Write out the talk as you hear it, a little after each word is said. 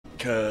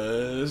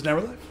Because now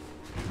we're live.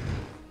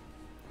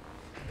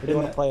 What do you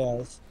want to play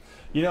as?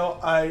 You know,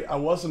 I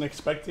wasn't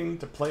expecting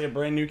to play a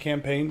brand new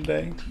campaign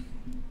today.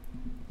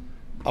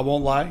 I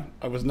won't lie,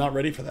 I was not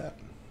ready for that.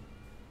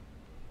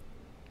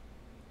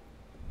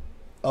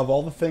 Of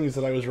all the things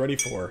that I was ready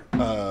for,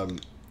 I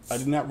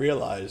did not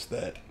realize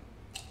that...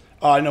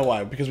 Oh, I know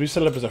why. Because we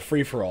set it up as a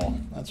free-for-all.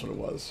 That's what it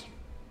was.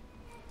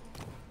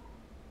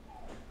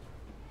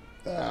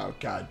 Oh,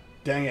 god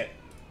dang it.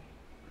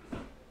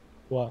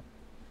 What?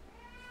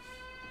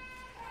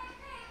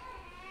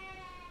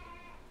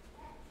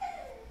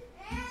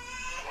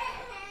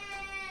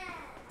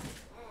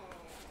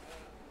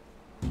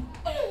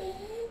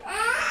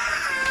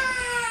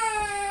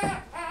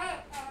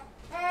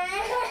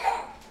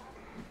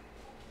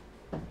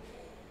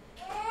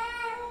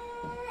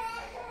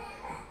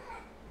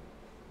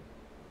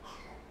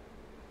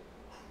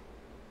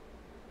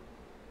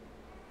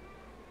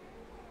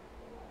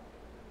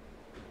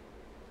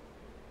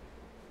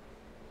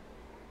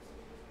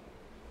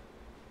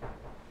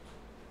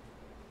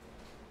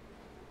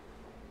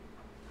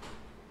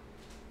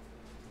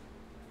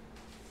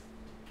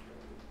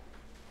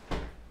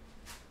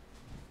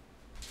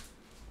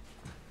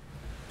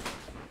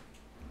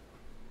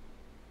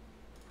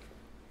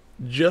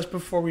 Just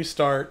before we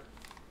start,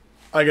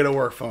 I get a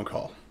work phone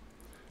call.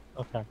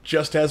 Okay.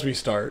 Just as we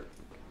start,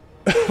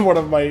 one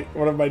of my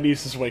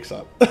nieces wakes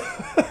up.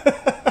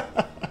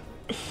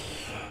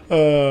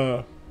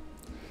 Gonna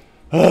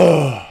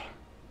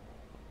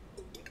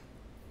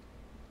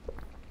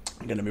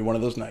be one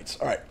of those nights.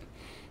 All right.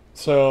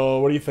 So,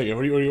 what are you thinking?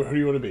 Who do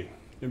you want to be? You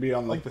gonna be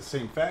on like the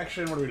same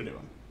faction? What are we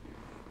doing?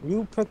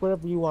 You pick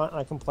whatever you want.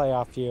 I can play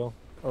off you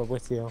or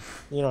with you.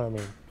 You know what I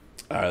mean.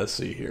 All right. Let's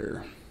see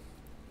here.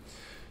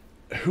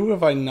 Who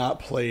have I not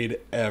played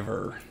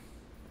ever?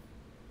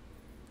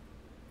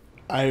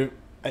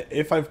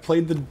 If I've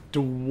played the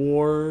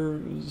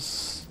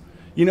dwarves,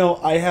 you know,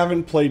 I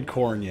haven't played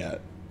Khorne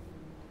yet.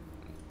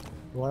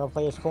 You want to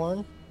play as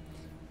Khorne?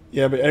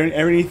 Yeah, but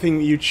anything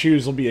you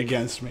choose will be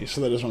against me,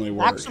 so that doesn't really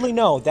work. Actually,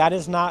 no. That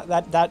is not.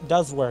 That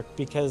does work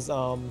because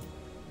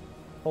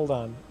hold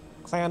on,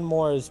 Clan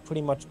Moors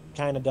pretty much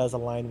kind of does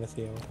align with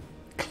you.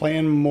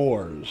 Clan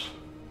Moors.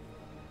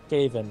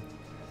 Skaven.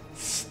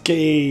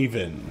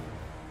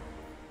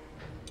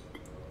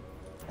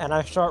 And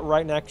I start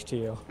right next to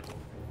you.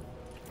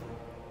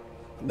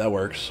 That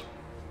works.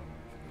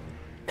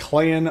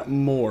 Clan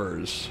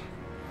Moors.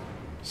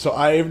 So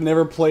I've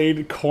never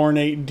played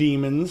Khornate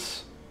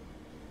Demons.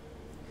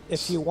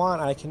 If you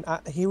want, I can.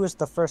 He was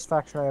the first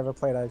faction I ever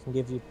played. I can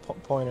give you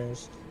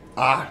pointers.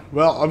 Ah,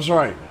 well, I'm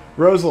sorry.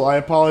 Rosal, I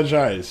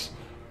apologize.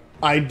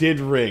 I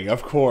did ring,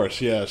 of course,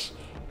 yes.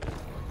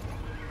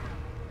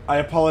 I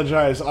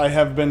apologize. I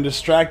have been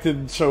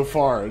distracted so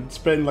far. It's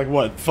been like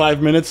what,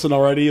 5 minutes, and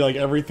already like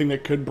everything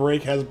that could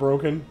break has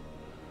broken.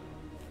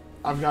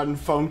 I've gotten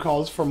phone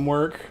calls from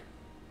work.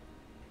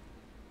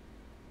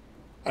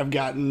 I've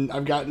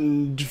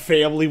gotten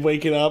family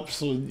waking up,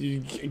 so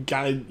you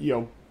gotta, you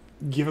know,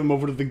 give him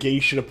over to the gay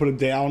shit to put it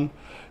down.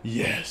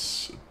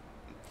 Yes.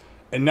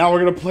 And now we're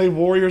gonna play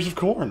Warriors of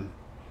Khorne.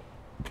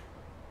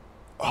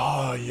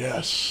 Ah,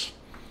 yes.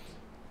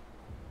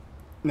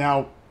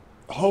 Now,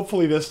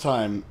 hopefully this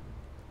time,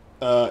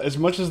 as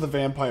much as the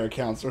vampire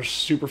counts are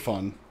super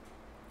fun,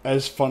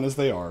 as fun as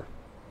they are,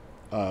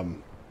 I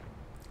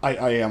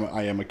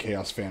am a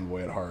Chaos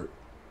fanboy at heart,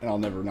 and I'll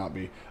never not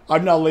be.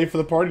 I'm not late for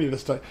the party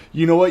this time.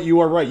 You know what? You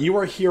are right. You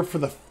are here for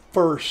the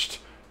first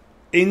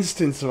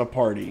instance of a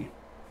party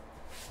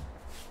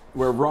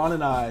where Ron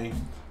and I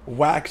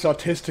wax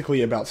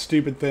autistically about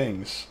stupid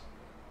things.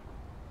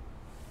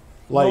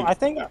 Like, no, I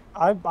think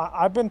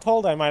I've been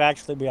told I might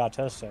actually be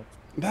autistic.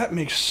 That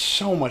makes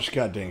so much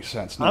goddamn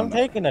sense. No, I'm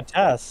taking a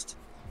test.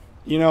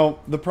 You know,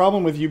 the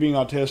problem with you being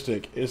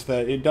autistic is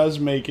that it does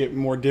make it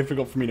more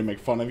difficult for me to make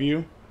fun of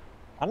you.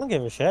 I don't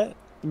give a shit.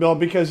 Well,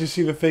 because you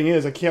see, the thing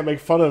is, I can't make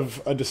fun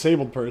of a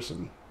disabled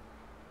person.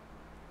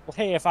 Well,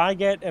 hey, if I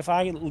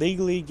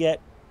legally get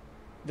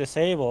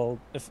disabled,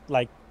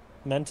 like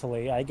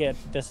mentally, I get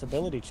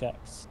disability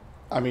checks.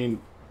 I mean,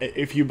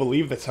 if you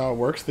believe that's how it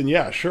works, then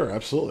yeah, sure,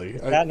 absolutely.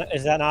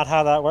 Is that not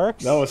how that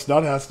works? No, it's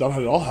not. That's not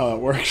at all how it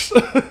works.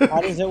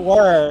 How does it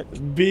work?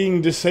 Being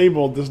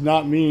disabled does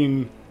not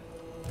mean...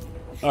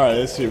 Alright,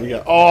 let's see. We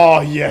got...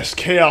 Oh, yes.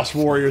 Chaos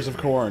Warriors of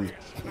Khorne.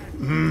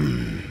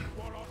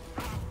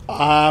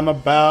 I'm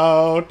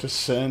about to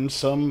send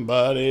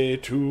somebody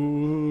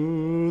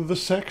to the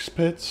sex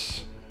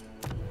pits.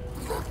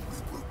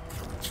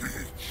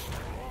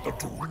 The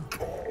drink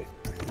of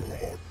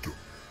blood.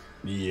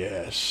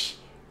 Yes.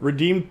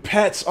 Redeemed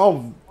pets.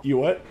 Oh, you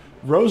what?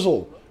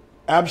 Rosal,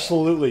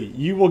 absolutely.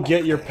 You will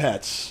get your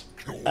pets.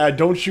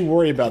 Don't you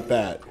worry about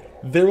that.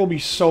 There will be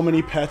so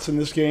many pets in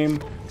this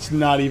game, it's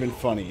not even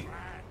funny.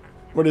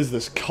 What is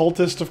this?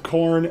 Cultist of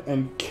Khorne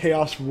and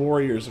Chaos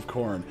Warriors of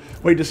Khorne.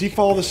 Wait, does he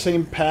follow the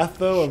same path,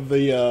 though, of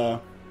the,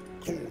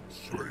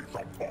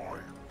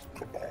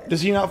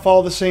 Does he not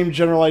follow the same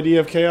general idea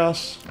of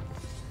Chaos?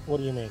 What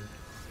do you mean?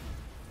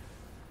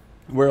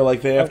 Where,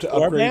 like, they have to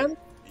upgrade... Warband?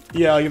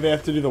 Yeah, like they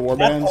have to do the war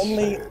That's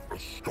bands.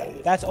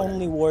 that's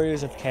only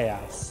Warriors of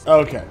Chaos.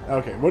 Okay,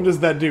 okay. What does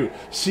that do?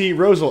 See,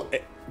 Rosal,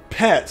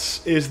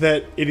 pets is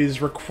that it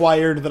is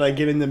required that I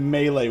get into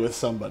melee with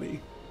somebody.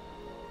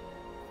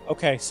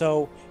 Okay,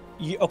 so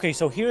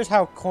so here's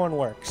how corn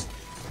works.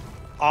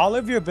 All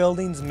of your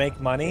buildings make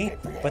money,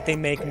 but they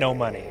make no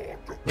money.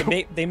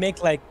 They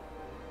make like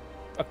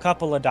a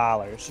couple of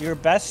dollars. Your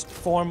best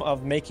form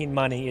of making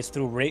money is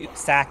through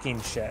sacking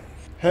shit.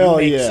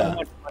 Hell you make yeah! so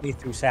much money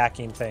through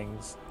sacking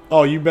things.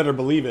 Oh, you better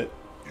believe it.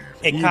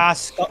 It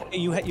costs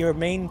your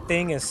main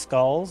thing is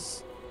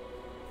skulls,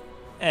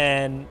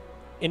 and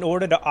in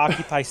order to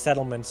occupy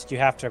settlements, you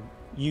have to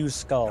use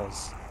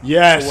skulls.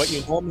 Yes. So what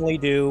you normally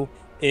do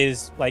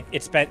is like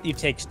it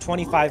takes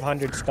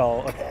 2,500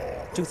 skulls,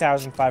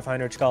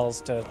 2,500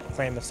 skulls to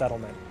claim the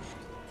settlement.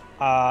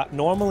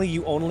 Normally,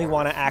 you only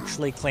want to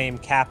actually claim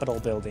capital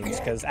buildings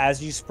because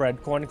as you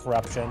spread corn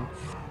corruption,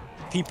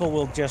 people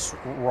will just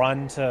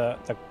run to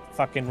the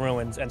fucking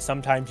ruins, and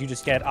sometimes you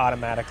just get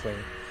automatically.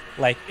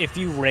 Like, if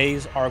you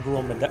raise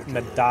Arguel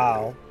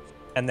Medal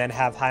and then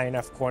have high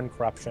enough corn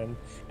corruption,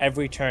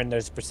 every turn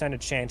there's a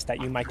percentage chance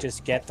that you might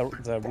just get the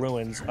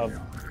ruins of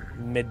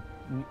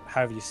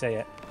however you say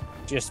it,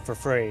 just for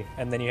free,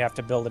 and then you have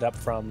to build it up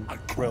from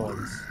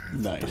ruins.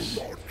 Nice.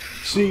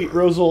 See,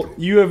 Rosal,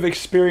 you have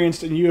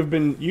experienced and you've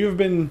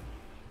been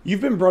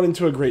brought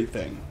into a great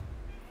thing.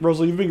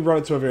 Rosal, you've been brought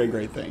into a very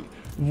great thing.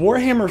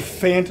 Warhammer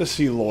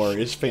fantasy lore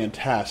is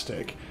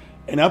fantastic.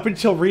 And up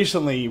until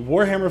recently,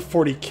 Warhammer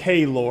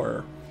 40k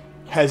lore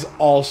has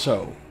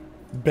also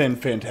been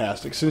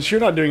fantastic. Since you're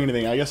not doing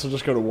anything, I guess I'll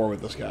just go to war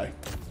with this guy.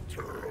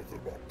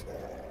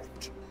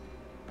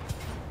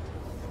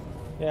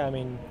 Yeah, I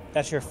mean,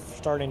 that's your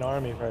starting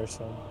army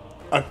person.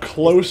 A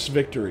close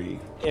victory.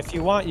 If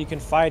you want, you can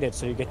fight it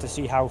so you get to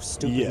see how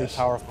stupidly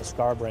powerful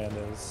Scarbrand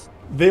is.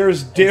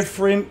 There's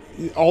different...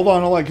 Hold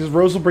on, because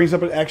Rosal brings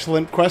up an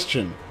excellent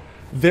question.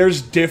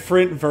 There's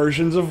different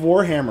versions of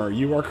Warhammer.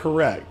 You are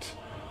correct.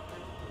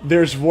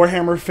 There's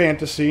Warhammer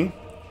Fantasy,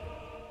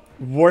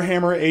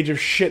 Warhammer Age of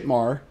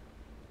Shitmar,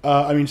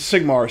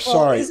 Sigmar,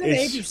 sorry. Isn't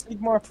Age of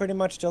Sigmar pretty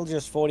much still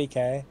just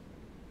 40k?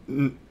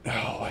 Oh,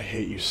 I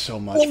hate you so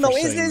much well, no, for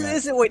saying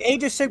that. Wait,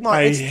 Age of Sigmar,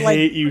 I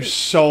hate you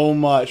so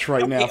much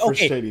right now for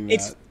stating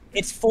that.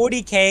 It's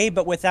 40k,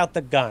 but without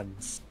the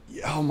guns.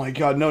 Oh my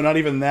god, no, not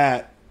even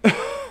that.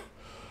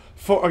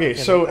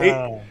 So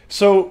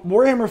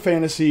Warhammer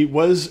Fantasy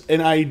was an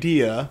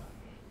idea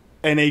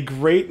and a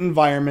great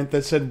environment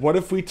that said, what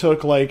if we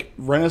took, like,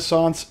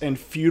 Renaissance and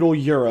feudal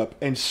Europe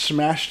and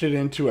smashed it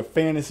into a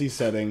fantasy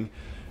setting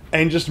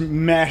and just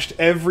mashed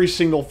every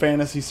single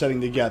fantasy setting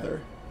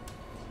together?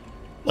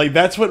 Like,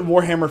 that's what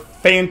Warhammer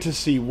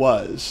Fantasy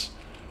was.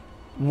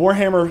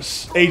 Warhammer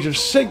Age of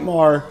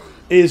Sigmar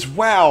is,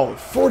 wow,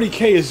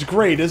 40k is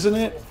great, isn't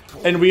it?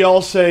 And we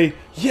all say,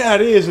 yeah,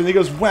 it is. And he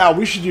goes, wow,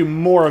 we should do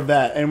more of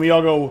that. And we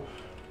all go,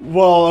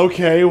 well,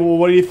 okay, well,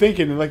 what are you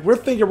thinking? And like, we're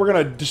thinking we're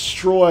going to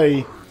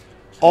destroy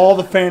all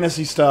the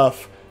fantasy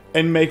stuff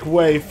and make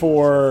way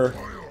for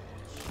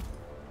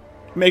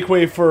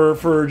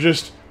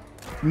just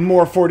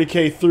more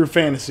 40k through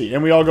fantasy.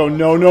 And we all go,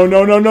 no, no,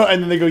 no, no, no.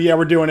 And then they go, yeah,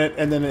 we're doing it.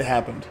 And then it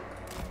happened.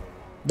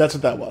 That's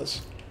what that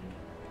was.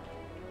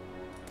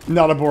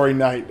 Not a boring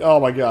night. Oh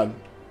my god.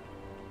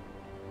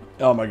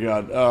 Oh my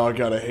god. Oh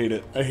god, I hate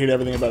it. I hate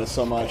everything about it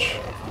so much.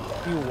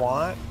 If you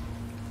want,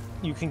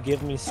 you can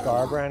give me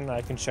Scarbrand and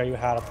I can show you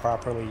how to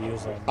properly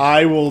use it.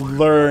 I will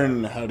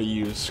learn how to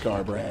use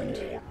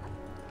Scarbrand.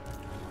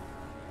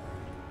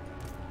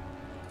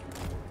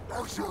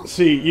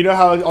 See, you know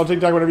how on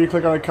TikTok, whenever you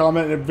click on a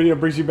comment and a video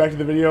brings you back to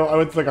the video, I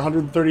went to like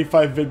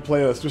 135 vid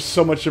playlist. There's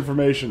so much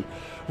information.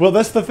 Well,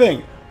 that's the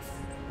thing.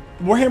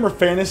 Warhammer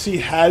Fantasy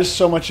has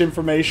so much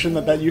information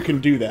that you can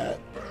do that.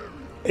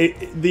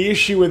 The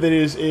issue with it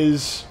is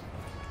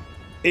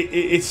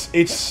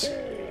it's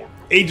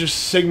Age of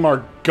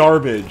Sigmar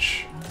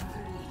garbage.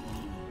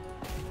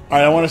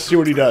 Alright, I want to see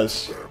what he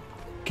does.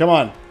 Come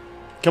on.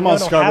 Come on,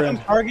 Scarbrand. Have him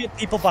target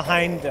people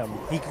behind him.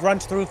 He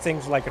runs through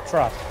things like a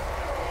truck.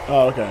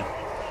 Oh, okay.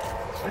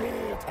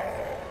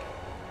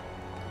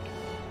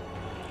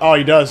 Oh,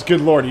 he does.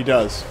 Good lord, he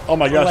does. Oh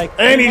my gosh. Like,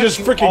 and he just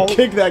freaking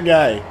kicked that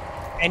guy.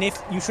 And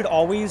if you should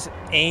always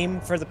aim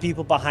for the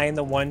people behind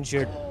the ones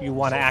you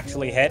want to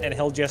actually hit, and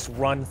he'll just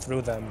run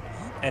through them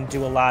and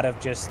do a lot of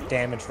just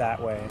damage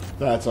that way.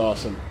 That's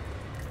awesome.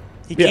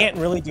 He can't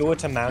really do it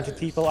to mounted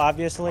people,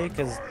 obviously,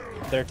 because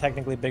they're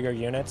technically bigger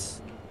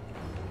units.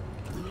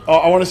 Oh,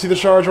 I want to see the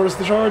charge. What is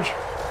the charge?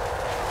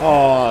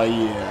 Oh,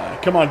 yeah.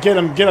 Come on, get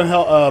him. Get him,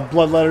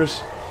 Bloodletters.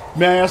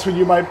 May I ask when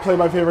you might play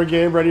my favorite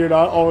game, Ready or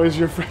Not? Always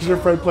your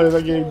friend playing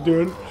that game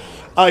doing.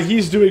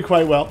 He's doing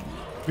quite well.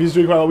 He's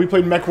doing quite well. We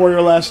played Mech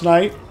Warrior last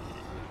night.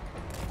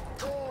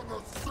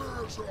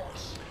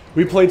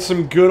 We played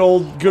some good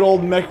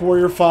old Mech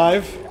Warrior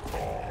 5.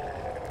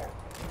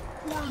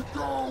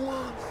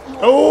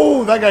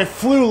 Oh, that guy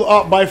flew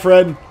up by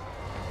Fred.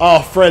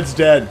 Oh, Fred's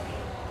dead.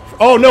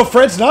 Oh, no,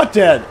 Fred's not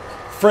dead.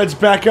 Fred's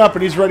back up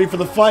and he's ready for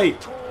the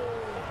fight.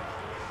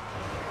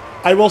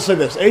 I will say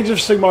this: Age of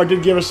Sigmar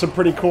did give us some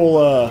pretty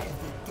cool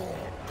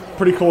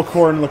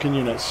Khorne-looking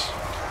units,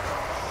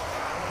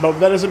 but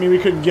that doesn't mean we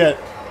couldn't get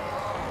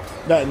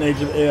that in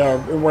Age of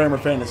in Warhammer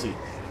Fantasy.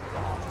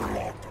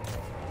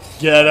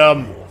 Get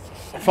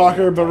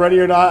fucker, but ready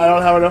or not, I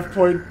don't have enough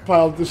point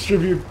pile to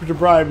distribute to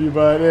bribe you,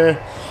 but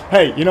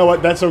hey, you know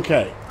what? That's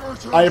okay.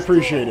 I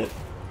appreciate it.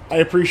 I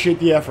appreciate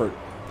the effort.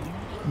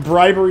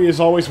 Bribery is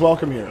always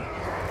welcome here.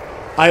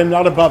 I am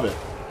not above it.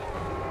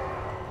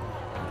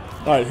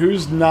 Alright,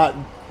 who's not...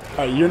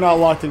 Alright, you're not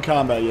locked in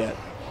combat yet.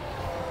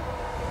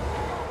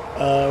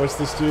 What's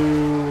this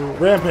do?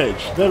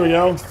 Rampage. There we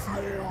go.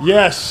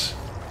 Yes!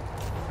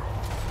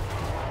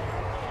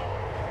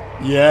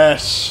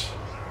 Yes!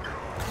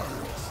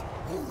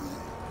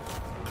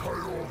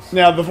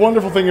 Now, the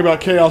wonderful thing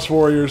about Chaos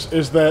Warriors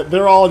is that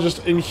they're all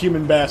just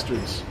inhuman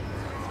bastards.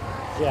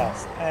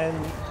 Yes, and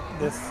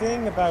the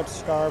thing about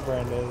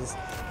Scarbrand is,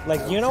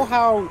 like, you know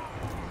how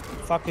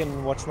fucking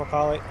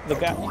whatchamacallit, the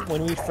guy,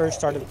 when we first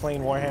started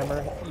playing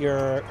Warhammer,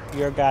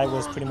 your guy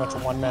was pretty much a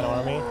one-man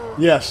army?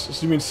 Yes,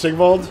 so you mean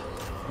Sigvald?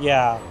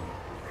 Yeah.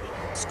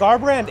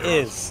 Scarbrand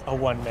is a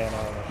one-man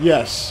army.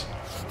 Yes.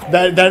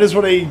 That is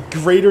what a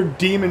greater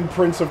demon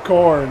prince of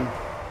Khorne.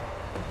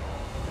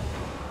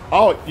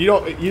 Oh, you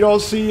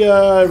don't see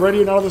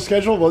Ready or Not on the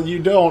schedule? Well, you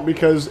don't,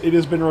 because it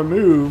has been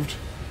removed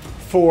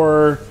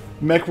for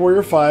Mech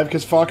Warrior 5,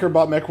 because Fokker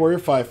bought Mech Warrior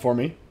 5 for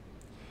me.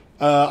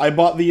 I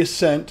bought The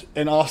Ascent,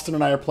 and Austin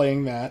and I are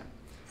playing that.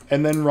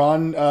 And then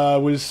Ron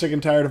was sick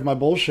and tired of my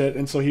bullshit,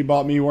 and so he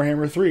bought me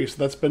Warhammer 3, so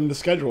that's been the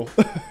schedule.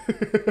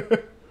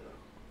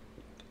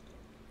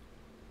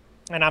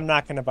 And I'm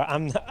not gonna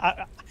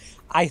buy.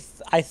 I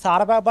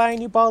thought about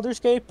buying you Baldur's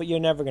Gate, but you're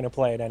never gonna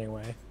play it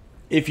anyway.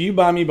 If you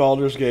buy me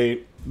Baldur's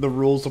Gate, the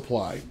rules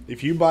apply.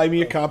 If you buy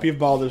me a copy of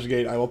Baldur's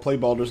Gate, I will play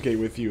Baldur's Gate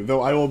with you.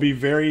 Though I will be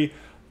very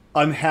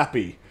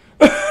unhappy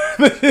that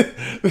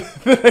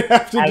I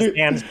have to as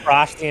hands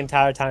crossed the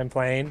entire time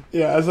playing.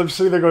 Yeah, as I'm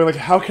sitting there going, like,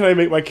 how can I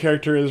make my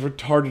character as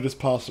retarded as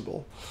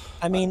possible?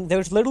 I mean,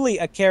 there's literally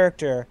a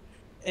character.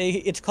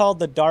 It's called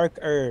the Dark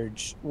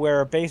Urge,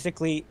 where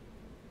basically,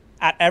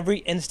 at every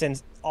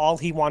instance, all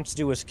he wants to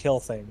do is kill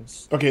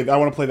things. Okay, I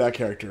want to play that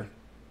character.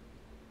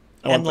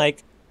 And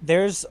like,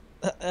 there's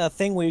a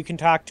thing where you can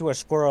talk to a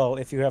squirrel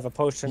if you have a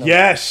potion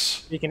of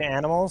speaking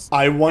animals.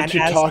 I want to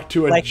talk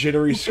to a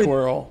jittery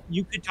squirrel.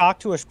 You could talk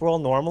to a squirrel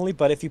normally,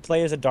 but if you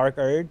play as a Dark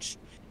Urge,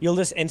 you'll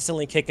just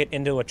instantly kick it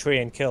into a tree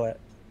and kill it.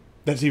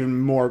 That's even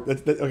more...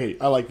 okay,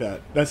 I like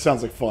that. That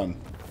sounds like fun.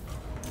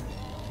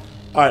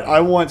 Alright, I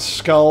want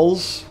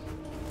skulls.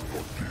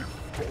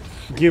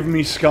 Give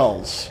me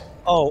skulls.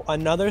 Oh,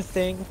 another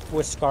thing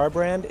with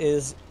Scarbrand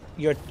is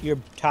your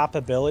top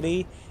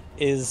ability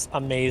is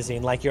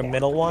amazing. Like your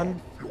middle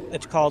one,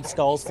 it's called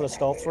Skulls to the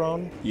Skull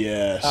Throne.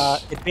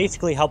 Yes. It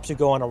basically helps you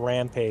go on a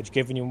rampage,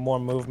 giving you more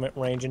movement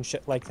range and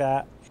shit like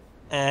that.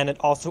 And it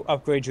also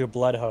upgrades your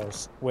blood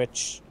host,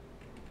 which...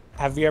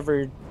 Have you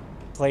ever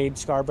played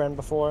Scarbrand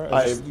before?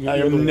 I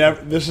have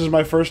never... This is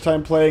my first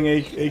time playing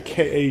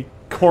a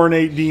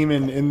Khornate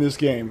demon in this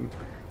game.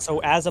 So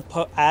as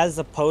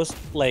a post,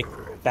 like,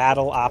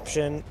 battle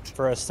option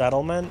for a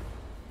settlement,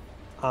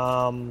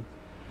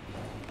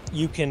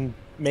 you can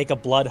make a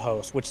blood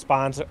host, which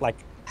spawns like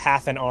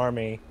half an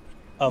army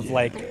of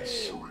like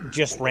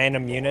just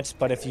random units.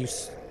 But if you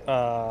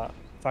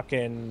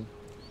fucking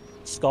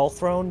Skull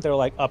Throne, they're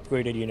like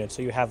upgraded units,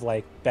 so you have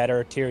like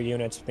better tier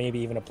units, maybe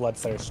even a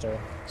Bloodthirster.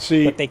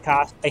 See, but they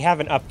have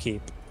an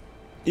upkeep.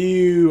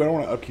 Ew, I don't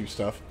want to upkeep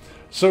stuff.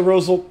 So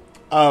Rosal,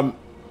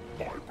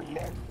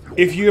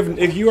 if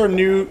you are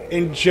new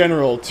in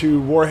general to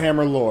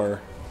Warhammer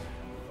lore,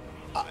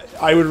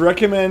 I would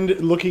recommend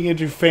looking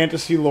into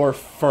fantasy lore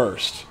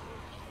first.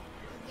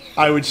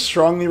 I would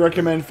strongly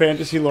recommend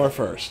fantasy lore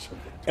first.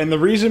 And the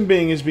reason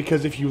being is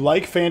because if you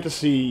like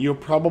fantasy, you'll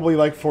probably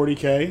like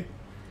 40k.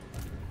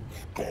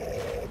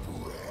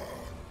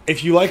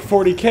 If you like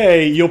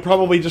 40k, you'll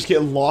probably just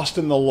get lost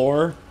in the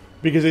lore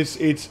because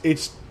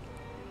it's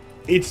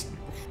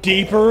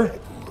deeper.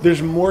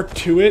 There's more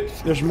to it.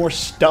 There's more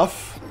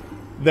stuff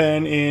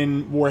than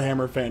in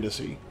Warhammer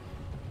Fantasy.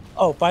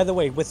 Oh, by the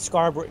way, with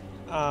Scarbrand,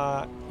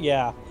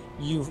 yeah,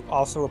 you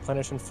also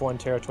replenish in foreign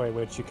territory,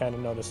 which you kind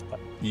of noticed. But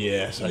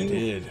yes, I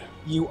did.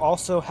 You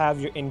also have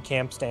your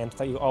in-camp stance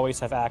that you always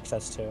have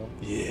access to.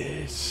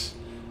 Yes.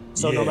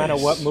 So no matter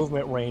what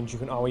movement range, you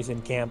can always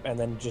in-camp and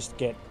then just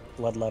get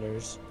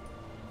bloodletters.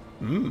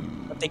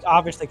 But they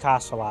obviously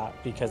cost a lot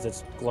because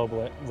it's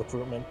global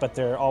recruitment, but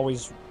they're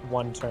always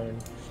one turn,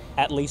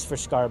 at least for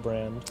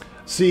Scarbrand.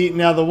 See,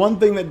 now the one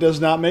thing that does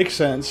not make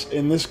sense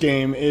in this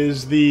game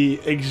is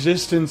the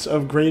existence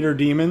of greater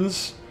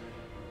demons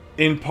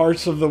in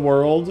parts of the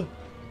world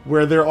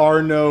where there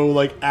are no,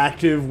 like,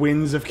 active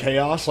winds of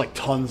chaos, like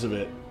tons of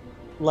it.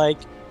 Like,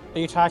 are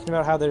you talking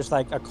about how there's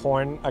like a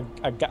corn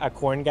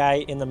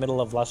guy in the middle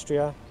of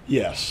Lustria?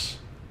 Yes.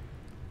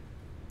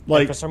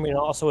 Like, and for some reason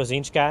also a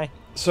Tzeentch guy?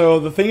 So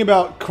the thing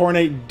about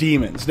Khornate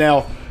demons,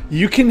 now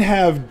you can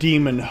have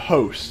demon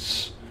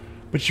hosts,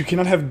 but you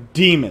cannot have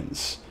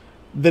demons.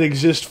 that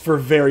exist for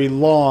very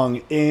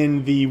long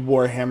in the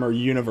Warhammer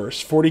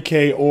universe,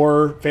 40k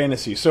or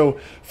fantasy. So,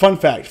 fun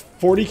fact,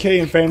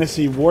 40k and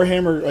fantasy,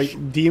 Warhammer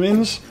like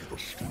demons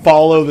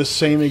follow the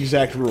same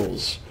exact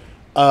rules.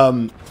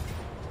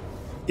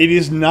 It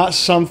is not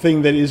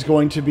something that is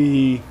going to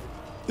be...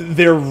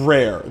 They're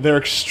rare. They're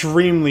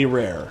extremely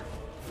rare.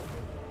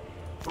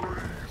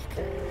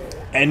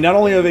 And not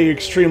only are they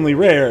extremely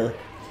rare,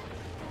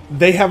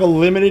 they have a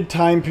limited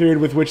time period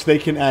with which they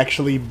can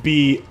actually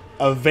be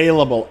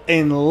available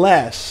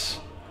unless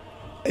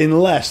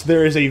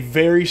there is a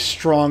very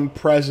strong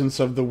presence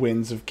of the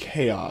Winds of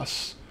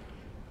Chaos.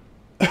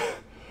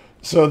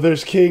 So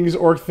there's kings,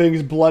 orc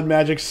things, blood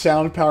magic,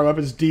 sound power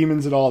weapons,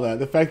 demons, and all that.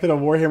 The fact that a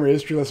Warhammer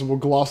history lesson will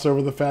gloss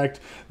over the fact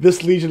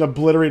this legion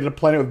obliterated a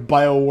planet with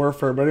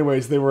biowarfare, but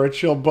anyways, they were a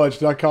chill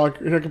bunch, not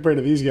compared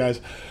to these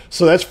guys.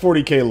 So that's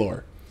 40k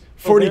lore.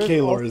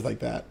 40k lore is like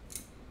that.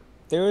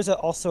 There is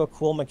also a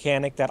cool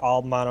mechanic that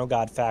all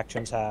monogod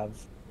factions have.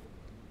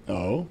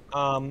 Oh.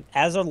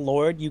 As a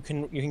lord, you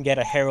can get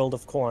a Herald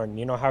of Khorne.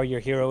 You know how your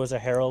hero is a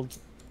herald,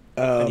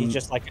 and he's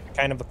just like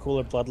kind of a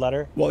cooler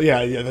bloodletter. Well,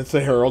 yeah, that's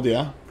the herald,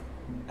 yeah.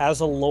 As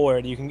a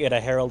lord, you can get a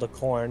Herald of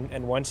Khorne,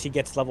 and once he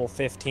gets level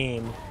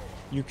 15,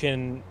 you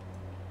can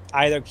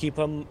either keep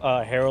him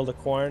a Herald of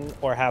Khorne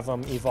or have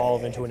him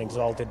evolve into an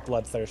Exalted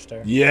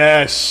Bloodthirster.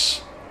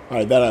 Yes. All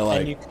right, that I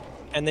like.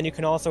 And then you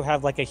can also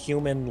have like a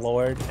human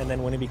lord, and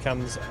then when he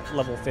becomes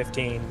level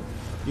 15,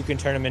 you can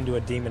turn him into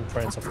a Demon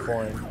Prince of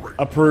Khorne.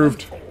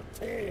 Approved.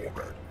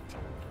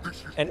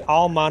 And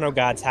all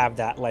monogods have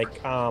that.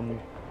 Like,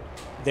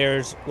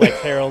 there's like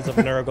Heralds of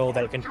Nurgle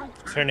that can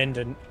turn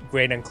into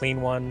Great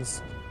Unclean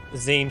Ones.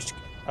 Tzeentch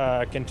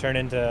can turn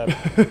into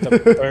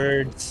the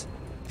birds,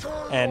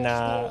 and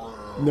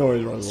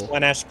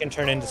Slaanesh can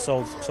turn into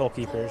soul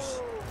keepers.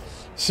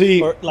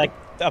 See, or like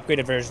the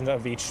upgraded version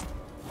of each,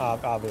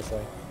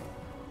 obviously.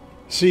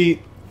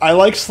 See, I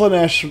like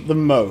Slaanesh the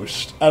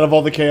most out of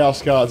all the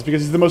Chaos Gods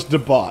because he's the most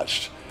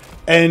debauched,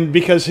 and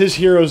because his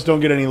heroes don't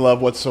get any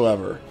love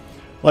whatsoever.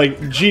 Like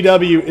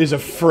GW is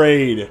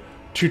afraid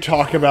to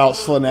talk about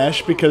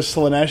Slaanesh because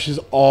Slaanesh is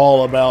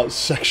all about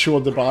sexual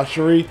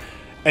debauchery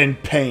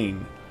and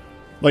pain.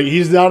 Like,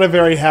 he's not a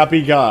very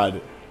happy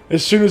god.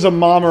 As soon as a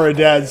mom or a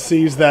dad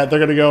sees that, they're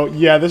gonna go,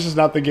 yeah, this is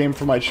not the game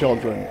for my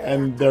children,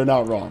 and they're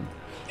not wrong.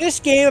 This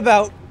game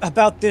about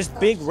this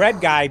big red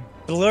guy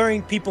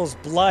blurring people's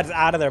blood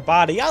out of their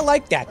body, I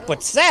like that,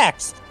 but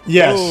sex?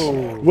 Yes.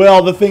 Ooh.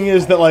 Well, the thing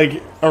is that,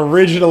 like,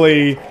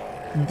 originally,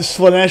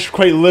 Slaanesh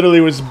quite literally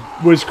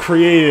was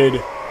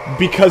created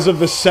because of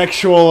the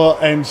sexual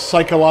and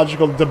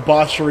psychological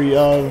debauchery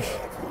of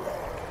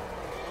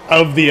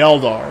the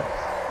Eldar.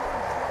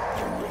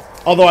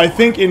 Although I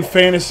think in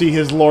fantasy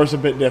his lore's a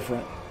bit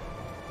different.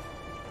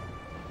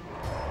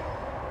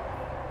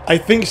 I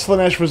think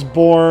Slaanesh was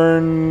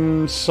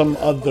born some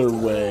other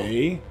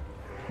way,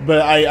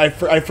 but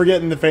I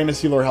forget in the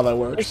fantasy lore how that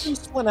works.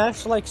 Isn't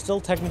Slaanesh like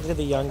still technically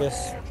the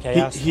youngest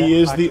chaos?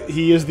 He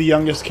is the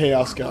youngest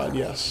chaos god.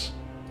 Yes.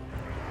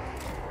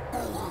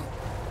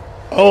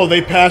 Oh,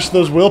 they passed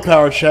those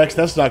willpower checks.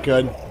 That's not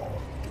good.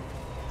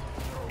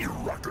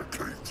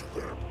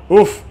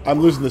 Oof,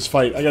 I'm losing this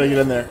fight. I gotta get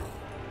in there.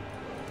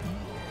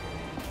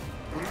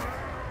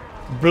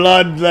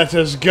 Blood, let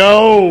us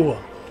go!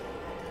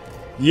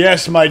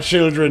 Yes, my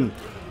children.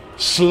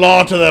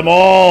 Slaughter them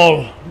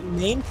all! The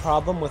main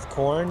problem with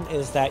Khorne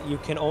is that you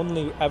can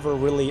only ever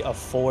really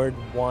afford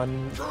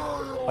one,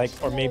 like,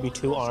 or maybe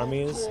two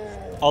armies.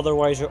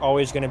 Otherwise, you're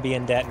always going to be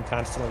in debt and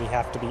constantly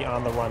have to be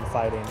on the run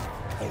fighting.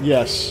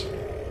 Yes.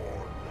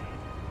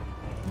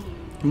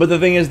 But the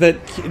thing is that,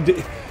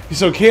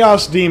 so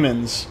Chaos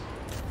Demons,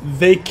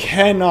 they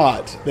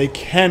cannot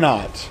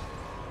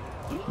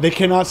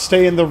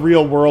stay in the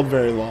real world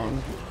very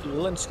long.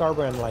 You and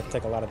Scarbrand like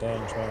take a lot of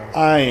damage, man.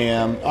 I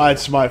am.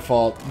 It's my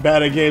fault.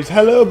 Bad at games.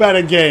 Hello, bad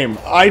at game.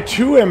 I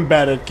too am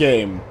bad at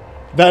game.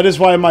 That is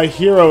why my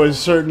hero is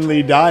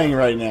certainly dying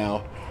right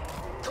now.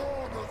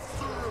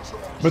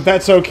 But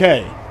that's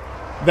okay.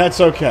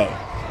 That's okay.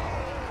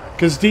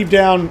 Because deep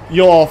down,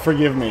 you'll all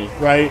forgive me,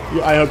 right?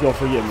 I hope you'll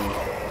forgive me.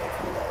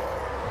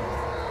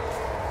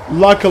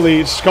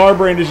 Luckily,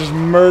 Scarbrand is just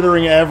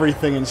murdering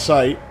everything in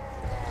sight.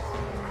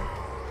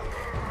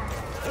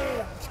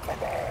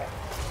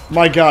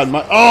 My god,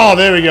 oh,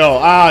 there we go.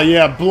 Ah,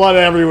 yeah, blood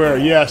everywhere.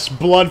 Yes,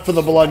 blood for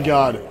the blood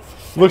god.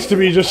 Looks to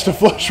be just a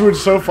flesh wound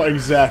so far.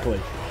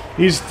 Exactly.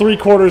 He's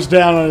 3/4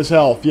 down on his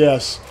health.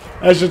 Yes,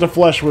 that's just a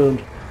flesh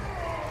wound.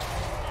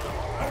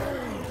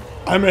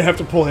 I may have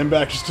to pull him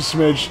back just a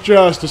smidge.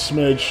 Just a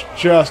smidge.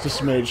 Just a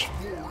smidge.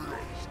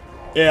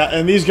 Yeah,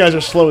 and these guys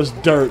are slow as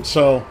dirt,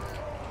 so...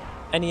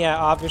 And yeah,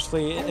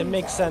 obviously, it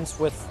makes sense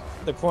with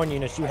the Khorne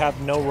units. You have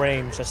no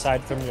range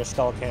aside from your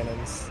skull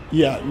cannons.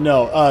 Yeah,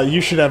 no. You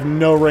should have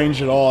no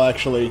range at all,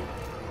 actually.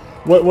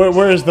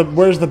 Where's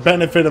the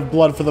benefit of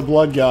blood for the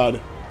blood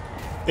god?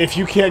 If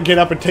you can't get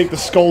up and take the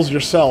skulls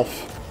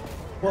yourself.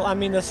 Well, I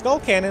mean, the skull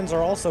cannons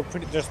are also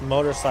pretty just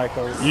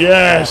motorcycles.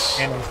 Yes!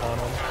 Cannons on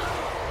them.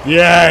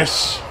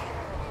 Yes!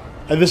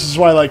 And this is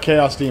why I like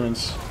Chaos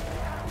Demons.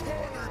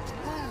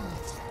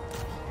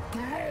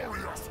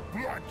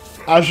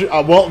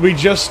 Well, we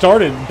just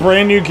started.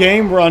 Brand new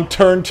game. We're on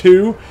turn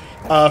 2.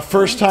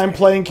 First time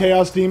playing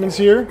Chaos Demons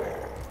here.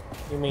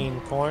 You mean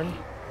corn?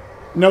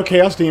 No,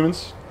 Chaos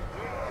Demons.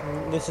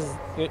 This is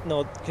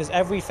no, because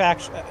every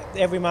faction,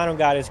 every modern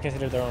god is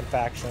considered their own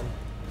faction,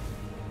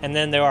 and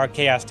then there are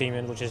Chaos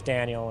Demons, which is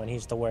Daniel, and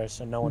he's the worst,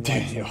 and no one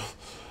likes him.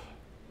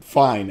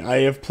 Fine, I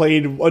have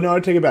played. Oh no, I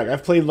take it back.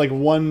 I've played like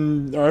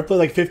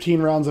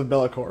 15 rounds of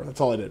Be'lakor.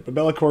 That's all I did. But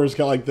Bellacor's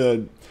got like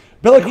the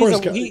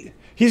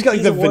he's got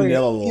like the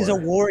vanilla lore. He's a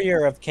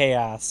warrior of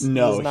chaos.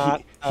 No, he's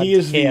not he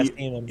is chaos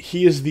demon.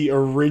 He is the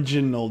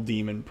original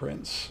demon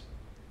prince.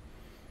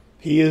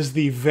 He is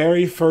the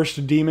very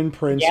first demon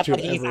prince to ever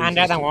exist. He's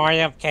under the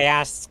warrior of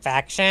chaos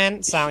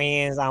faction, so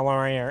he is a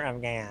warrior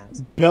of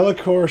chaos.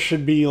 Be'lakor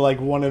should be like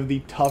one of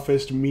the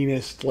toughest,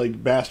 meanest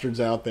like bastards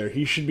out there.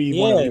 He should be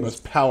one of the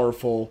most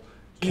powerful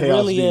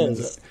chaos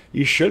demons.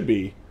 He should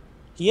be.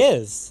 He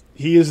is.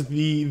 He is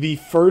the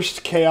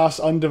first chaos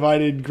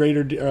undivided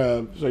greater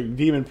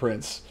demon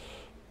prince.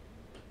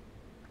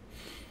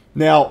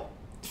 Now,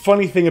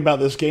 funny thing about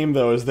this game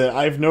though is that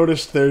I've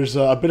noticed there's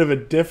a bit of a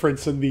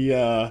difference in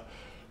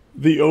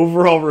the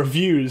overall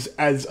reviews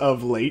as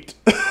of late.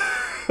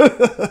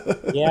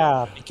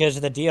 Yeah, because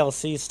of the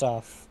DLC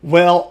stuff.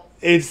 Well,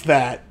 it's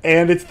that.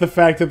 And it's the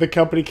fact that the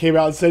company came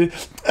out and said,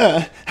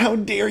 how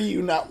dare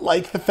you not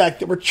like the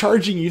fact that we're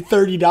charging you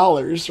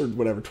 $30 or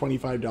whatever,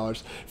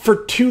 $25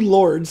 for 2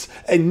 lords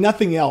and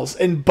nothing else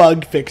and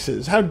bug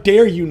fixes. How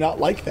dare you not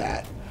like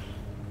that?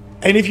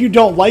 And if you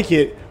don't like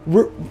it,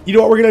 you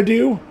know what we're going to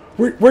do?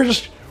 We're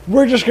just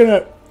going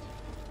to...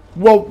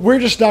 Well, we're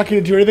just not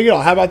going to do anything at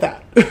all. How about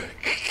that?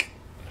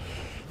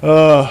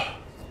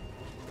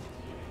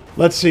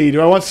 Let's see. Do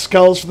I want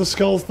skulls for the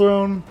Skull's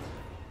Throne?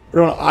 Or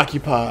do I want to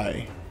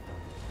occupy?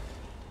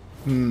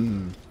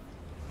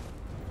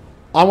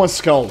 I want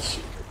skulls.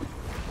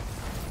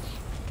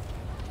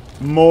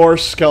 More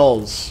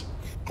skulls.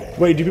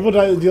 Wait, do people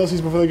die the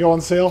DLCs before they go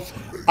on sale?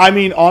 I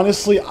mean,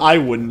 honestly, I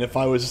wouldn't if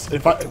I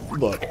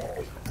look.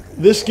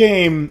 This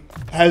game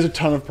has a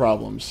ton of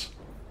problems.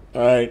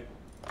 Alright?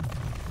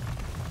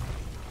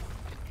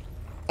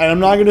 And I'm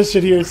not going to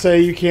sit here and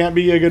say you can't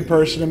be a good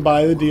person and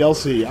buy the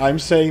DLC. I'm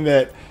saying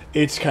that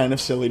it's kind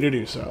of silly to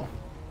do so.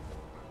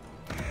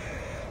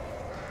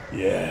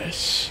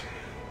 Yes.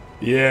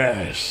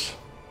 Yes.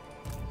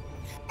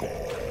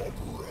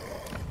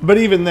 But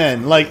even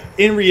then, like,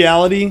 in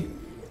reality...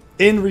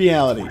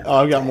 Oh,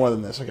 I've got more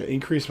than this. Okay,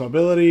 increased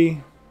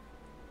mobility.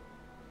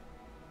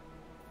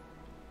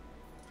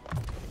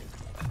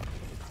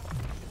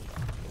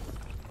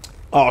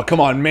 Oh, come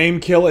on. Maim,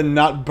 kill, and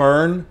not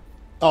burn?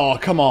 Oh,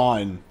 come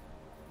on.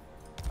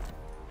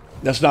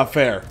 That's not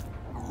fair.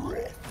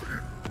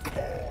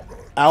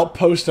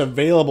 Outpost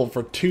available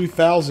for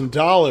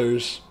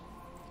 $2,000.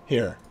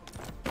 Here.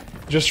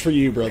 Just for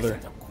you, brother.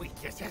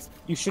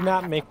 You should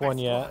not make one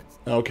yet.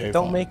 Okay,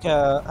 Don't make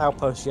a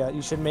outpost yet.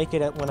 You should make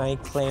it when I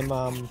claim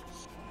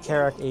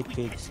Karak 8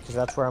 Peaks, because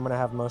that's where I'm going to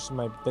have most of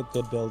my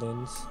good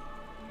buildings.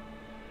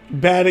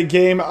 Bad at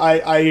game,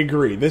 I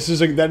agree.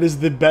 That is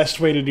the best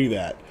way to do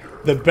that.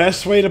 The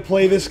best way to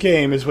play this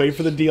game is wait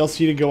for the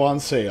DLC to go on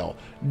sale.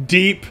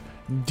 Deep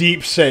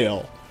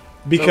sale.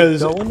 Because...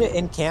 So go into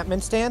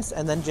encampment stance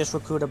and then just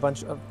recruit a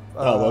bunch of...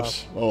 oh,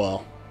 whoops. Oh,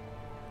 well.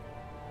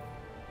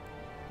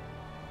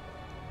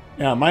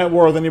 Yeah, am I at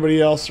war with anybody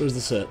else, or is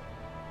this it?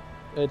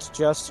 It's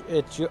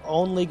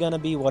only gonna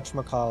be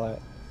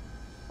whatchamacallit.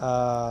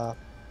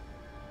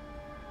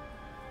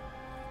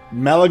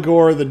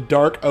 Malagor the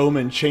Dark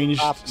Omen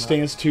changed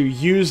stance to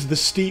use the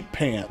steep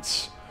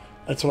pants.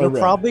 That's what I read.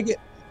 Probably get...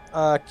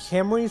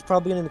 Camry's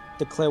probably going to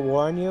declare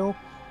war on you,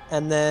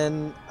 and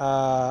then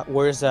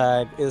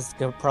Warzag is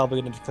probably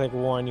going to declare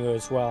war on you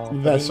as well.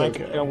 That's he might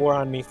okay. declare war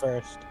on me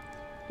first.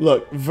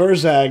 Look,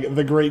 Verzag,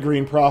 the Great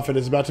Green Prophet,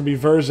 is about to be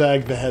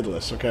Verzag the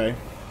Headless, okay?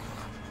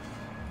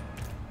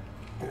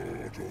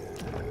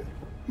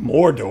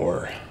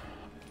 Mordor.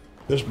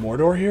 There's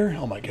Mordor here?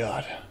 Oh my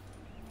god.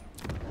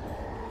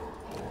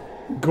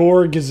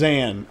 Gore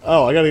Gazan.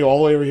 Oh, I gotta go all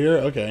the way over here?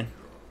 Okay.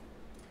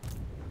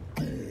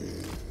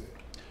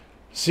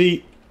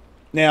 See,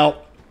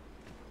 now,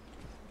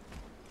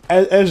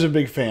 as a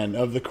big fan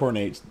of the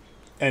Cornates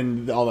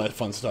and all that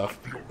fun stuff.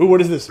 Ooh, what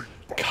is this?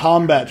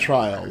 Combat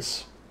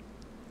Trials.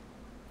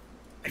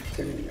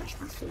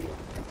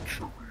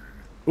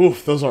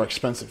 Oof, those are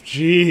expensive.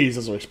 Jeez,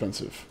 those are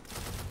expensive.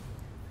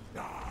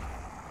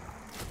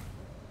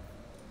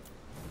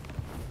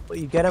 Well,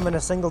 you get them in a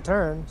single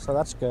turn, so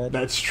that's good.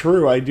 That's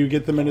true, I do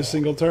get them in a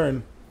single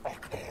turn.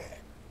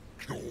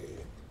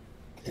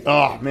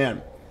 Oh,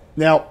 man.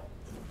 Now...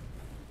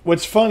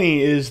 what's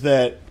funny is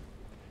that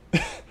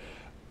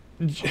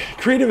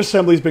Creative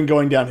Assembly's been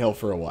going downhill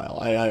for a while.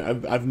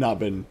 I've not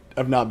been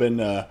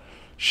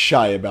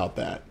shy about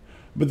that.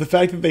 But the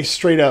fact that they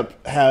straight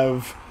up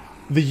have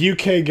the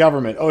UK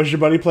government. Oh, is your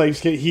buddy playing?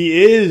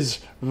 He is.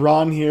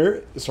 Ron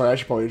here. Sorry, I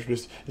should probably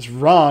introduce. It's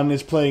Ron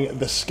is playing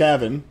the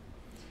Skaven,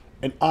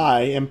 and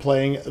I am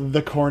playing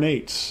the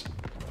Cornates.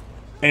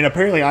 And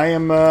apparently,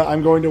 I'm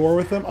going to war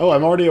with them. Oh,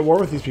 I'm already at war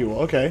with these people.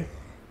 Okay.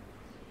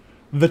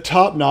 The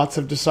top knots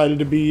have decided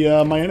to be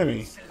my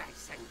enemy.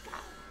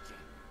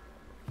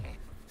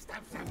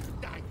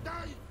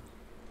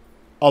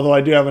 Although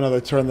I do have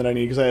another turn that I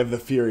need because I have the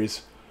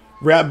Furies.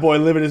 Rat Boy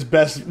living his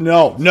best.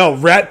 No, no,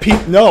 rat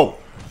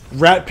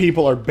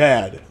people are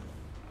bad.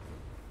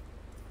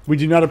 We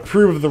do not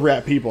approve of the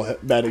rat people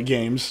bad at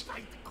games.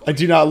 I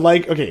do not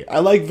like. Okay, I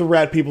like the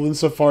rat people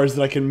insofar as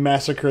that I can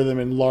massacre them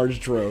in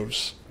large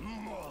droves.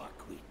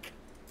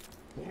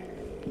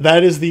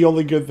 That is the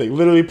only good thing.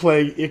 Literally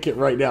playing Ikit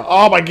right now.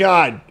 Oh my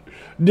god!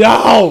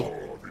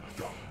 No!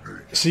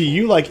 See,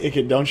 you like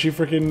Ikit, don't you,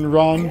 freaking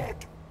Ron?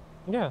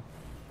 Yeah.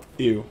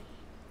 Ew.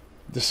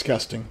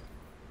 Disgusting.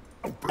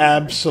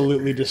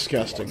 Absolutely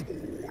disgusting.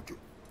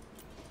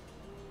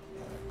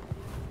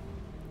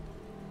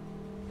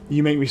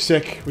 You make me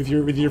sick with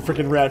your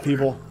freaking rat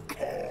people.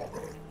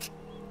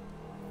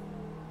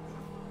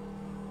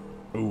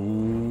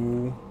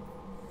 Ooh.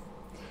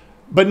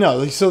 But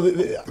no, so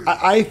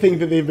I think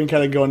that they've been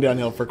kind of going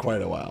downhill for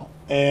quite a while.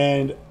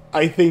 And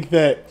I think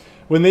that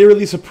when they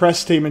release a press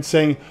statement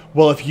saying,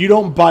 well, if you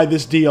don't buy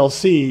this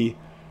DLC,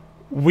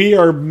 we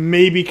are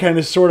maybe kind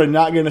of sort of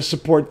not going to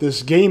support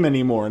this game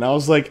anymore. And I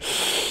was like,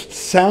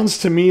 sounds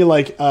to me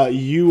like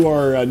you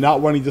are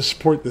not wanting to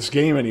support this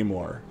game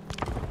anymore.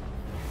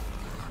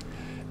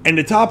 And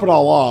to top it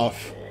all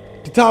off,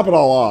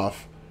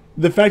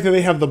 the fact that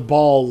they have the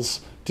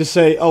balls to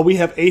say, "Oh, we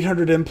have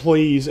 800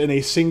 employees in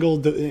a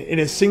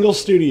single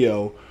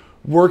studio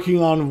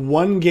working on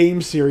one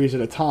game series at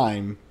a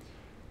time,"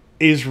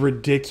 is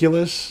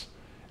ridiculous.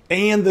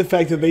 And the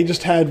fact that they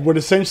just had what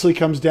essentially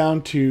comes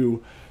down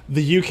to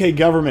the UK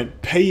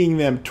government paying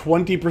them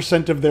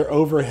 20% of their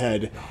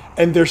overhead,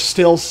 and they're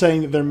still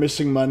saying that they're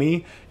missing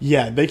money.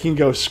 Yeah, they can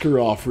go screw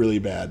off really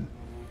bad.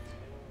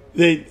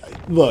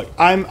 Look,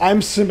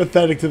 I'm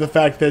sympathetic to the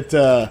fact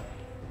that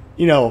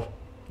you know,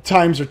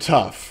 times are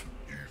tough.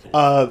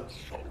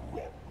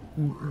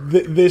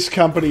 This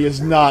company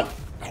is not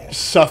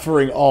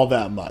suffering all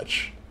that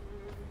much.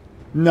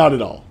 Not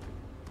at all.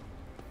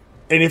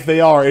 And if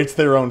they are, it's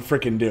their own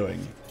frickin'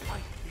 doing.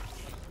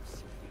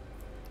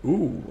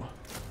 Ooh.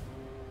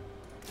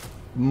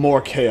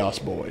 More Chaos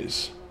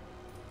Boys.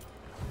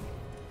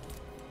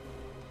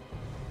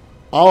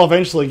 I'll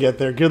eventually get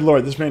there. Good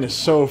lord, this man is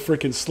so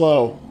freaking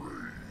slow.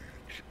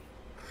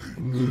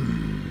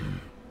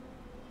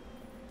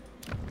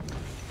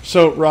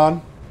 So,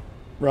 Ron,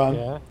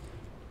 Yeah.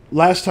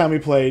 last time we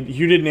played,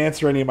 you didn't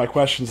answer any of my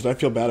questions, and I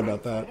feel bad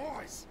about that.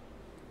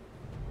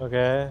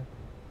 Okay.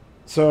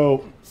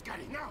 So,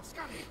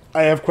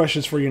 I have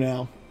questions for you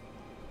now.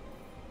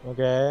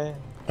 Okay.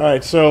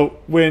 Alright, so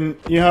when,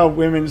 you know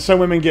how some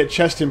women get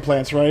chest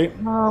implants, right?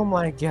 Oh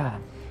my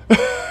god.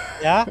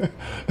 Yeah?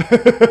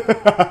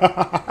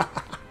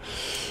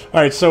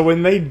 Alright, so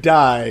when they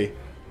die,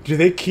 do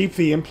they keep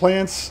the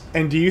implants?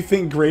 And do you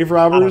think grave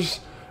robbers,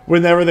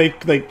 whenever they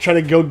try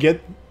to go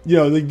get, you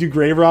know, they do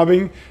grave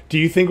robbing, do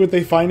you think what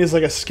they find is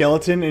like a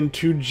skeleton and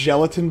 2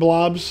 gelatin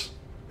blobs?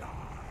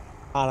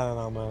 I don't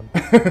know, man.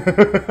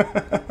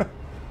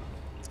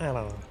 I don't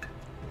know.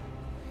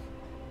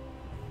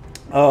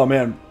 Oh,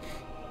 man.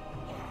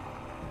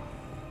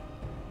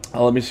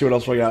 Oh, let me see what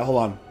else we got.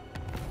 Hold on.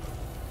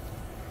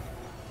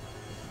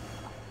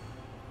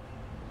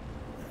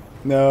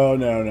 No.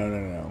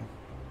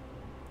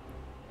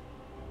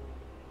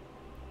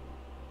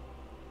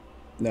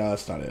 No,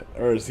 that's not it.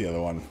 Or is the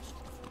other one?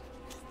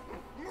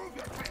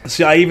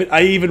 See,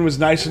 I even was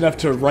nice enough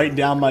to write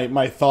down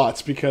my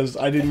thoughts because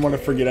I didn't want to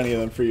forget any of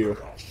them for you.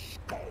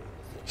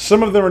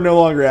 Some of them are no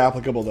longer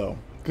applicable, though,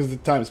 because the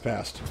time's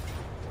passed.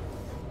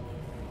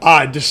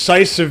 Ah,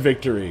 decisive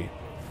victory.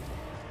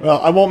 Well,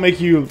 I won't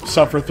make you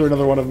suffer through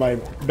another one of my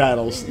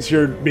battles, since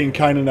you're being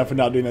kind enough and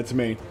not doing that to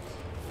me.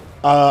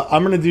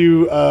 I'm going to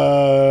do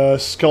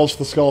Skulls for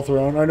the Skull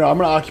Throne. Or no, I'm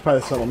going to occupy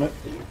the settlement.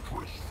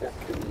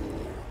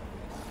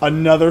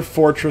 Another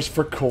fortress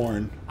for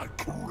corn.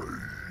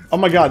 Oh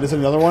my god, there's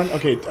another one?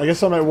 Okay, I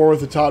guess I'm at war with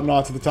the top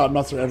knots, and the top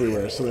knots are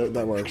everywhere, so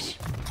that works.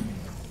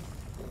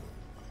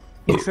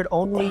 You should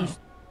only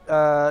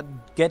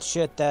get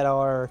shit that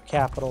are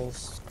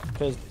capitals,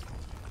 because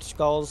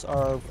skulls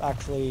are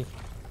actually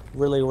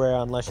really rare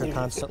unless you're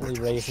constantly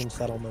raising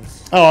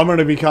settlements. Oh, I'm going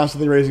to be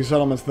constantly raising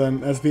settlements then.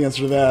 That's the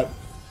answer to that.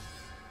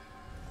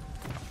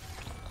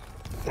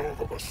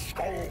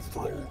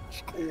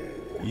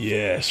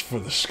 Yes, for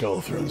the Skull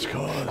Throne's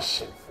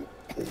cause.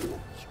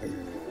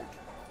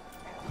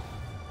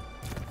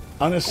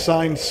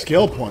 Unassigned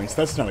skill points.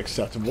 That's not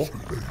acceptable.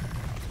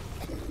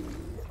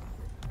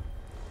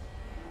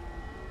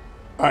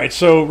 Alright,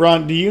 so,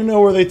 Ron, do you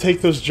know where they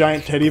take those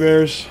giant teddy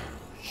bears?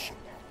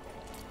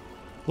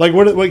 Like,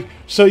 what? Like,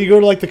 so you go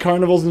to, like, the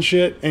carnivals and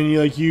shit, and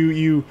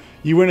you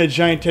win a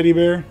giant teddy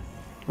bear,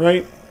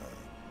 right?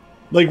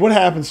 Like, what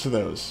happens to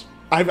those?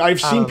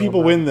 I've seen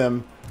people win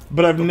them,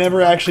 but I've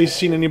never actually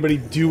seen anybody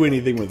do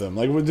anything with them.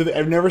 Like,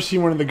 I've never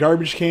seen one in the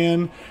garbage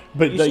can,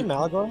 but... You like, see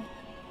Malagor?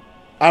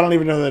 I don't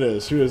even know who that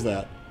is. Who is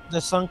that?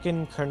 The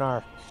sunken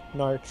Karnarch.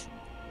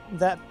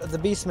 The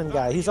Beastman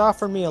guy. He's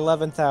offering me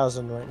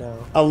 11,000 right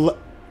now.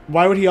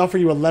 Why would he offer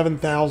you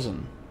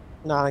 11,000?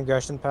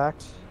 Non-aggression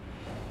pact.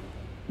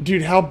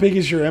 Dude, how big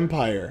is your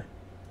empire?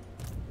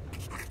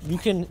 You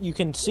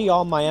can see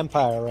all my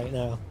empire right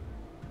now.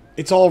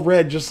 It's all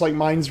red, just like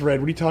mine's red.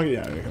 What are you talking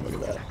about? Yeah, look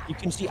at that. You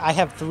can see I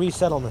have 3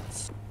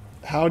 settlements.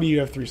 How do you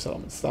have 3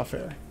 settlements? It's not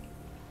fair.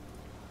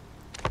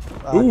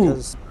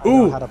 Ooh,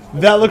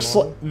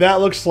 that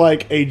looks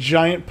like a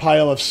giant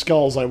pile of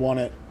skulls. I want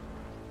it.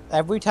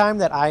 Every time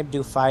that I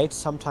do fights,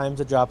 sometimes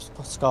it drops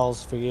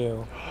skulls for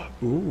you.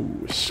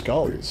 Ooh,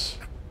 skulls.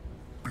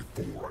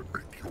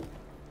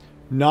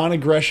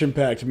 Non-aggression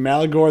pact.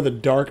 Malagor the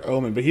Dark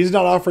Omen. But he's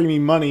not offering me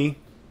money.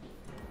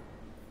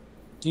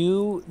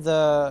 Do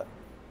the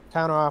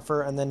counter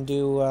offer and then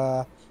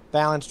do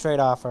balanced trade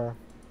offer.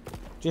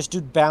 Just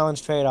do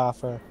balanced trade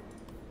offer.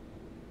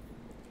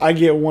 I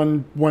get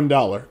 $1.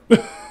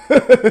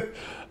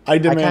 I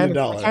demand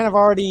 $1. I kind of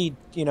already,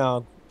 you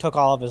know, took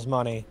all of his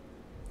money.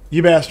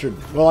 You bastard.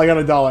 Well, I got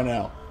 $1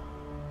 now.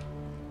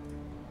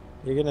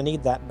 You're gonna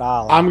need that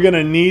dollar. I'm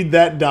gonna need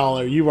that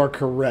dollar. You are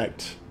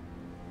correct.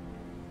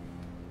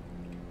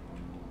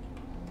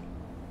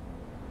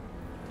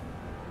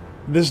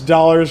 This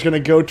dollar is gonna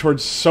go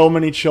towards so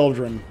many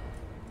children.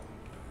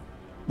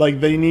 Like,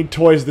 they need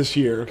toys this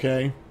year,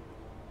 okay?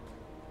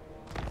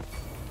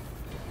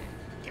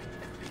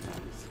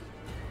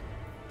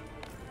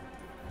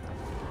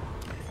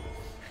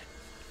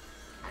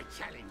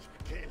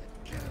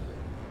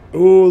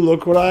 Ooh,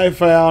 look what I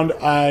found.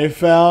 I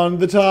found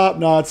the top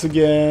knots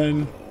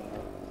again.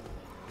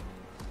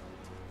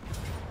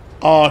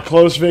 Aw,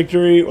 close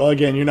victory. Well,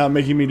 again, you're not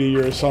making me do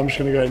yours, so I'm just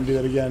going to go ahead and do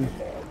that again.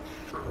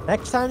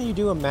 Next time you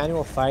do a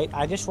manual fight,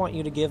 I just want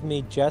you to give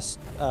me just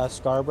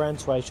Scarbrand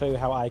so I show you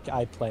how I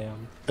play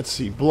him. Let's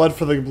see. Blood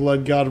for the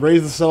Blood God.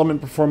 Raise the settlement,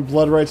 perform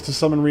blood rites to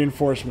summon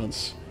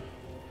reinforcements.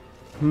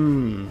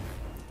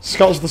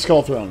 Skulls to the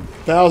Skull Throne.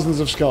 Thousands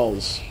of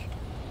skulls.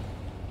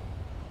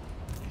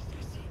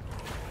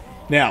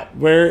 Now,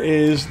 where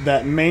is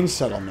that main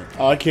settlement?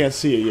 Oh, I can't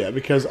see it yet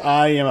because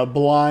I am a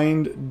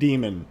blind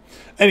demon.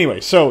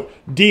 Anyway, so,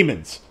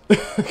 demons.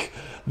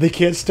 They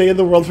can't stay in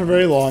the world for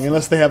very long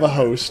unless they have a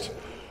host.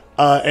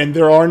 And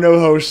there are no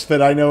hosts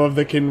that I know of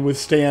that can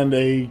withstand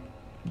a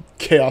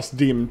Chaos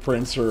Demon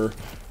Prince or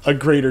a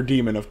Greater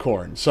Demon of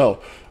Khorne. So,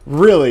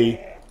 really,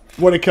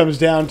 what it comes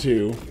down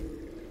to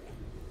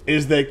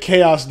is that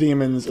Chaos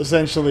Demons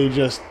essentially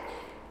just...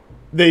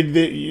 You're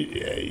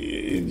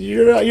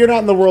not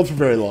in the world for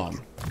very long.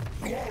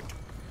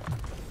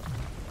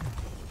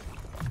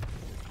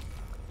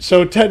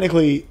 So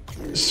technically,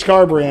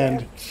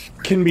 Scarbrand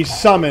can be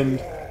summoned.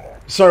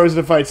 Sorry, it was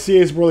the fight. CA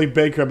is morally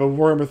bankrupt, but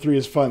Warhammer 3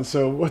 is fun.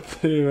 So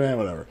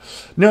whatever.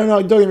 No,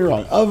 don't get me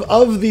wrong.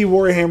 Of the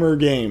Warhammer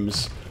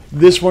games,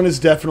 this one is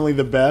definitely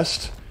the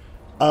best.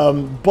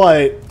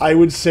 But I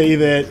would say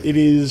that it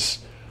is.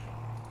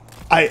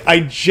 I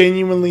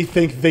genuinely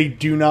think they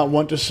do not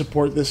want to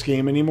support this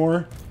game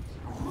anymore.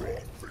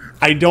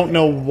 I don't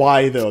know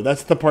why, though.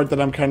 That's the part that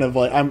I'm kind of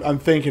like, I'm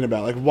thinking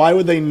about. Like, why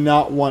would they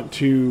not want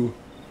to...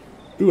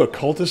 Ooh, a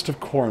Cultist of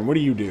Khorne. What do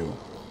you do?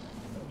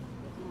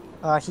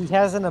 He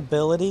has an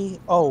ability...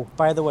 Oh,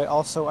 by the way,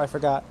 also, I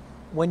forgot.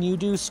 When you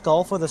do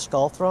Skull for the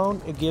Skull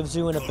Throne, it gives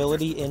you an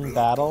ability in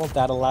battle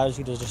that allows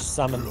you to just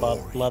summon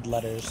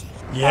bloodletters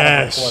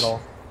out of the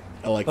portal.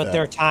 I like that. But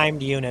they're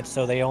timed units,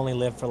 so they only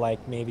live for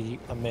like maybe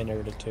a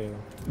minute or two.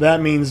 That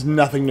means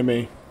nothing to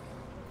me.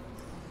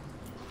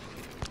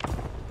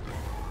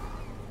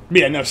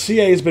 Yeah, no,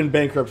 CA has been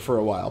bankrupt for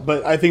a while,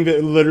 but I think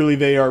that literally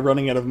they are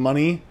running out of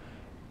money,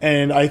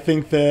 and I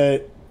think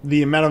that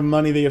the amount of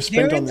money they have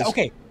spent on this...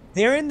 Okay,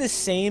 they're in the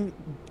same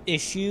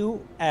issue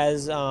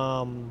as,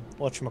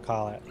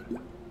 whatchamacallit?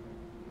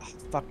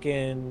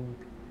 Fucking...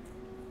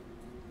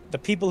 The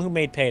people who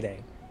made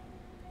Payday.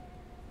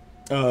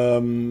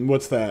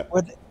 What's that?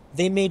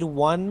 They made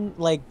one,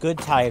 like, good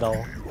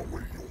title.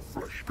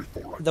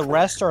 The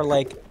rest are,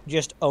 like,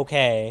 just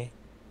okay.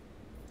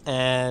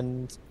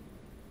 And,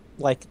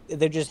 like,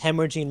 they're just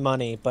hemorrhaging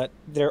money, but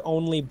they're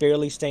only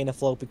barely staying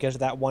afloat because of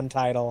that one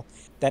title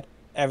that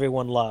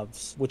everyone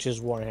loves, which is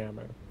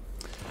Warhammer.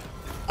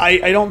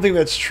 I don't think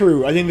that's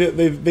true. I think that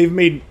they've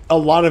made a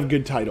lot of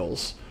good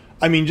titles.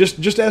 I mean,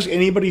 just ask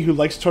anybody who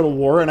likes Total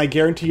War, and I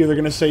guarantee you they're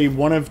going to say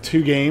one of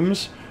 2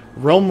 games.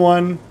 Realm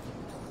 1...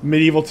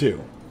 Medieval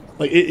 2.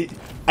 Like,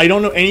 I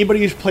don't know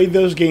anybody who's played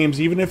those games,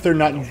 even if they're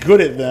not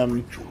good at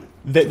them,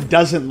 that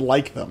doesn't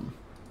like them.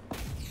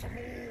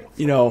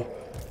 You know,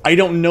 I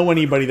don't know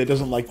anybody that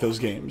doesn't like those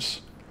games.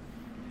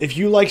 If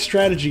you like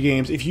strategy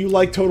games, if you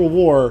like Total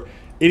War,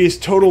 it is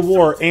Total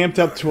War amped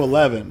up to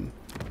 11.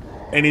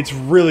 And it's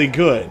really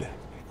good.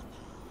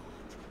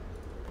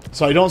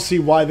 So I don't see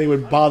why they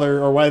would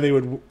bother, or why they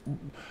would...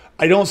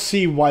 I don't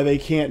see why they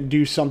can't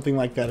do something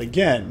like that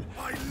again.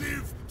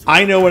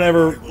 I know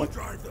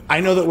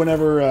that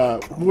whenever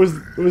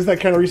was that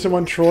kind of recent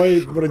one,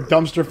 Troy? What a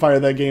dumpster fire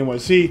that game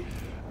was. See,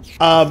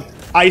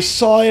 I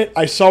saw it.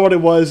 I saw what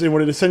it was, and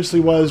what it essentially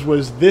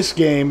was this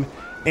game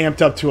amped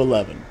up to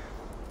 11.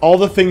 All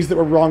the things that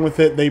were wrong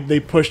with it, they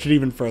pushed it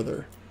even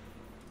further.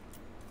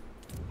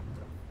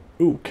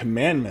 Ooh,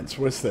 commandments.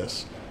 What's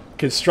this?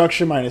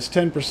 Construction minus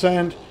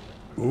 10%.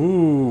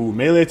 Ooh,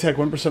 melee attack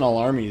 1% all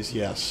armies.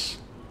 Yes.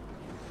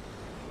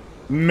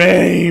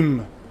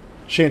 Maim.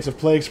 Chance of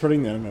plague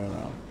spreading.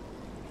 No.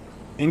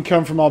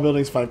 Income from all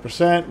buildings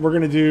 5%. We're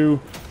going to do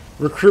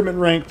recruitment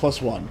rank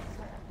 +1.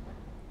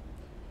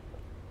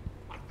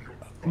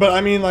 But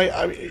I mean, like,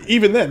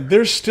 even then,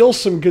 there's still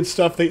some good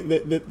stuff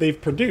that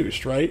they've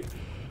produced, right?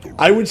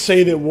 I would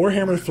say that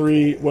Warhammer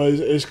 3 was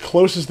as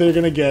close as they're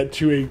going to get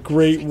to a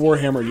great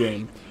Warhammer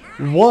game.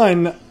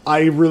 1,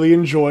 I really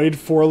enjoyed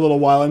for a little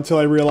while until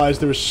I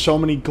realized there were so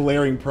many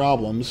glaring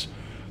problems.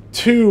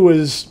 2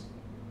 is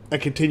a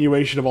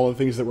continuation of all the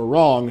things that were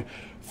wrong.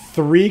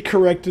 3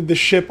 corrected the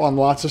ship on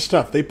lots of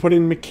stuff. They put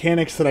in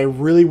mechanics that I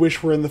really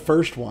wish were in the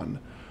first one.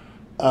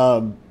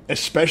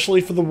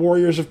 Especially for the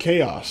Warriors of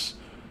Chaos.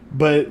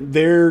 But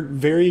their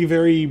very,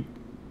 very,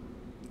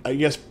 I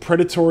guess,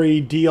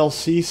 predatory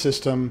DLC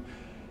system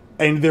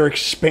and their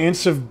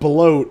expansive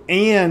bloat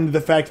and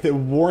the fact that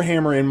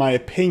Warhammer, in my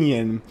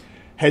opinion,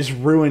 has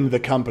ruined the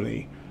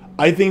company.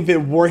 I think that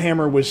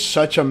Warhammer was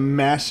such a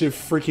massive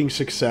freaking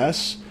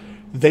success,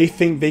 they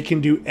think they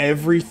can do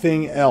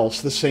everything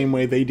else the same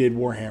way they did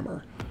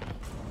Warhammer.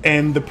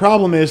 And the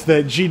problem is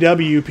that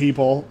GW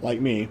people, like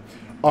me,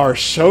 are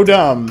so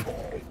dumb,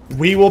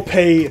 we will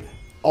pay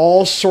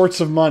all sorts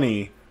of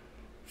money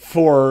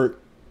for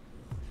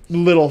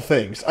little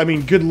things. I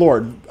mean, good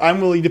lord,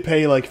 I'm willing to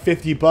pay like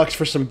 $50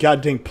 for some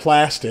goddamn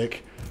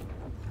plastic.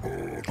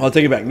 I'll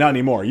take it back. Not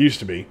anymore. It used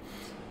to be.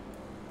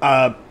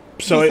 So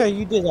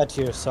you did that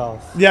to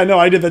yourself. Yeah, no,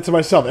 I did that to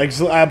myself.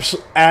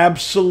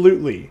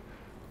 Absolutely,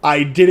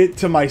 I did it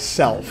to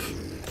myself.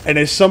 And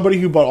as somebody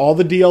who bought all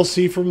the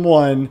DLC from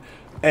 1,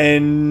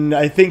 and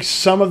I think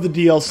some of the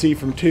DLC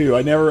from 2,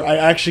 I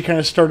actually kind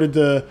of started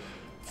to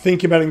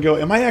think about it and go,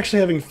 am I actually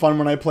having fun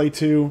when I play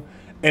 2?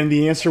 And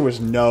the answer was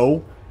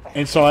no,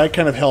 and so I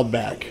kind of held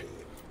back.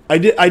 I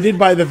did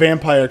buy the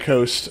Vampire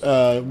Coast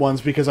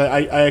ones because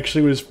I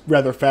actually was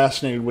rather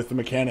fascinated with the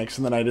mechanics,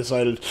 and then I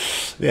decided,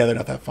 yeah, they're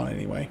not that fun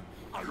anyway.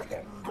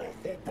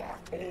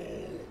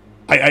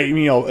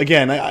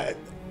 Again,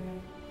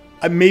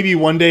 maybe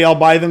one day I'll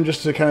buy them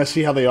just to kind of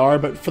see how they are,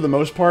 but for the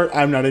most part,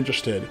 I'm not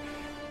interested.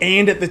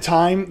 And at the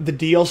time, the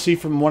DLC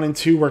from 1 and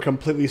 2 were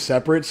completely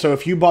separate, so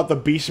if you bought the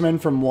Beastmen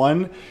from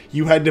 1,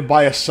 you had to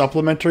buy a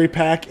supplementary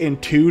pack in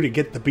 2 to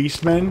get the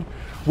Beastmen,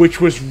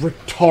 which was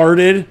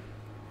retarded.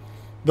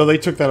 Though they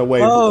took that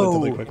away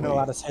relatively quickly. You're not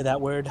allowed to say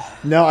that word.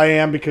 No, I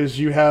am, because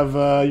you have,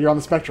 you're on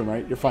the spectrum,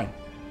 right? You're fine.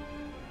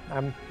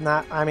 I'm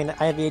not, I mean,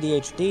 I have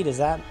ADHD, does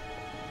that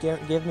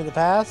give me the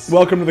pass?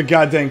 Welcome to the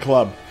goddamn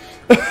club.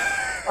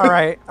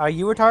 Alright, are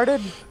you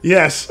retarded?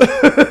 Yes.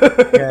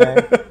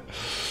 Okay.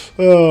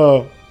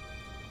 Oh.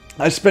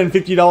 I spend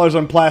 $50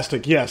 on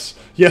plastic. Yes.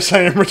 Yes,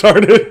 I am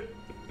retarded.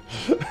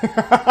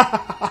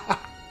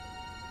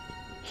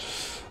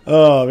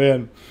 Oh,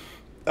 man.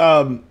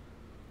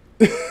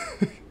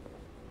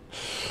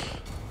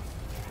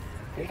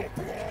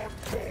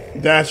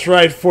 That's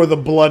right, for the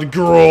blood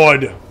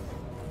grood.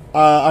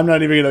 I'm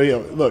not even gonna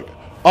look.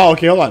 Oh,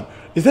 okay, hold on.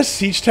 Is that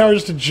siege tower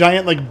just a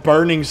giant, like,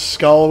 burning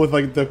skull with,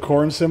 like, the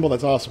corn symbol?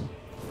 That's awesome.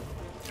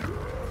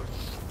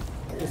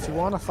 If you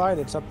want to fight,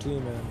 it's up to you,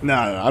 man. No,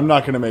 I'm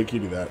not gonna make you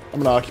do that.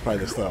 I'm gonna occupy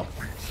this, though.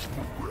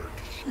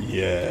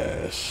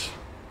 Yes.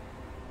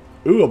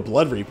 Ooh, a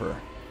Blood Reaper.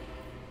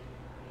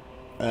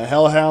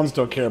 Hellhounds,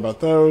 don't care about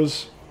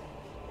those.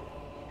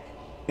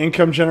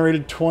 Income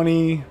generated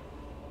 20.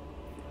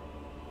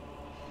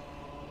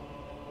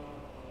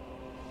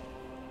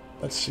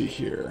 Let's see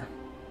here.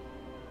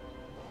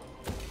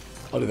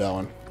 I'll do that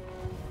one.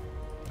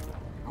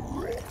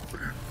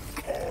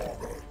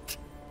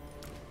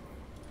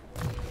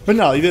 But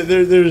no,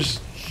 there's...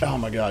 Oh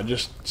my god,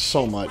 just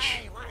so much.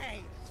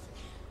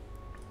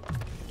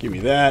 Give me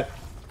that.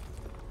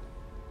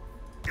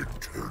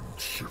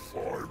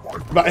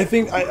 But I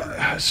think...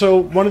 So,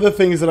 one of the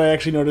things that I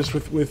actually noticed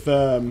with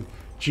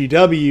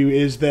GW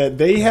is that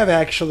they have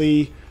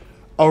actually...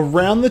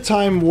 Around the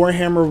time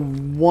Warhammer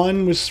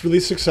 1 was really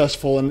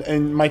successful,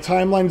 and my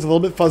timeline's a little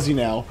bit fuzzy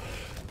now,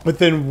 but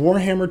then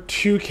Warhammer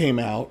 2 came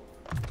out,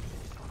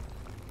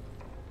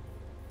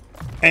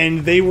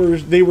 and they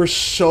were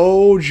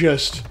so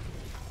just...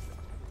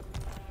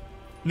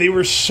 They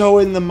were so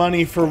in the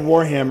money for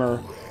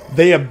Warhammer,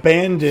 they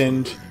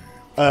abandoned,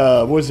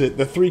 what was it,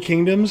 the Three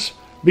Kingdoms?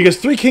 Because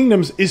Three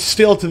Kingdoms is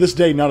still, to this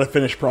day, not a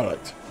finished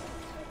product.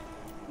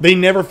 They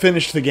never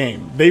finished the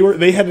game.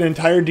 They had an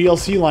entire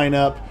DLC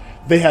lineup.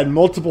 They had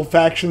multiple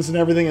factions and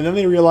everything, and then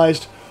they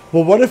realized,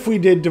 well, what if we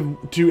did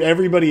to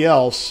everybody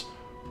else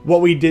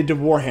what we did to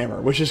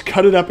Warhammer, which is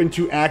cut it up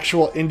into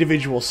actual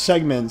individual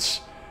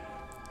segments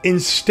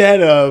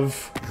instead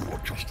of...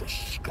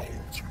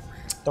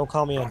 Don't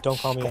call me in, don't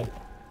call me in.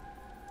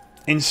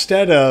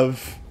 Instead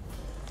of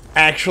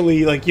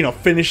actually, like, you know,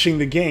 finishing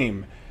the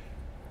game.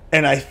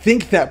 And I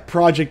think that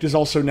project is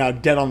also now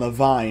dead on the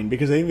vine,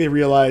 because I think they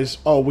realize,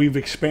 oh, we've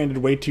expanded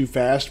way too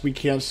fast, we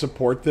can't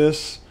support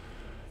this.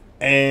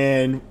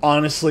 And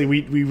honestly,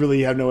 we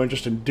really have no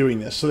interest in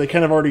doing this. So they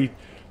kind of already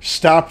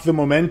stopped the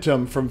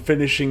momentum from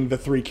finishing the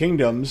Three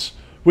Kingdoms,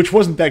 which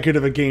wasn't that good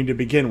of a game to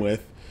begin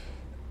with.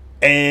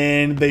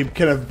 And they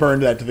kind of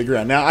burned that to the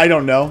ground. Now, I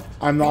don't know.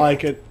 I'm not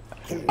like it.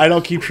 I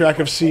don't keep track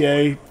of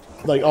CA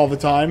like all the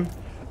time.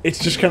 It's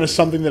just kind of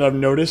something that I've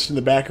noticed in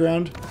the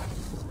background.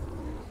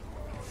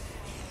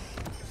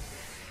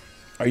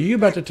 Are you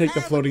about to take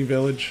the floating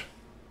village?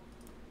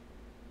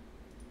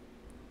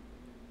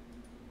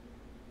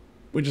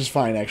 Which is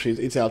fine,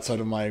 actually. It's outside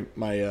of my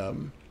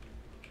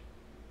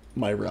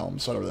realm,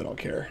 so I really don't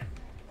care.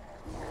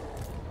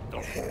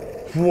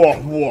 Whoa,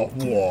 whoa,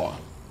 whoa.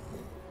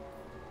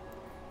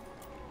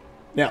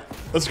 Now,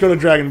 let's go to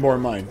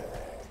Dragonborn Mine.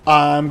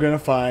 I'm gonna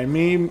find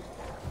me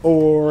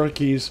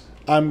orkies.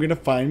 I'm gonna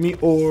find me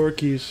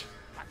orkies.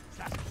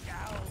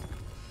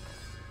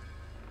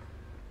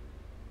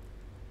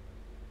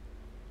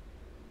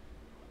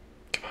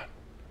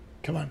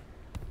 Come on.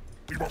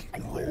 Come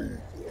on.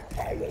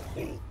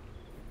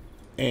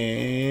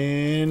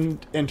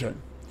 And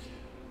turn.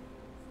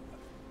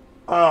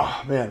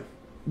 Oh, man.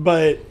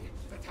 But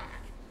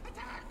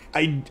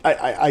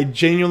I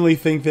genuinely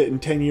think that in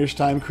 10 years'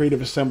 time,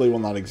 Creative Assembly will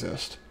not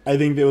exist. I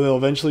think that they'll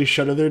eventually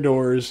shutter their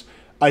doors.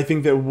 I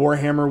think that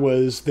Warhammer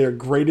was their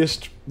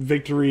greatest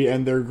victory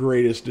and their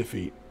greatest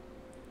defeat.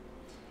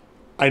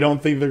 I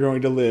don't think they're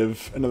going to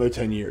live another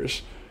 10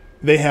 years.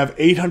 They have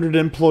 800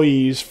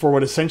 employees for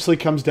what essentially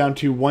comes down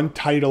to one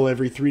title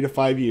every 3 to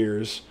 5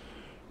 years.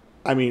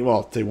 I mean,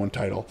 well, say one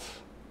title.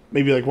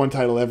 Maybe like one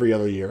title every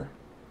other year.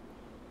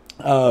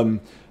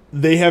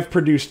 They have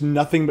produced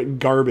nothing but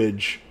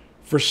garbage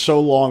for so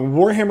long.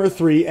 Warhammer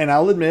 3, and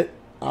I'll admit,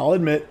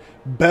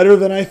 better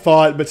than I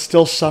thought, but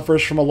still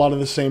suffers from a lot of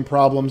the same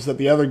problems that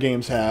the other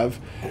games have.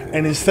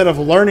 And instead of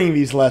learning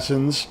these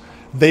lessons,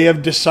 they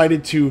have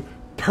decided to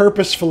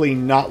purposefully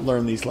not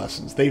learn these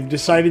lessons. They've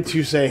decided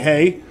to say,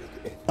 hey,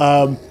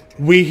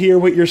 we hear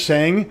what you're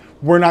saying,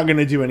 we're not going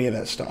to do any of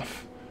that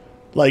stuff.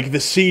 Like the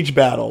siege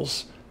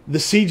battles. The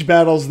siege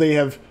battles, they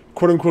have,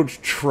 quote-unquote,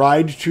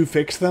 tried to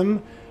fix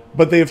them,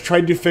 but they have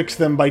tried to fix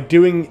them by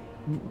doing...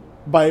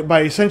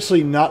 by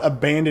essentially not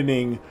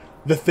abandoning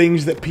the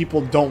things that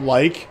people don't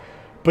like,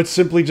 but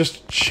simply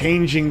just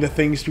changing the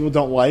things people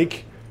don't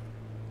like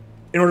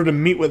in order to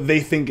meet what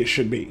they think it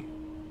should be.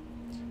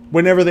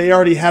 Whenever they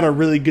already had a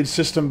really good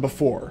system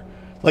before.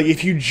 Like,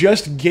 if you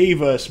just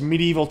gave us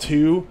Medieval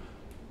 2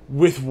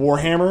 with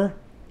Warhammer,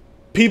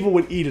 people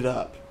would eat it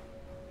up.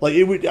 Like,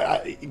 it would...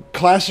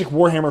 classic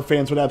Warhammer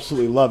fans would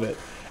absolutely love it.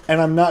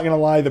 And I'm not gonna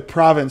lie, the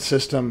province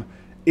system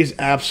is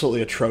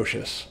absolutely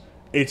atrocious.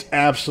 It's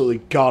absolutely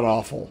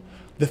god-awful.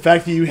 The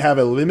fact that you have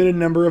a limited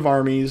number of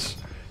armies,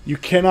 you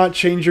cannot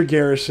change your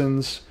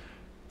garrisons,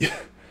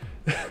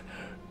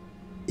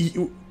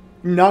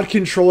 not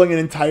controlling an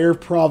entire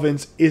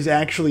province is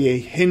actually a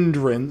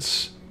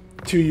hindrance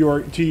to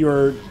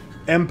your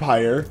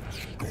empire,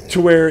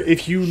 to where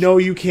if you know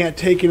you can't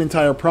take an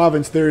entire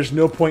province, there is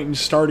no point in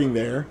starting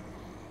there.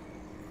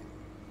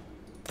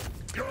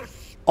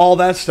 All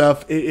that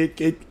stuff,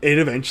 it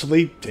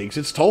eventually takes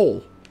its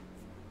toll.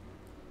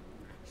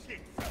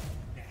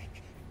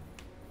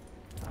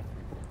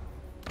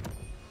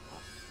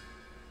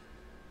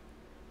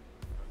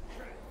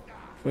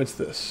 What's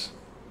this?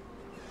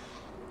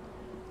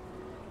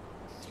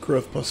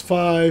 Growth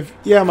 +5.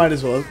 Yeah, might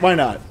as well. Why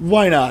not?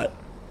 Why not?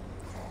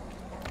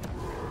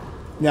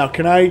 Now,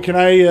 can I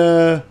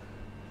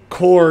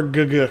core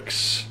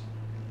gugux?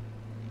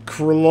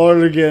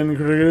 Krolorgan.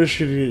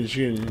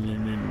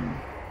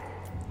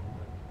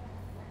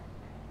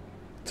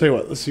 Tell you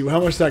what, let's see.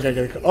 How much that guy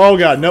got? Oh,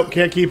 God. Nope.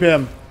 Can't keep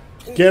him.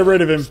 Get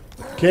rid of him.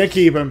 Can't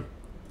keep him.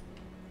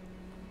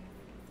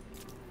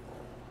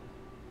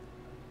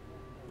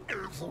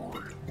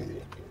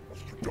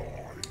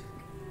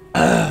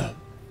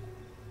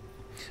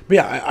 But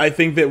yeah, I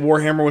think that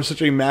Warhammer was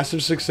such a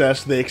massive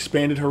success. They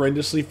expanded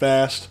horrendously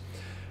fast,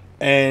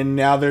 and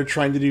now they're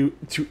trying to do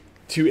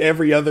to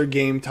every other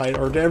game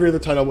title, or to every other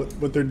title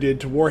what they did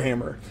to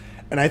Warhammer.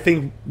 And I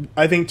think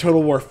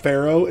Total War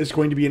Pharaoh is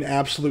going to be an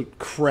absolute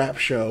crap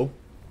show.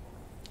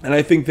 And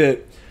I think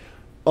that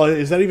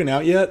is that even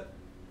out yet?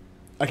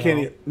 I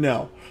can't.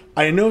 No,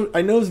 I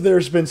know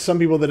there's been some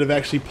people that have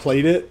actually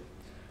played it,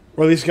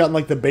 or at least gotten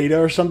like the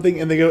beta or something,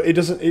 and they go, it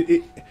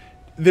doesn't.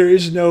 There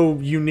is no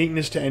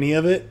uniqueness to any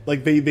of it.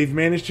 Like they've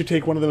managed to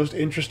take one of the most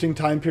interesting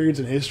time periods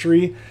in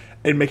history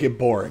and make it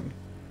boring.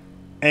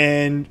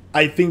 And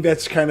I think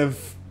that's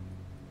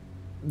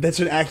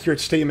an accurate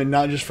statement,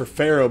 not just for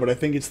Pharaoh, but I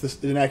think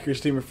it's an accurate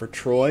statement for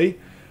Troy.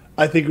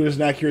 I think it was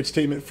an accurate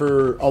statement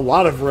for a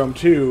lot of Rome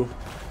too.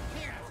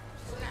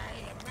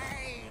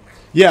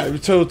 Yeah,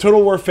 so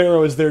Total War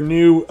Pharaoh is their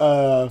new.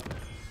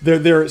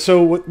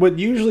 So what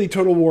usually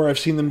Total War I've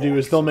seen them do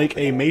is they'll make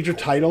a major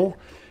title,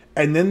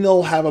 and then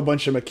they'll have a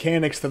bunch of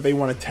mechanics that they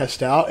want to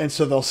test out, and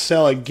so they'll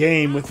sell a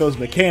game with those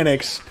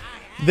mechanics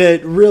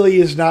that really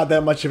is not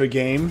that much of a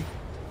game.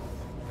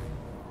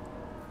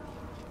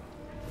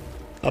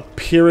 A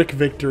Pyrrhic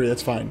victory,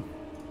 that's fine.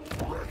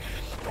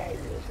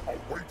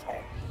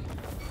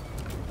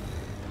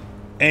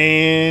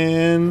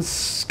 And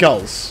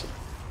skulls.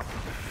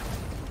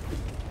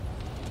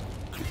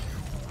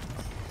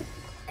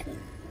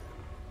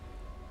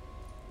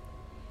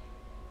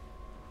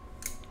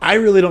 I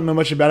really don't know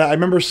much about it. I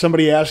remember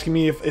somebody asking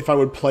me if I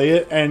would play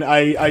it, and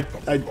I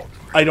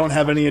don't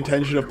have any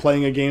intention of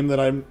playing a game that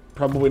I'm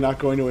probably not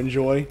going to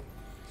enjoy.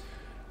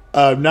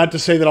 Not to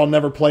say that I'll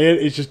never play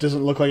it, it just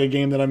doesn't look like a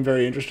game that I'm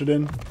very interested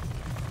in.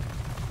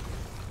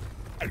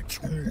 A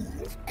tool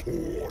of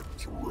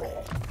Khorne's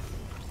wrath.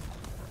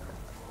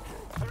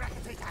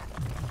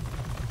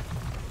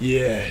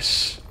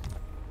 Yes.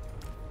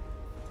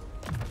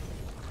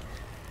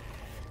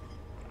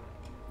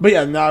 But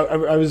yeah, now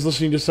I was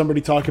listening to somebody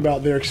talk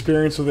about their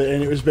experience with it,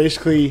 and it was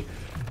basically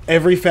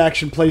every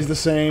faction plays the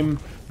same.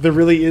 There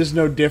really is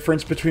no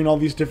difference between all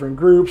these different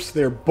groups.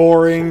 They're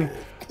boring.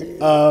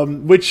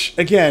 Which,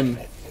 again,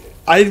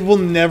 I will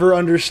never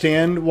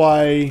understand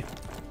why...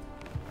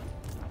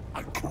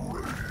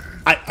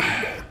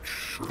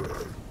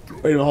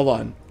 Wait a minute, hold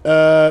on.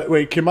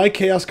 Wait, can my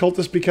Chaos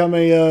Cultist become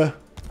a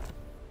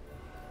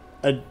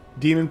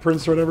Demon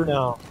Prince or whatever?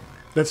 No.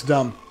 That's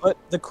dumb. But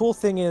the cool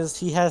thing is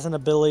he has an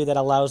ability that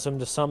allows him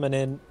to summon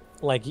in,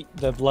 like,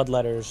 the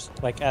Bloodletters,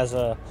 like, as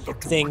a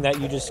thing that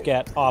you just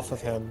get off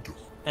of him.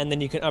 And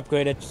then you can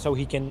upgrade it so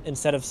he can,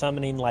 instead of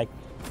summoning, like,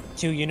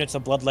 2 units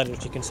of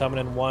Bloodletters, you can summon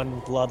in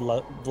 1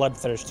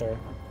 Bloodthirster.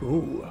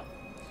 Ooh.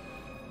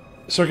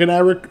 So can I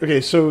okay,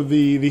 so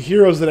the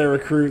heroes that I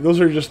recruit, those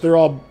are just, they're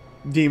all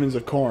demons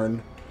of Khorne.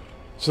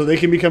 So they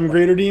can become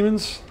greater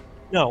demons?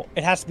 No,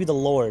 it has to be the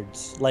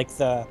lords, like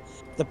the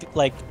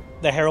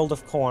Herald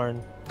of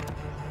Khorne.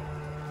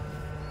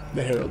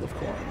 The Herald of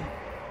Khorne.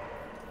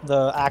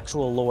 The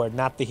actual lord,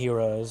 not the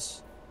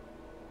heroes.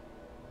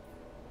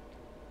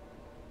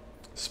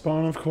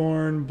 Spawn of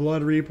Khorne,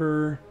 Blood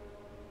Reaper.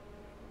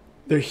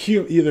 They're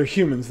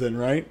humans then,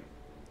 right?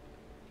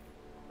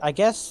 I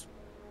guess.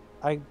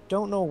 I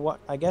don't know what.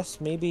 I guess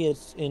maybe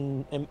it's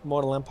in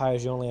Immortal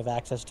Empires you only have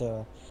access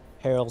to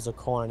Heralds of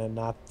Khorne and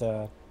not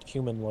the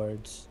human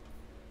lords.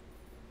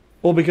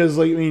 Well, because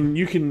like I mean,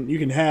 you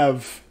can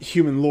have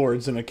human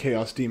lords in a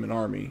Chaos Demon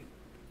army.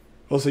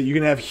 Also, you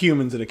can have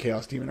humans in a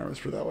Chaos Demon army.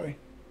 Let's put it that way.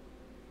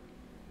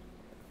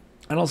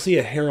 I don't see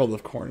a Herald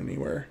of Khorne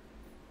anywhere.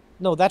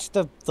 No, that's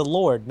the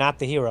lord, not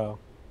the hero.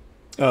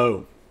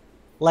 Oh.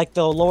 Like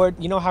the lord,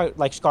 you know how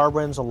like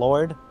Scarbrand's a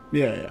lord?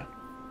 Yeah, yeah.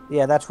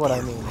 Yeah, that's what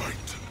I mean.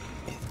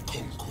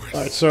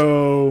 Alright,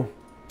 so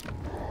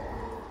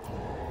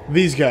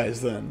these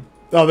guys then.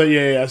 Oh,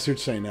 yeah, I see what you're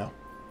saying now.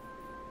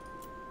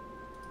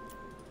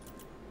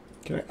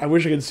 I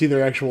wish I could see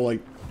their actual like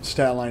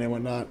stat line and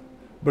whatnot,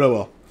 but oh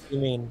well. You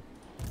mean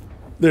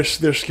their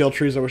skill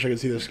trees? I wish I could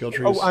see their skill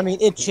trees. Oh, I mean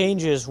it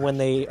changes when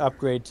they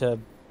upgrade to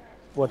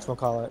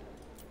whatchamacallit,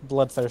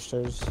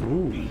 Bloodthirsters.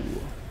 Ooh.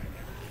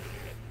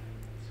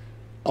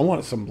 I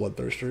wanted some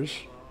Bloodthirsters.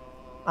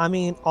 I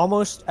mean,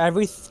 almost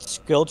every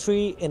skill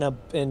tree in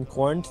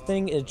Khorne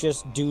thing is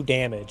just do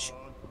damage.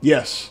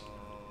 Yes,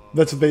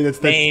 that's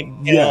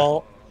maim,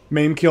 kill,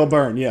 maim, kill,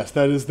 burn. Yes,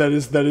 that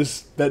describes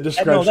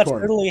no, that's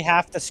Khorne. literally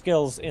half the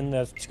skills in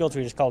the skill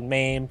tree is called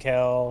maim,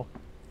 kill,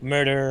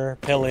 murder,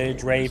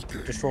 pillage, rape,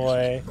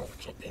 destroy.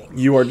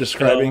 You are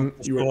describing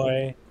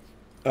destroy.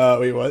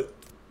 Wait, what?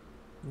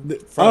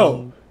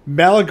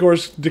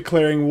 Malagor's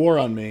declaring war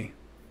on me.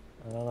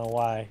 I don't know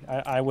why.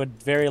 I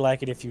would very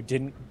like it if you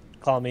didn't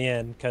call me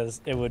in,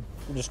 because it would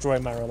destroy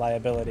my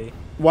reliability.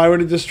 Why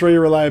would it destroy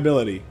your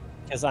reliability?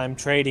 Because I'm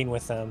trading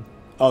with them.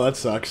 Oh, that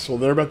sucks. Well,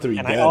 they're about to be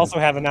dead. And I also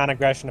have a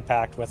non-aggression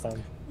pact with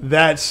them.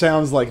 That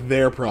sounds like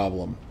their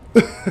problem.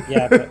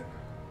 Yeah, but...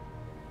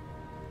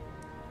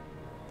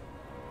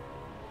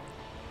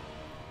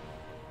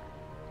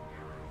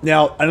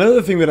 Now,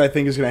 another thing that I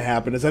think is going to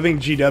happen is I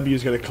think GW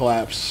is going to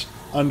collapse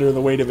under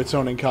the weight of its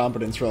own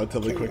incompetence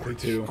relatively quickly,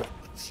 too.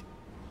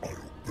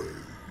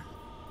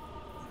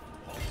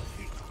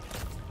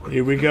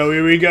 Here we go,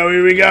 here we go,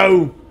 here we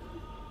go!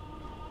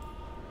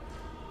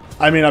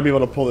 I may not be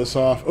able to pull this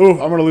off. Oh, I'm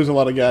going to lose a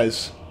lot of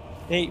guys.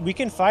 Hey, we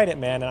can fight it,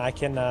 man, and I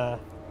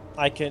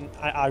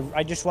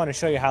just want to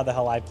show you how the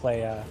hell I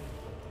play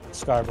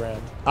Scarbrand.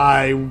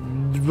 I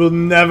will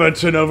never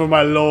turn over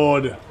my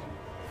lord.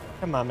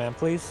 Come on, man,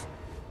 please.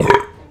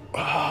 Oh,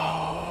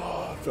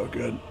 I felt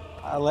good.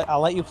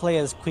 I'll let you play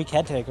as Queek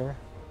Headtaker.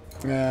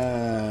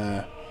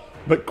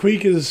 But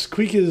Queek is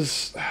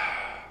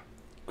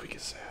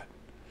sad.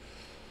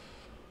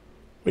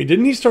 Wait,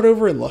 didn't he start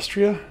over in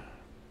Lustria?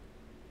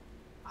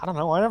 I don't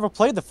know. I never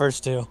played the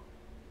first 2.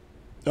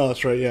 Oh,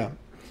 that's right. Yeah.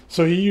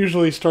 So he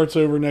usually starts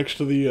over next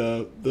to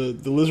the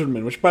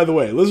Lizardmen, which, by the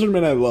way,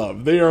 Lizardmen I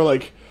love. They are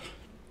like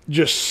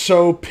just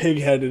so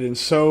pig-headed and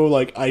so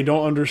like I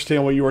don't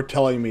understand what you are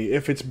telling me.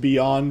 If it's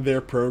beyond their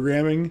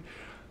programming,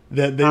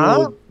 that they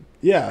will.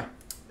 Yeah.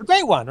 The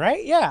great one,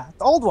 right? Yeah,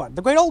 the old one,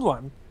 the great old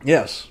one.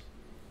 Yes.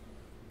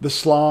 The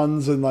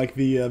Slans and like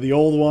the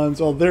old ones.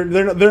 Oh, they're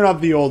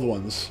not the old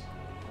ones.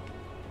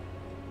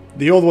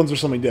 The old ones are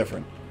something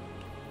different.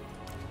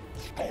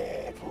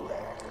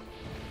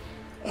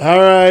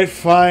 Alright,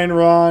 fine,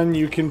 Ron.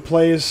 You can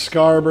play as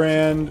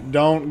Scarbrand.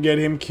 Don't get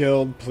him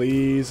killed,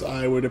 please.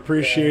 I would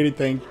appreciate it.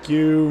 Thank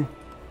you.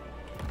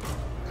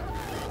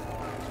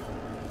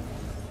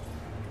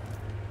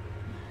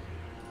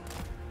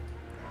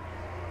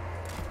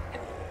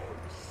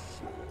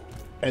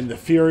 And the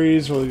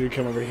Furies will either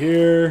come over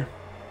here.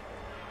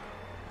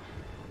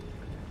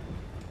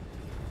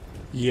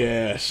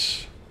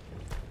 Yes.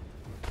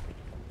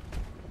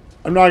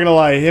 I'm not gonna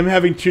lie, him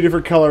having two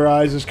different color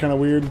eyes is kind of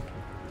weird.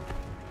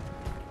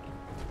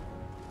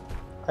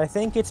 I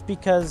think it's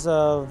because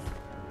of,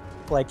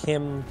 like,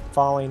 him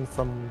falling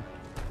from,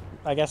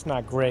 I guess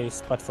not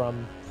grace, but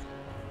from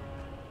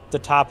the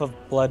top of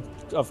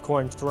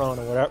Khorne's throne,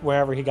 or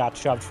wherever he got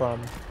shoved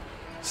from.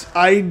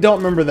 I don't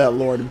remember that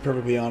lore, to be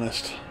perfectly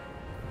honest.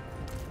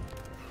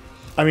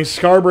 I mean,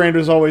 Scarbrand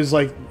was always,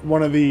 like,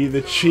 one of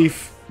the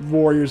chief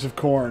warriors of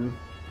Khorne.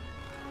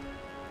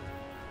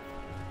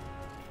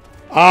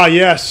 Ah,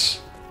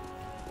 yes!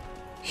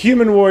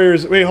 Human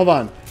warriors... Wait, hold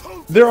on.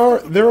 There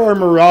are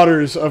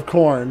Marauders of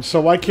Khorne,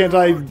 so why can't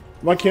I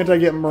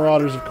get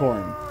Marauders of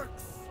Khorne?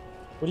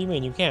 What do you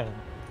mean, you can?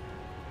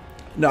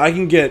 No, I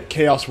can get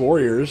Chaos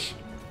Warriors.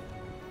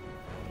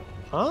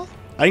 Huh?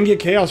 I can get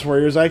Chaos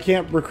Warriors, I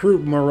can't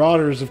recruit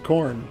Marauders of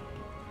Khorne.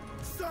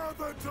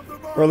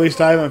 Or at least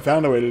I haven't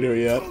found a way to do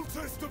it yet.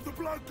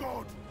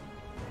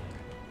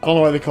 I don't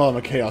know why they call him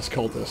a Chaos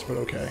Cultist, but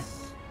okay.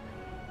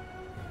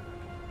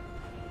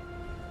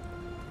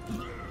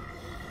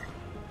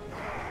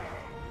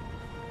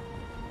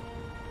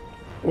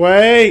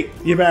 Wait,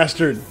 you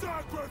bastard!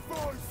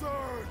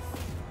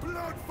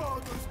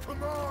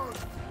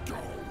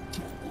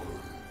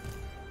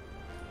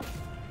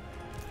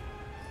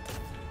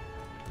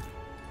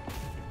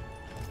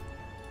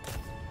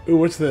 Ooh,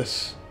 what's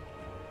this?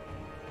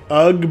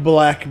 Ugg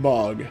Black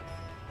Bog.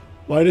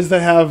 Why does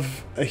that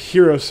have a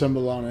hero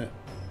symbol on it?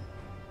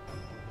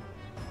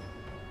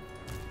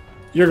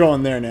 You're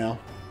going there now.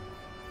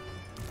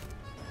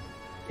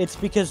 It's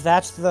because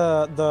that's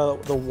the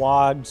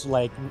WOG's,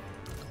 like,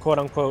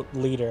 quote-unquote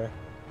leader.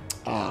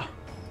 Ah.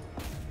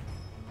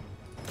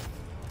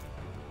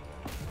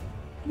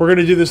 We're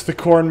gonna do this the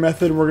Khorne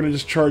method. We're gonna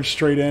just charge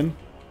straight in.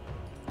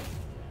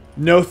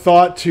 No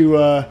thought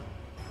to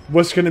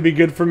what's gonna be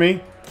good for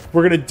me.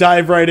 We're gonna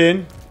dive right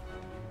in.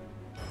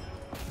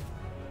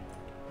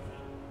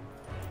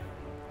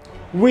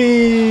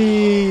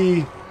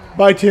 Whee!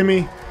 Bye,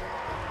 Timmy.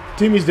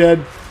 Timmy's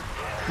dead.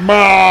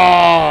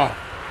 Bah!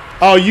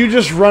 Oh, you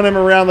just run him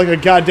around like a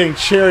goddamn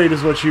chariot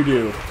is what you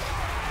do.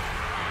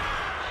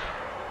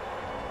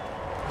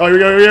 Oh, here we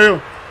go, here we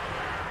go.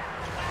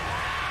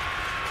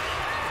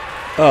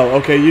 Oh,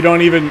 okay, you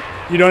don't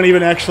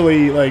even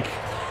actually, like...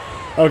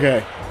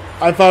 Okay.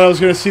 I thought I was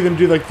gonna see them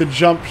do, like, the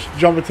jump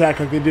attack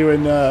like they do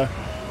in,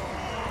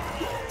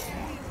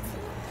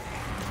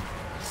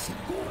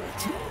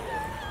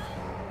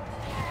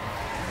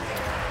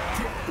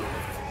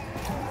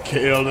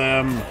 Kill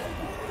them.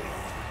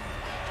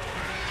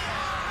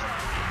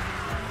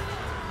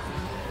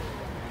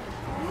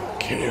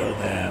 Kill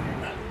them.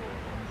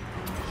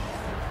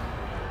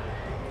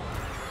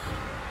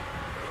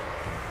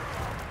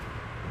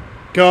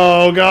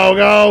 Go, go,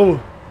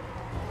 go!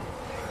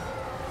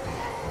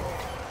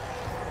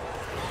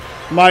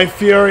 My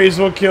Furies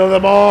will kill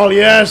them all,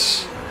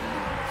 yes!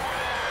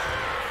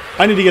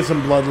 I need to get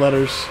some blood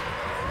letters.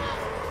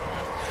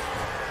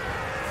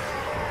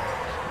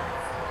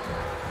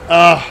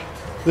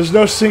 There's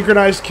no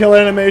synchronized kill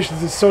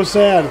animations, it's so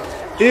sad.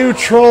 Ew,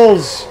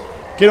 trolls!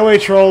 Get away,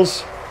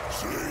 trolls.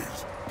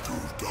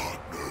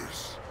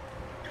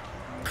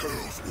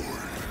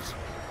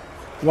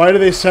 Why do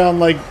they sound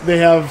like they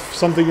have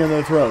something in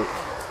their throat?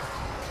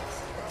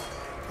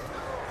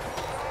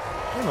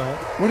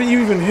 What are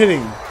you even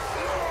hitting?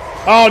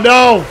 Oh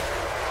no!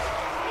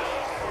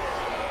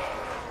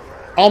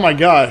 Oh my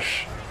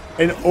gosh.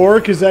 An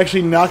orc is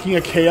actually knocking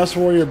a Chaos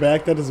Warrior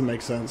back? That doesn't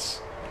make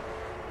sense.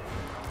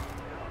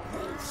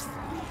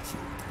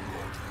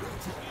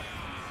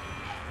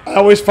 I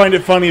always find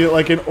it funny that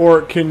like an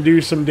orc can do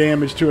some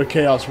damage to a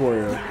Chaos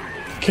Warrior.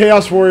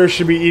 Chaos Warriors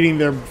should be eating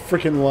their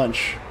freaking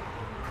lunch.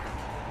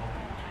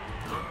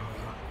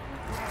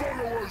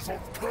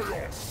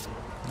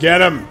 Get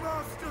him!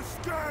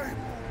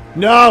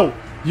 No!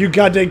 You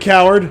goddamn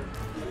coward!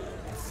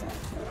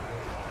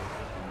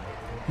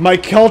 My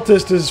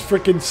cultist is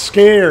freaking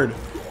scared.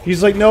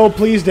 He's like, no,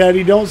 please,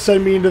 Daddy, don't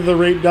send me into the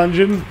rape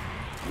dungeon.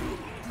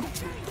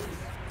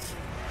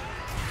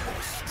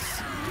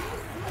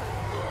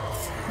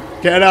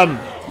 Get him!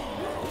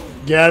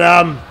 Get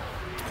him!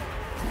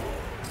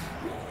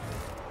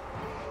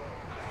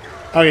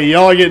 Okay,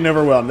 y'all are getting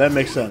overwhelmed. That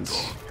makes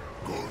sense.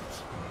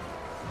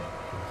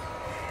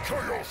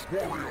 Chaos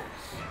Warriors!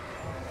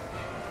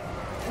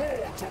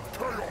 Hordes of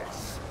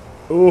Chaos!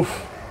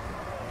 Oof.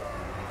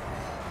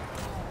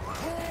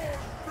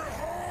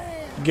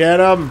 Get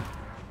him!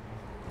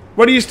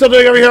 What are you still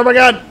doing over here? Oh my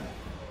god!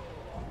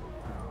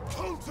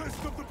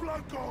 Cultist of the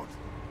Blood God!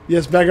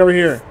 Yes, back over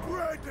here.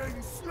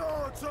 Spreading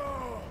slaughter!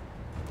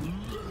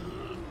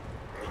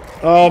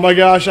 Oh my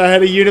gosh, I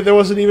had a unit that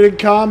wasn't even in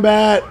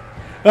combat!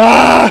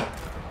 Ah!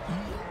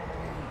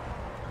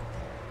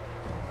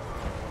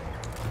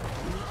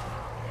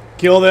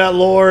 Kill that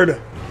lord!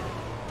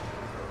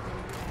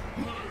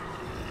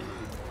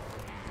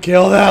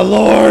 Kill that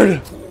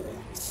lord!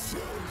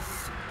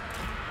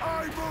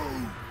 I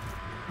move!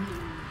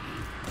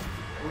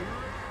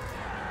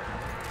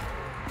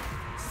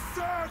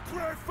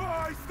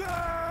 Sacrifice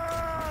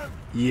them!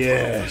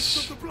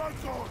 Yes. The blood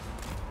god!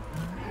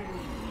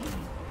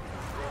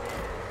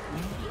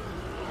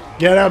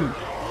 Get him!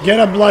 Get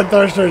him,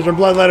 bloodthirsters or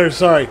bloodletters,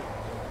 sorry.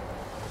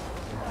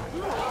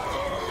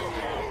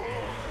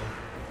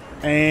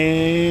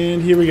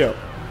 And here we go.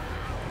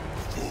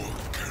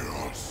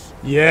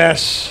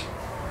 Yes.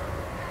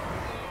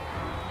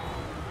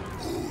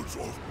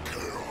 Chaos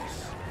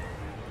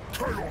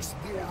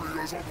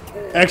warriors of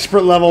Khorne!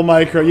 Expert level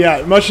micro.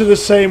 Yeah, much of the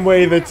same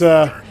way that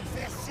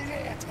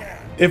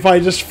if I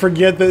just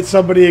forget that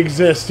somebody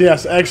exists.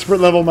 Yes, expert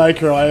level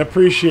micro. I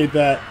appreciate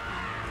that.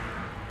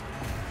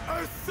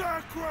 A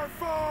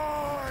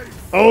sacrifice!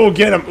 Oh,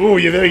 get him. Ooh,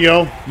 yeah, there you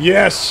go.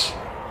 Yes.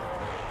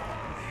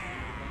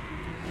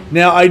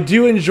 Now, I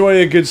do enjoy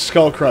a good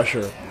Skull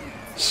Crusher.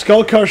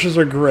 Skull Crushers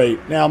are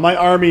great. Now, my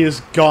army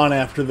is gone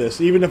after this.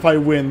 Even if I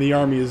win, the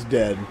army is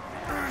dead.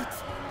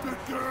 It's the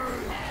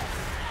day!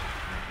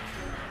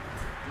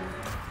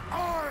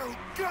 I'll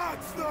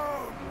catch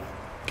them!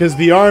 Because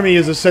the army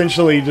is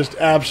essentially just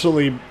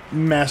absolutely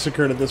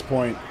massacred at this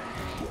point.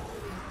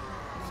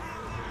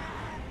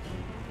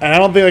 And I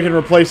don't think I can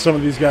replace some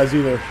of these guys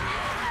either.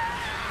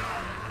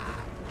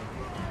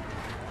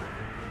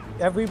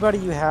 Everybody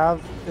you have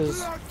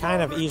is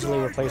kind of easily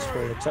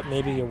replaceable, except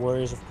maybe your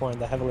Warriors of Khorne,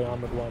 the heavily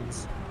armored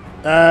ones.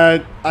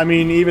 I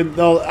mean, even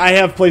though I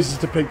have places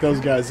to pick those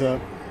guys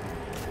up.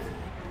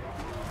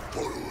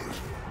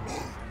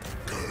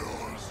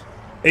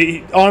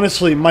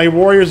 Honestly, my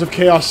Warriors of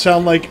Chaos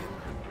sound like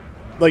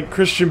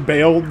Christian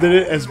Bale did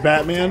it as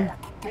Batman.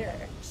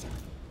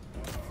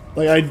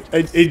 Like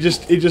it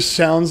just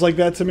sounds like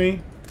that to me.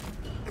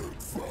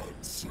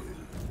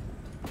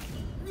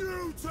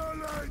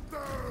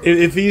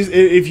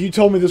 If you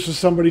told me this was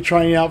somebody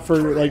trying out for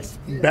like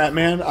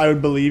Batman, I would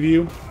believe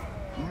you.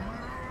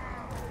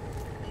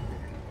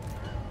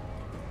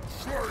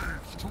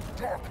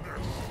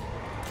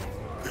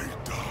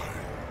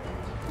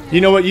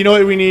 You know what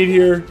we need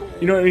here?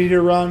 You know what we need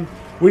here, Ron?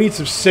 We need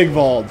some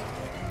Sigvald.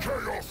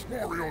 Chaos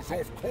warriors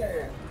of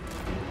Khorne!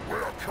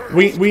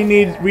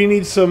 We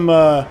need some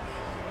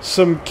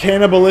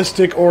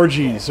cannibalistic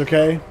orgies,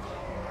 okay?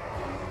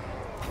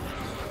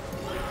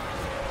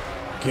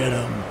 Get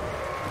him.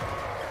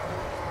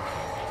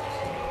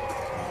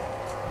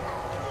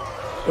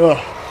 Ugh.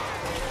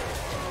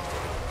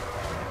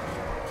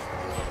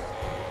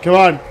 Come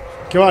on,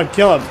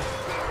 kill him.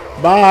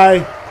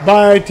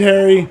 Bye,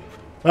 Terry.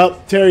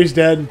 Well, Terry's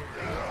dead.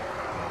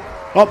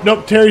 Oh,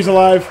 nope, Terry's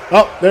alive.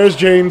 Oh, there's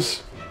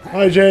James.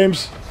 Hi,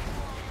 James.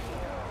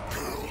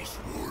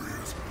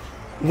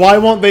 Why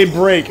won't they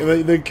break?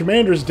 The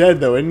commander's dead,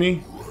 though, isn't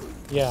he?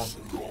 Yeah.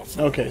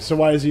 Okay, so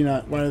why is he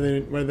not? Why are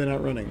they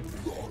not running?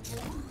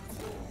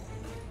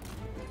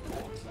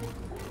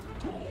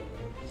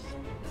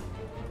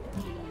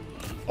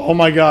 Oh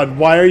my God!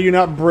 Why are you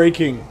not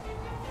breaking?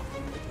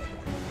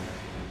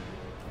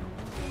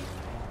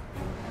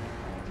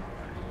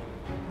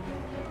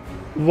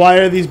 Why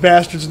are these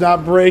bastards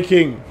not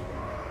breaking?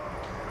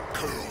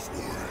 Chaos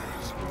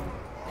warriors!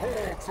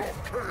 Hordes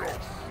of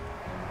chaos!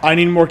 I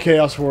need more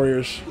Chaos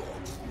Warriors.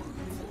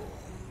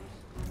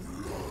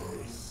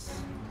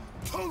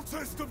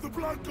 Cultist of the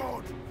blood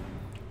god!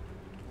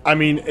 I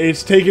mean,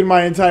 it's taken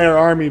my entire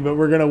army, but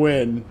we're gonna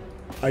win.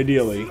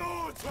 Ideally.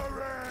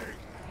 Slaughtering!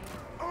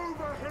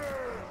 Over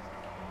here!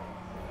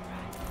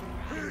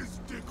 His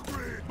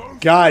decree most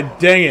God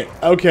dang it.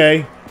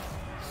 Okay.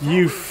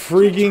 You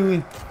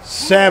freaking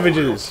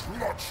savages.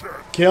 bloodshed!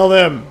 Kill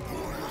them.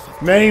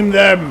 Maim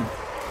them.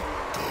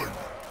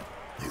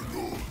 The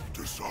Lord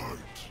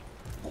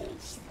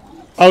decides.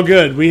 Oh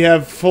good, we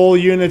have full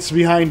units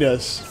behind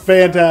us.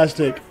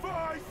 Fantastic.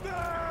 Fight them!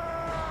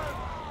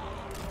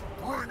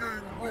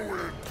 Bringing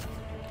ruin!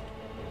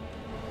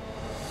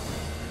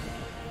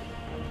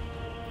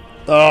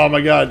 Oh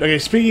my God. Okay,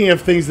 speaking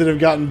of things that have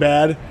gotten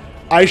bad,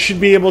 I should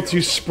be able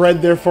to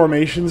spread their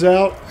formations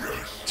out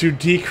to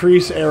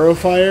decrease arrow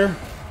fire.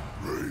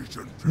 Rage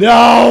and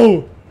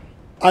No!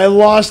 I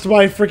lost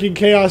my freaking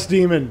Chaos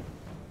Demon.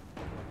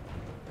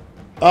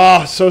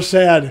 Ah, so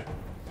sad.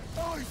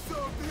 I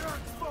serve the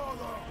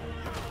Axe-Father!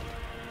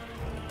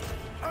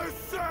 A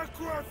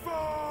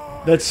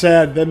sacrifice! That's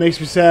sad. That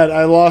makes me sad.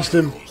 I lost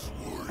him.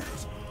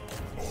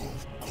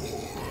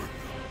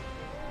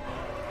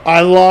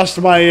 I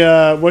lost my,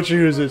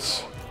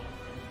 whatchahoozits.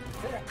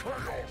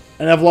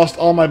 And I've lost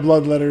all my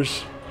blood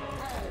letters.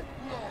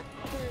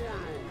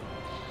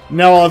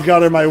 Now all I've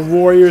got are my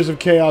Warriors of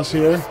Chaos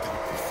here.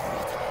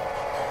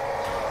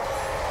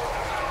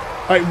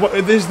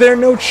 Alright, is there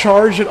no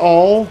charge at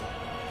all?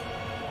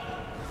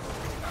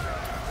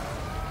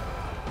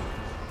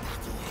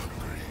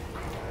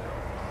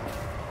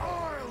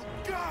 I'll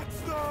catch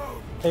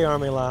them! Hey,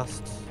 army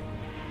last.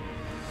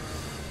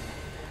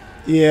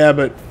 Yeah,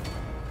 but...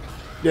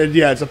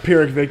 Yeah, it's a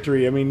Pyrrhic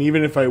victory. I mean,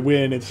 even if I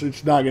win, it's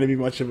not going to be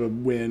much of a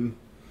win.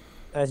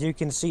 As you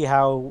can see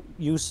how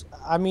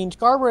I mean,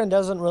 Scarbrand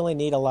doesn't really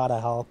need a lot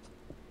of help.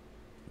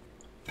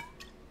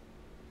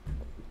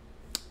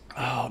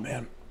 Oh,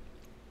 man.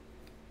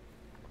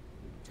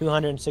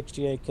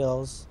 268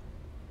 kills.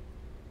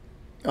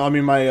 I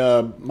mean,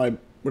 my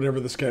whatever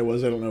this guy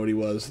was, I don't know what he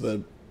was,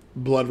 the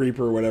Blood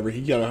Reaper or whatever.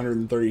 He got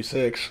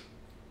 136.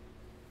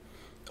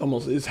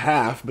 Almost is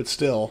half, but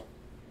still.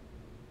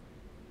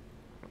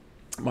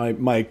 My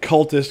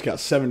cultist got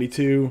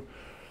 72.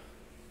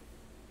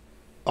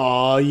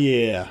 Oh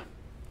yeah,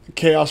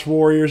 Chaos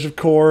Warriors of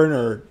Khorne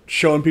are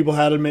showing people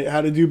how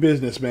to do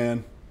business,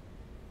 man.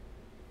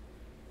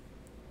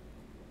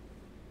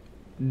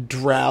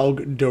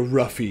 Draug the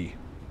Ruffy.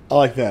 I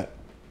like that.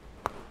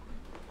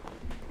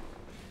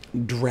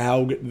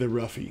 Draug the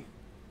Ruffy.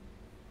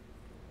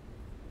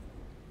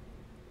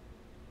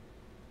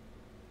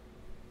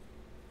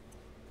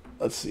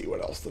 Let's see,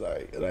 what else did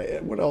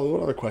I what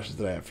other questions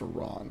did I have for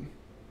Ron?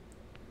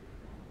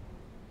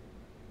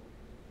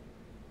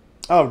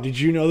 Oh, did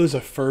you know there's a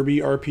Furby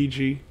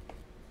RPG?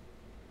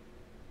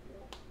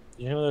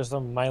 You know there's a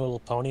My Little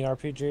Pony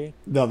RPG?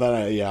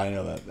 No, yeah, I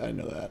know that. I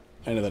know that.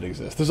 I know that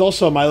exists. There's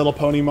also a My Little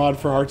Pony mod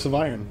for Hearts of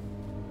Iron.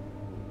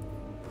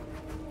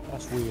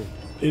 That's weird.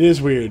 It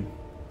is weird.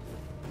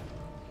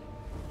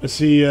 Let's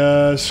see,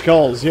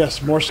 skulls.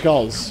 Yes, more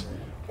skulls.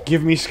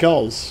 Give me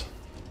skulls.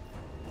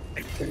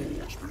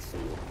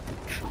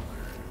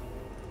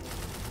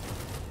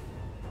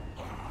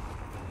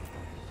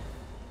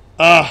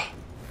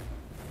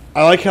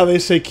 I like how they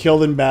say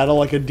killed in battle,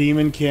 like a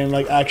demon can,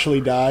 like,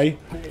 actually die.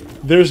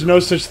 There's no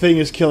such thing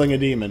as killing a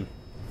demon.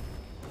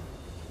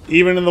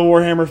 Even in the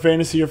Warhammer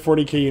Fantasy or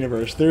 40k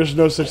universe, there's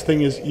no such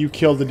thing as you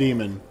killed a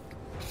demon.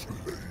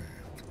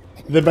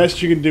 The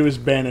best you can do is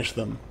banish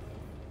them.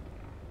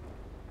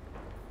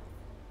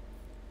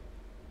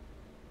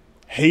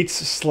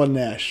 Hates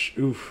Slanesh.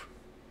 Oof.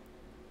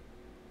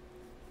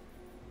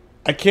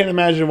 I can't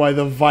imagine why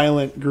the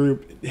violent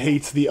group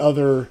hates the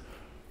other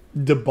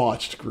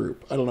debauched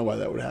group. I don't know why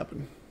that would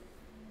happen.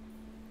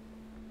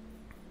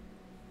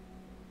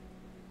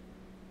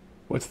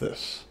 What's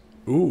this?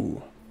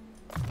 Ooh.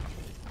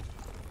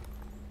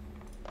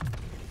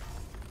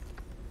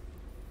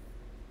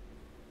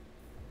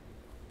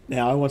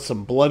 Now I want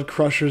some blood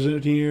crushers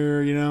in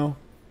here, you know?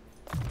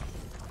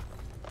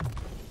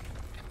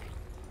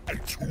 A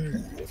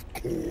tool of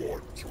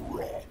Khorne's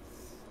wrath.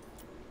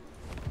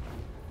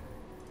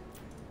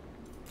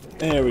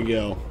 There we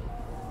go.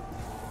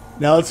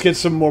 Now let's get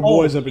some more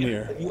boys up in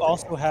here. You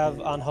also have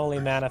unholy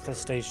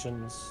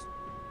manifestations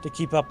to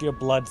keep up your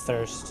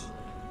bloodthirst.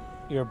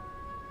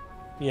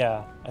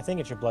 Yeah, I think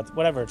it's your blood,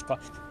 whatever it's called.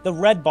 The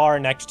red bar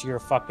next to your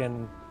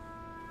fucking,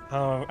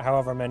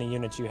 however many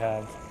units you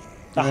have.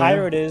 The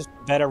higher it is,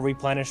 better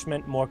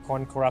replenishment, more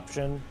corn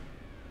corruption,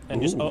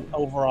 and just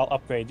overall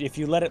upgrade. If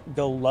you let it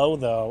go low,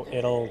 though,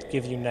 it'll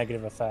give you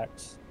negative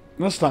effects.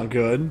 That's not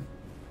good.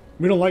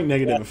 We don't like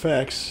negative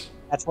effects.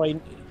 That's why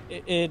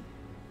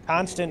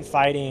constant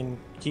fighting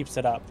keeps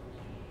it up.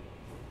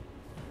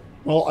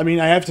 Well, I mean,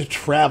 I have to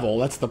travel.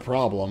 That's the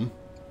problem.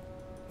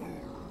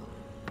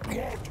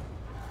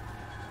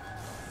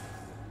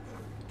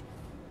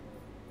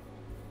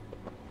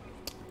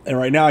 And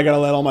right now, I gotta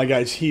let all my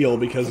guys heal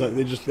because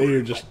they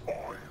are just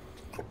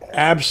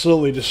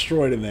absolutely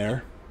destroyed in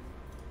there.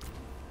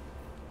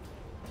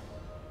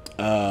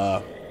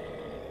 How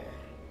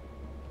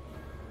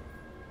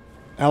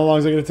long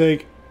is it gonna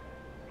take?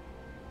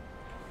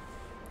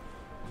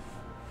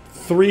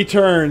 3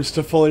 turns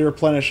to fully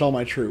replenish all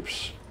my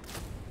troops.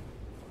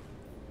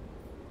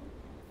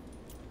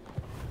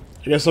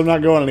 I guess I'm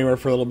not going anywhere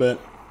for a little bit.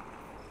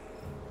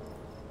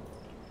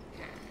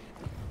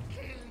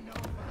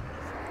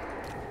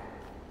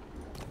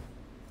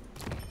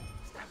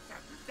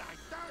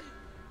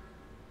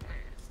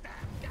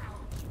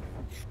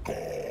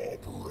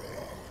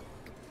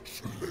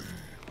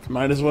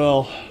 Might as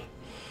well.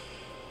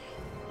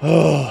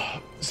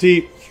 Oh,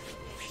 see,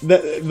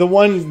 the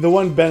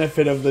one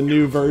benefit of the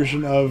new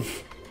version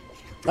of,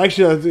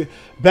 actually,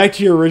 back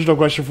to your original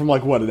question from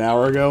like what, an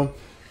hour ago,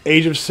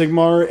 Age of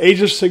Sigmar.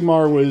 Age of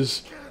Sigmar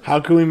was how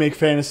can we make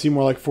fantasy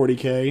more like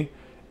 40k,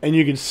 and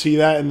you can see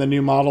that in the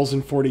new models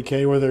in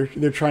 40k where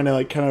they're trying to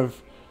like kind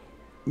of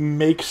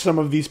make some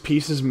of these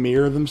pieces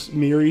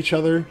mirror each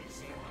other,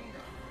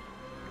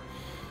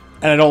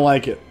 and I don't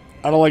like it.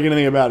 I don't like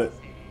anything about it.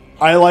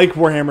 I like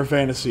Warhammer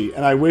Fantasy,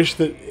 and I wish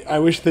that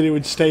it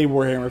would stay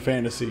Warhammer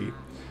Fantasy.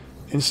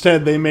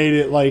 Instead, they made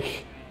it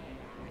like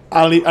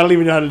I don't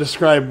even know how to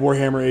describe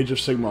Warhammer Age of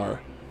Sigmar,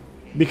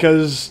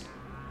 because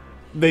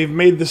they've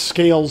made the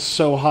scales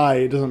so high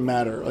it doesn't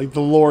matter. Like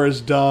the lore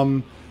is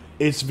dumb,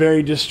 it's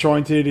very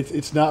disjointed,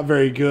 it's not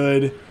very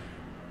good.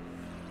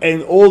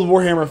 And old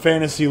Warhammer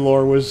Fantasy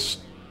lore was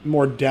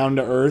more down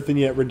to earth and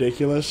yet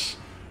ridiculous.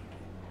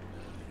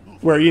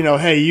 Where, you know,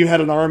 hey, you had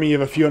an army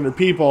of a few hundred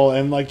people,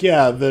 and, like,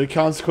 yeah, the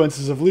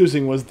consequences of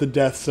losing was the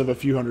deaths of a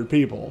few hundred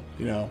people,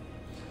 you know.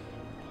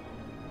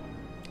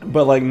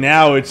 But, like,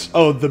 now it's,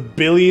 oh, the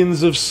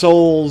billions of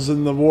souls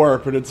in the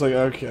warp, and it's like,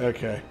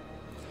 okay.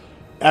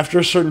 After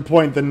a certain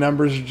point, the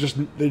numbers are just,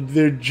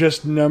 they're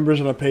just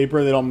numbers on a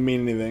paper, they don't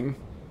mean anything.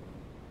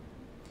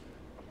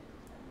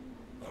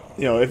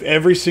 You know, if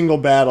every single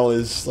battle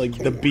is, like,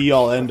 the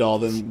be-all, end-all,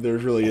 then there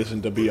really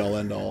isn't a be-all,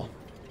 end-all.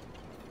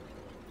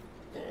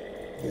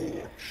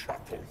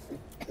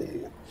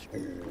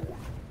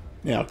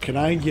 Now, can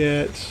I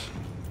get...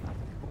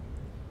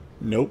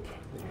 Nope.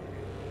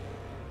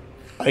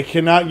 I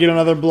cannot get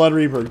another Blood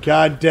Reaper.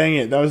 God dang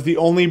it. That was the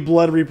only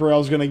Blood Reaper I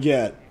was going to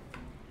get.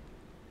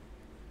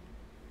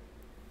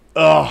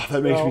 Oh,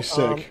 that makes me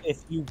sick.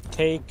 If you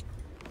take...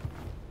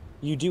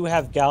 You do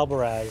have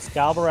Galbaraz.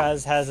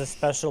 Galbaraz has a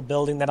special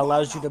building that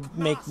allows you to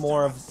make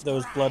more of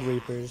those Blood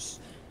Reapers.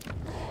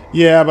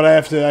 Yeah, but I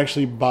have to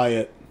actually buy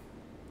it.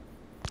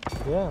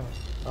 Yeah,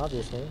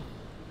 obviously.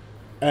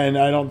 And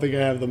I don't think I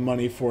have the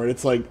money for it.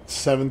 It's like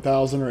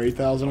 7,000 or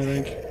 8,000, I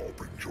think.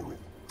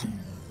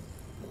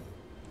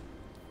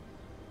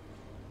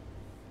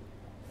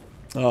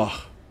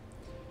 Oh.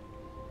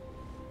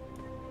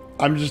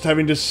 I'm just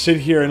having to sit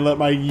here and let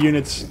my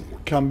units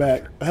come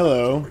back.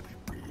 Hello.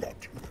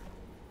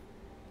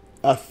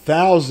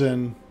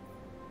 1,000.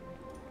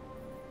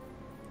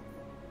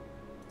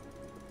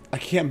 I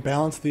can't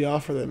balance the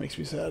offer. That makes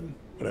me sad.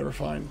 Whatever,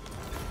 fine.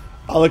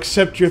 I'll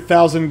accept your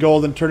 1,000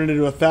 gold and turn it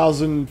into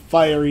 1,000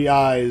 fiery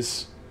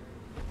eyes.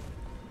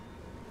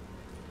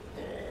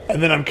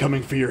 And then I'm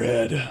coming for your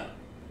head.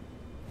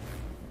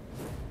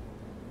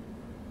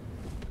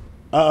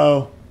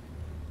 Uh-oh.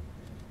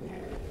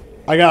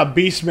 I got a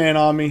Beastman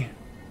on me.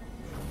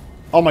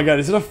 Oh my god,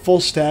 is it a full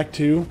stack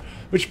too?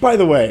 Which, by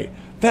the way,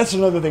 that's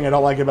another thing I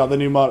don't like about the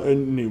new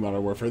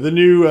Modern Warfare. The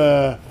new,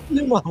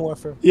 New Modern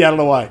Warfare. Yeah, I don't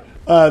know why.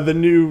 The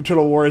new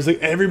Total War is like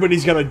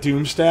everybody's got a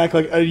Doom stack.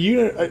 Like a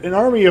unit, an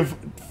army of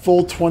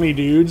full 20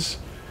 dudes.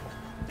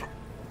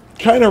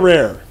 Kind of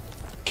rare.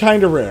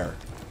 Kind of rare.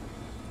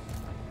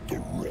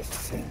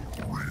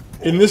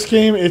 In this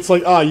game, it's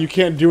like, you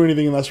can't do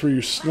anything unless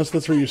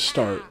that's where you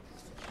start.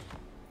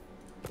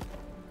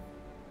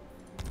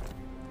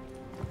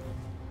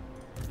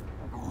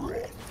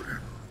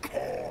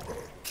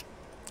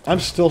 I'm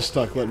still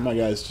stuck letting my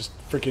guys just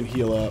freaking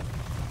heal up.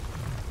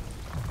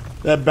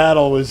 That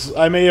battle was...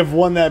 I may have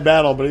won that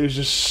battle, but it was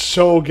just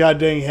so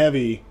goddamn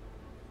heavy.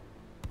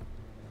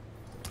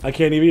 I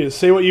can't even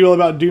say what you will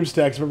about Doom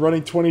stacks, but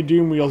running 20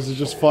 Doom wheels is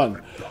just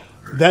fun.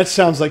 That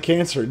sounds like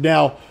cancer.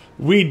 Now,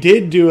 we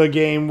did do a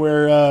game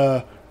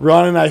where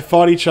Ron and I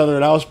fought each other,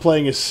 and I was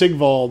playing as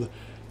Sigvald.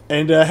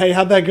 And, hey,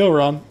 how'd that go,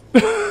 Ron?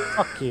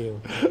 Fuck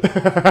you.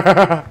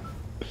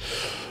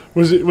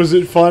 Was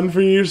it fun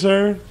for you,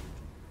 sir?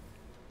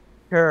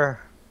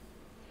 Sure.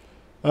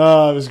 It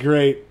was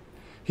great.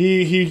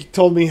 He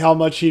told me how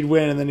much he'd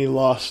win, and then he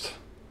lost.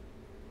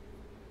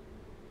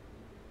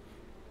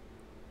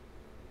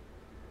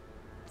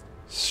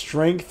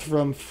 Strength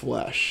from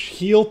flesh.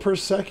 Heal per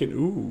second.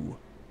 Ooh.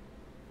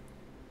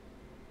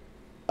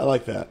 I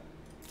like that.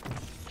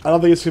 I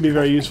don't think it's going to be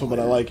very useful, but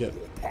I like it.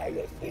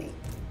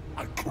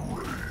 I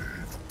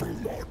crave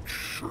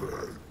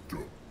bloodshed.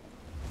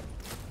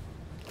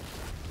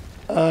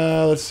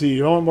 Let's see.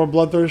 You want more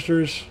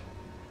Bloodthirsters?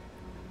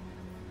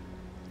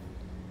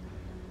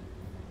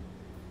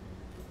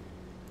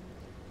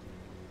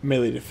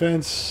 Melee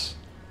defense.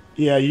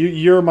 Yeah,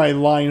 you're my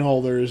line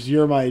holders.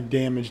 You're my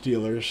damage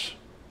dealers.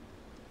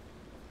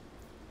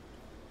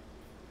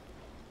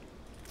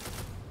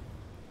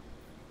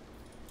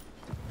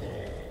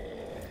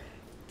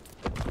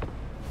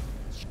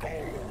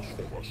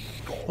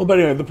 Well, but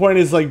anyway, the point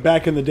is, like,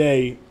 back in the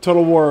day,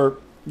 Total War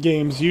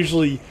games,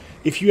 usually,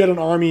 if you had an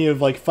army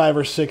of, like, 5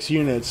 or 6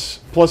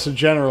 units, plus a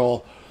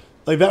general,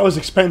 like, that was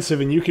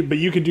expensive, and you could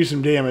do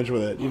some damage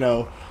with it, you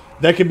know.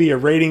 That could be a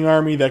raiding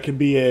army, that could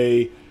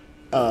be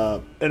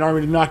an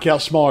army to knock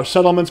out smaller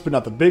settlements, but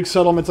not the big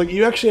settlements. Like,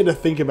 you actually had to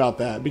think about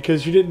that,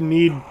 because you didn't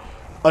need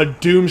a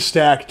Doom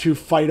stack to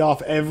fight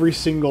off every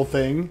single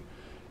thing,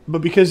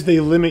 but because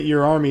they limit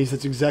your armies,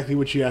 that's exactly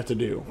what you have to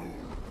do.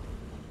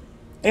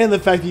 And the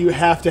fact that you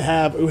have to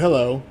have, oh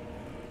hello,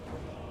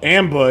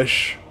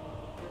 ambush.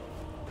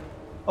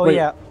 Oh, wait,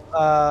 yeah.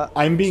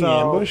 I'm being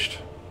ambushed?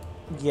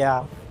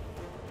 Yeah.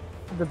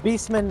 The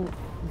Beastmen,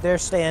 their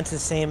stance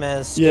is same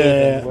as Skaven,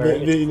 Yeah, where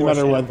it's no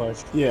matter what.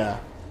 ambushed. Yeah.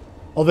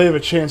 Well, they have a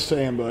chance to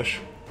ambush.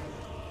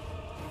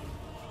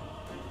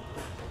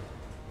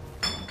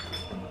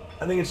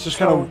 I think it's just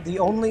kind of... The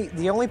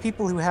only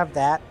people who have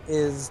that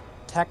is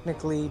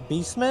technically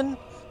Beastmen,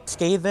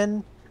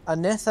 Skaven,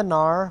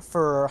 Anithanar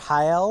for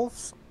High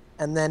Elves,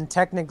 and then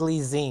technically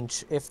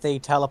Tzeentch if they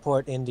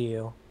teleport into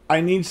you.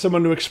 I need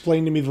someone to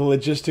explain to me the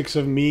logistics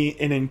of me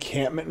in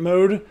encampment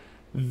mode,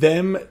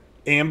 them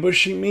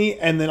ambushing me,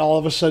 and then all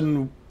of a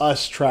sudden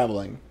us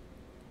traveling.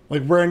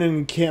 Like, we're in an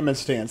encampment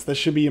stance. That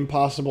should be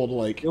impossible to,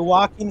 like... You're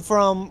walking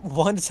from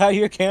one side of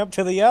your camp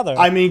to the other.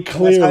 I mean,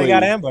 clearly. That's how you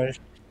got ambushed.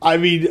 I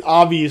mean,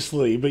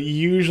 obviously, but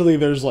usually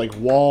there's, like,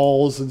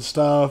 walls and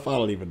stuff. I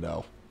don't even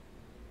know.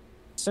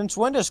 Since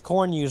when does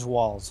Khorne use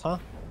walls, huh?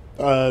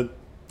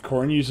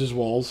 Khorne uses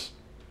walls.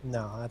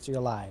 No, that's your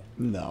lie.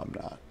 No, I'm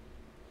not.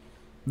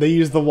 They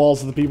use the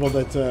walls of the people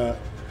that,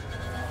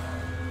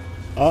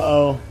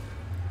 Uh-oh.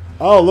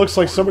 Oh, it looks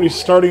like somebody's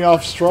starting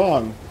off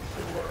strong.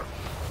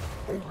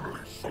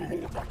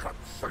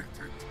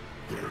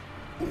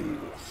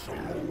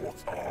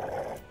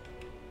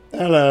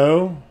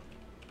 Hello.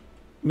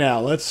 Now,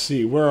 let's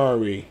see. Where are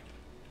we?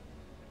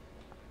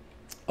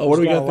 Oh, what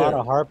do we got a there? lot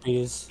of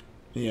harpies.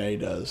 Yeah, he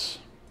does.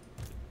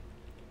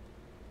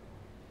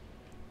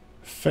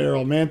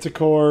 Feral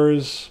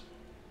manticores.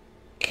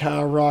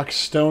 Kalrock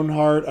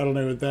Stoneheart. I don't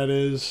know what that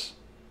is.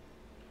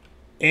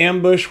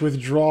 Ambush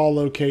withdraw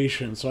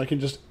location. So I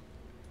can just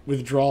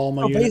withdraw all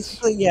my units.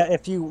 Basically, yeah,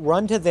 if you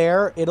run to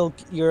there, you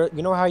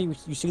know how you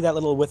see that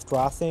little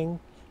withdraw thing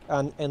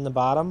in the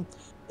bottom?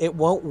 It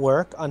won't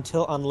work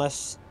until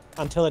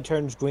it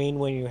turns green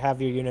when you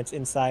have your units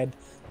inside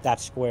that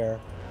square.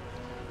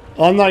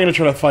 I'm not going to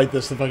try to fight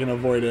this if I can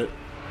avoid it.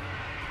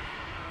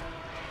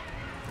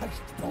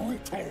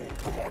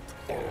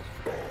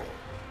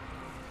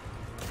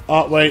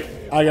 Oh, wait.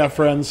 I got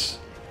friends.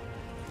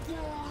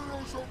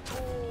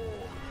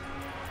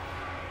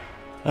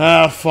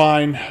 Ah,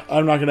 fine.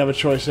 I'm not going to have a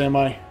choice, am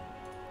I?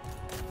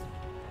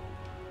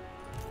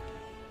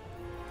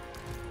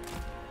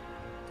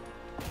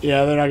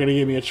 Yeah, they're not going to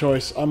give me a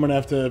choice. I'm going to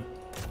have to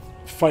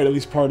fight at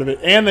least part of it.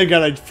 And they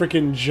got a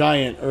freaking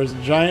giant. Or is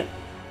it giant?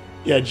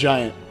 Yeah,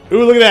 giant.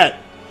 Ooh, look at that.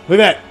 Look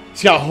at that.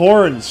 He's got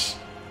horns.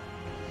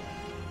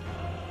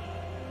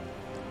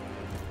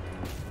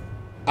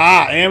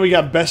 Ah, and we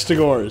got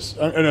bestigors.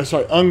 No,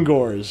 sorry,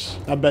 ungors.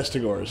 Not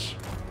bestigors.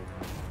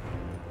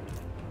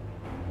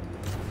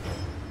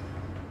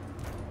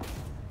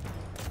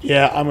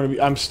 Yeah,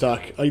 I'm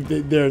stuck. Like,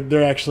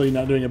 they're actually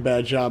not doing a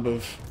bad job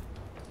of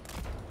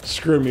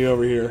screwing me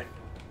over here.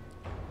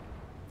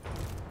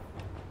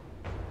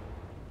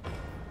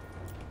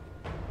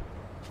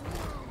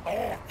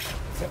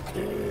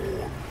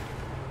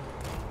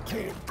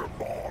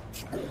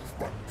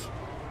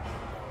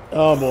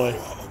 Oh boy.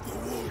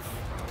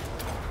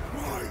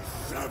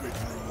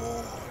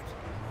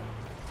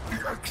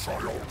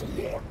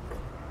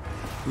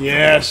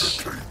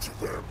 Yes.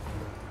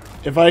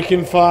 If I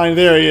can find,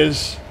 there he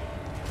is.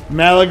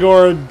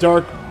 Malagor,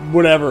 dark,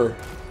 whatever.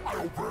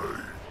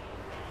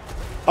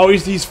 Oh,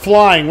 he's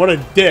flying. What a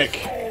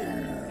dick.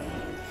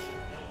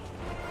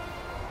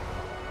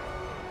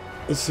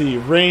 Let's see,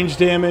 range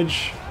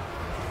damage.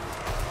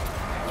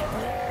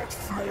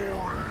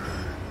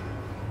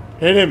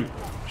 Hit him.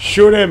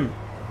 Shoot him.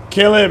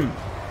 Kill him.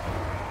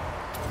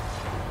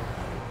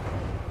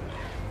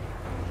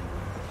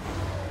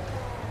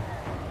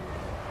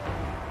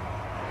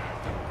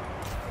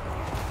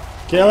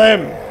 Kill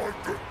him.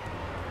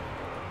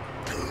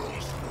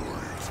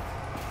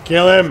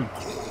 Kill him.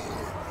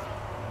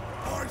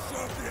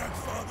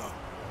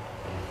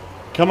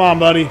 Come on,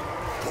 buddy.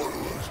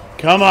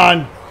 Come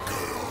on.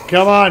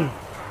 Come on.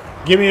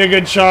 Give me a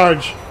good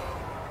charge.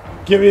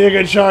 Give me a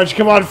good charge.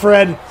 Come on,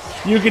 Fred.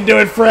 You can do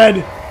it, Fred.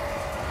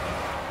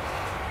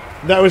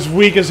 That was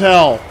weak as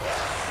hell.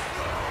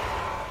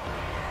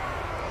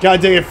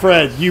 God dang it,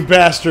 Fred. You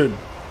bastard.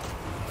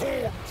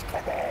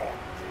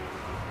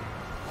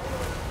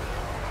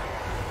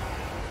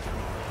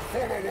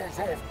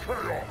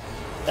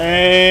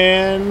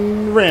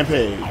 And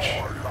rampage.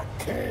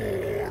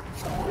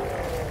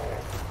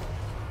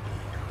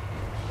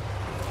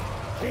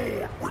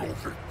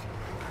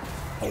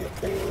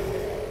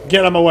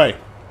 Get him away.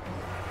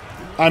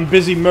 I'm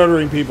busy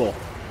murdering people.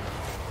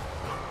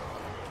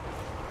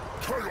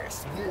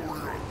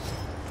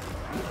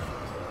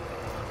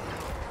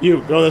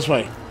 You, go this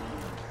way.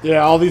 Yeah,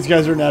 all these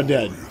guys are now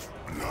dead.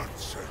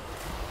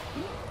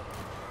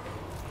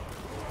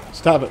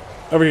 Stop it.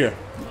 Over here.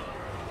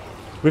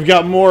 We've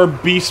got more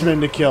beastmen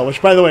to kill,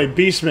 which, by the way,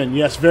 beastmen,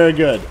 yes, very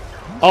good.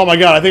 Oh my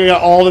god, I think I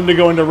got all of them to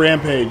go into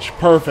rampage.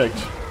 Perfect.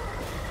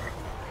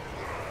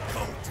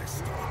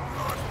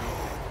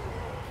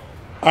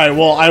 Alright,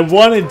 well, I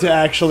wanted to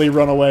actually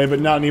run away,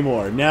 but not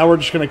anymore. Now we're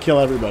just going to kill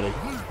everybody.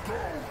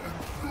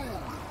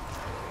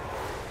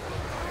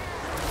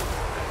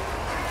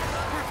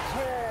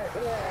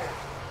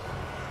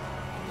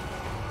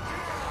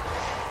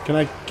 Can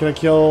I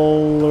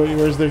kill...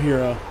 Where's their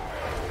hero?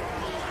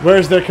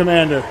 Where's their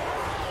commander?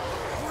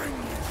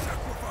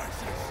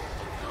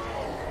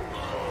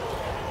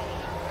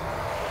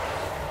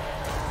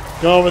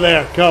 Go over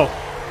there. Go.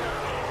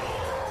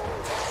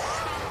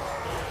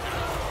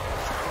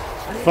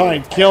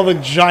 Fine. Kill the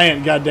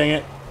giant, god dang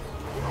it.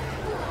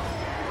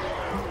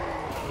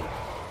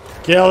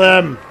 Kill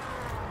them.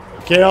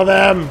 Kill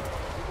them.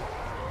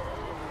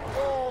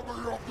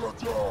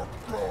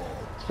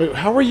 Wait,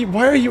 how are you?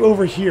 Why are you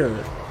over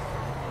here?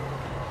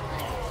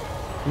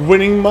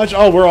 Winning much?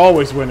 Oh, we're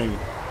always winning.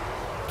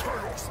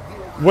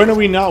 When are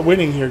we not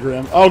winning here,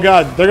 Grim? Oh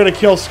god, they're gonna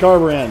kill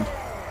Scarbrand.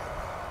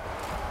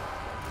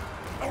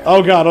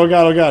 Oh god, oh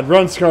god, oh god.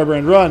 Run,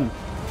 Scarbrand, run.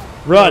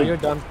 Run. Oh, you're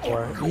done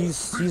for.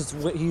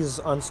 He's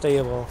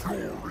unstable.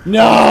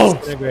 No!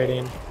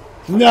 Disintegrating.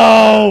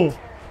 No!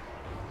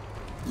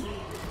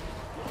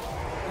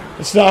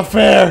 It's not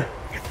fair.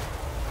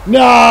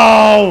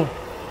 No!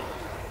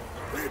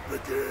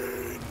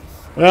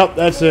 Well,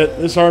 that's it.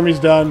 This army's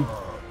done.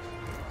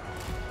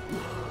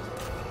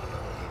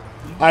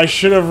 I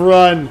should have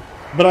run,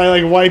 but I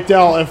like wiped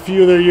out a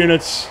few of their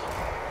units.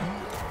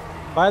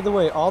 By the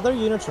way, all their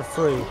units are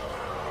free.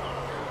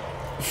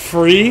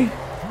 Free?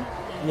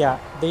 Yeah,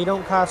 they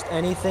don't cost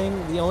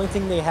anything. The only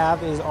thing they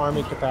have is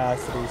army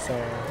capacity, so...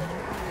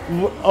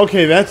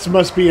 Okay, that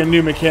must be a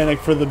new mechanic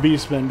for the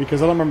Beastmen,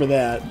 because I don't remember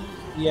that.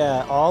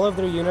 Yeah, all of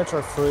their units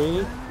are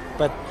free,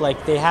 but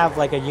like they have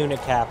like a unit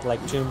cap,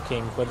 like Tomb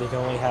King, where they can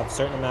only have a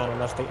certain amount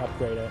unless they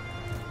upgrade it.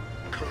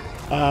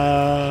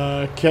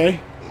 Okay.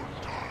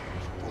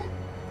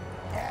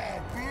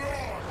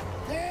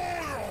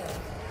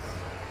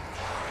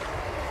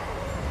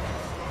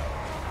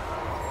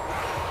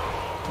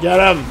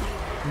 Get him!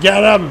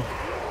 Get him!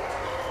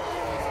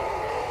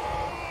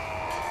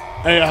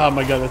 Hey, oh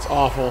my god, that's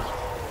awful.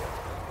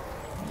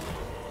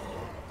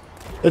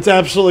 It's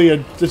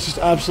just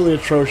absolutely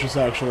atrocious,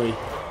 actually.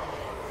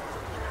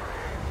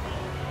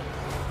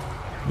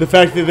 The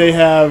fact that they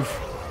have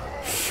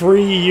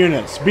free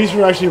units. Beasts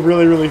are actually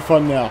really, really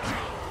fun now.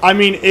 I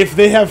mean, if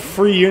they have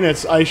free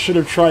units, I should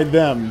have tried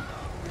them.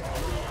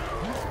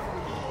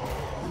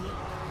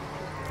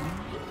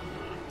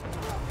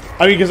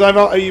 I mean, because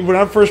when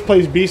I first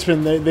played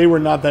Beastmen, they were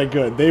not that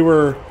good. They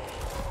were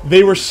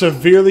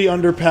severely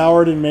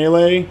underpowered in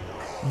melee.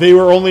 They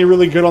were only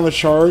really good on the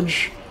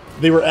charge.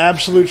 They were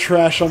absolute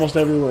trash almost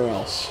everywhere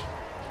else.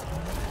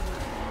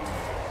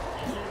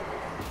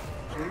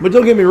 But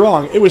don't get me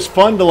wrong, it was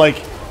fun to like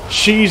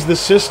cheese the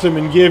system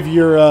and give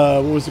your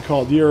what was it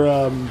called? Your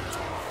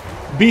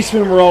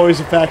Beastmen were always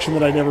a faction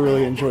that I never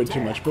really enjoyed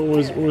too much. But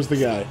what was the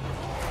guy?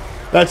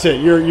 That's it.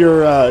 Your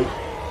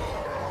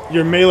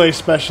melee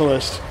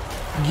specialist.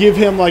 Give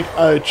him like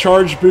a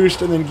charge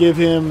boost and then give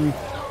him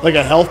like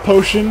a health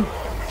potion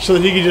so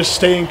that he can just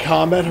stay in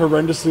combat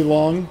horrendously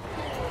long.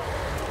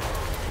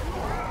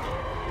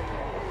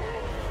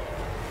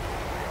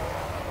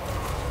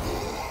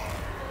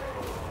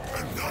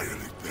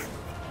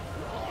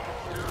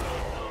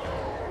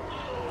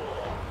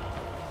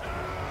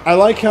 I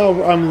like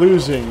how I'm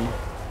losing,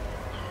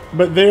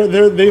 but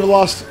they've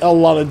lost a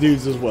lot of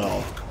dudes as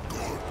well.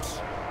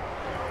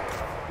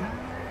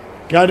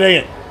 God dang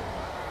it.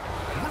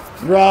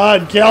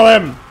 Rod, kill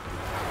him!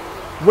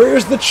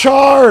 Where's the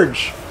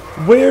charge?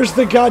 Where's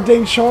the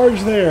goddamn charge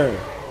there?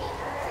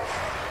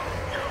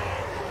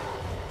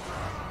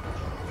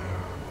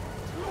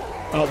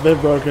 Oh, they're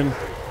broken.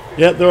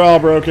 Yep, they're all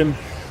broken.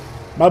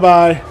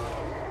 Bye-bye.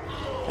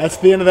 That's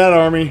the end of that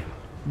army.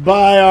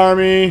 Bye,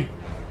 army.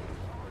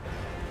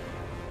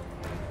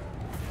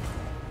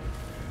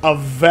 A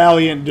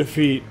valiant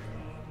defeat.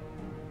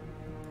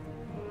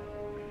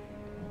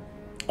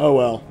 Oh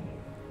well.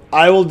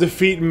 I will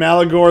defeat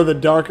Malagor the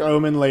Dark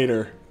Omen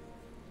later.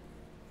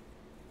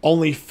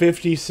 Only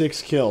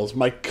 56 kills.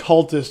 My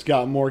cultist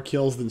got more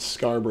kills than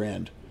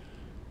Scarbrand.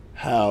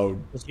 How?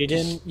 You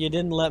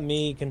didn't let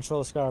me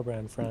control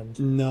Scarbrand, friend.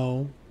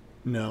 No.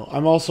 No.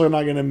 I'm also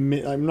not gonna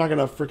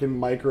freaking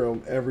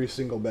micro every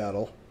single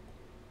battle.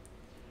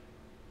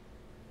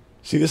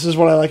 See, this is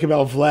what I like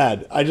about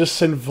Vlad. I just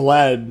send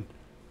Vlad.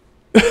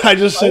 I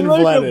just send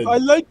Vlad in. I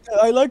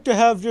like to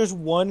have just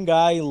one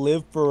guy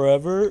live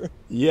forever.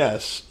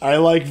 Yes, I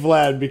like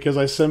Vlad because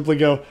I simply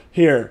go,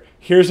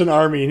 here's an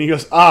army, and he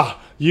goes,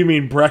 ah, you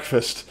mean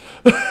breakfast.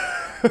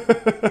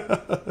 It's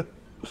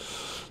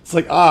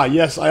like, ah,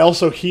 yes, I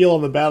also heal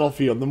on the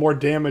battlefield. The more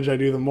damage I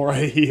do, the more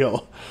I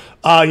heal.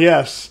 Ah,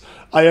 yes,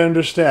 I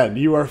understand.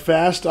 You are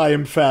fast, I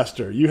am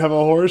faster. You have a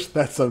horse?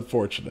 That's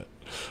unfortunate.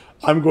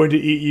 I'm going to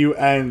eat you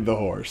and the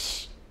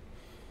horse.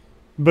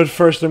 But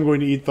first I'm going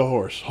to eat the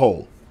horse,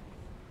 whole.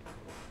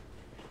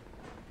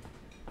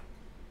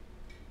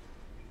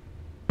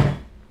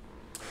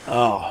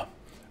 Oh.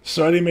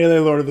 Starting Melee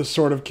Lord of the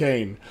Sword of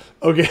Cain.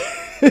 Okay.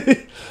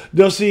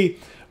 No, see,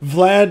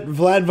 Vlad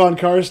von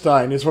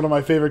Karstein is one of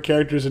my favorite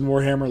characters in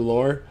Warhammer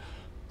lore.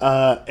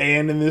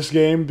 And in this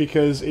game,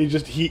 because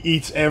he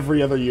eats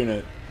every other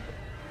unit.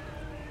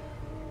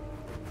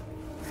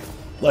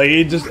 Like,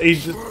 he just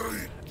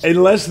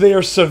unless they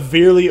are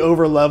severely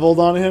over-leveled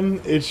on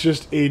him, it's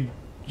you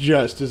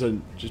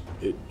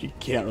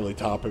can't really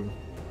top him.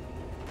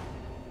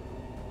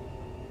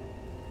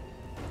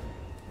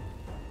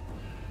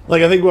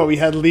 Like, I think we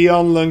had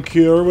Leon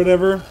Luncour or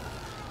whatever,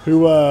 who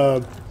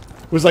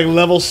was like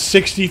level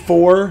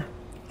 64.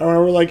 I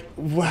remember, like,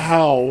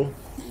 wow,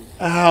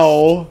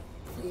 how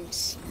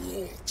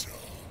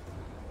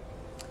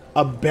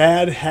a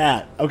bad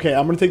hat. Okay,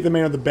 I'm gonna take the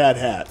man with the bad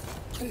hat.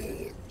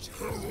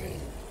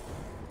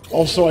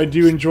 Also, I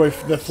do enjoy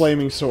the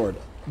flaming sword.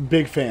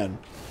 Big fan.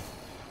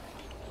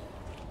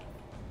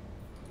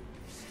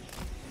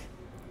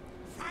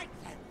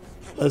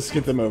 Let's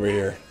get them over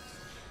here.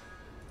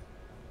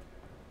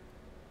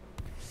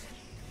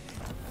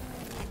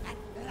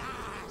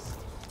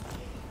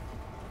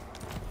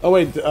 Oh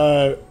wait,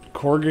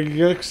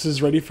 Korgagix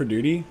is ready for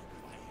duty?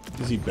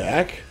 Is he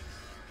back?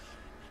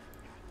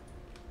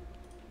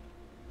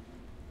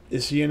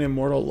 Is he an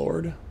immortal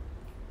lord?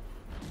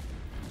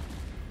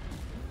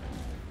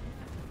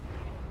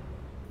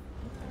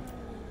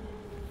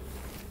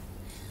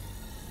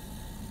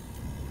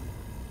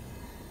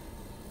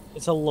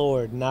 It's a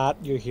lord,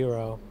 not your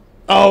hero.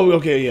 Oh,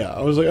 okay, yeah.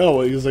 I was like,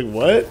 oh, he was like,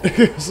 what?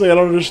 It's like, I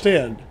don't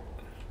understand.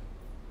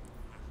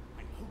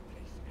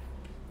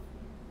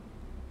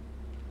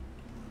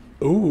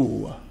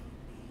 Ooh.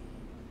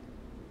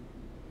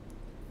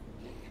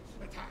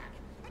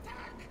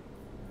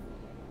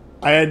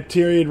 I had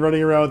Tyrion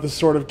running around with the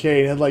Sword of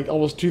Cain, had like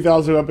almost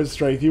 2,000 weapon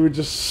strength. He would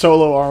just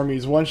solo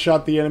armies,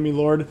 one-shot the enemy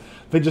lord,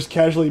 then just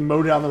casually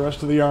mow down the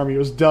rest of the army. It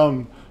was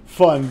dumb.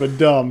 Fun, but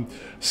dumb.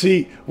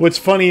 See, what's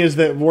funny is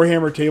that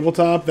Warhammer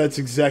Tabletop, that's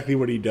exactly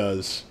what he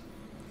does.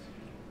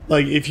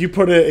 Like, if you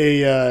put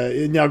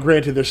now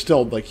granted, they're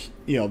still, like,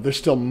 you know, they're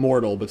still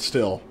mortal, but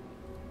still.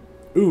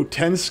 Ooh,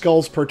 10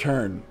 skulls per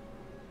turn.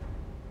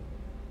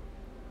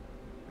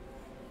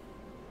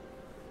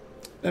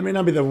 That may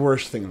not be the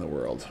worst thing in the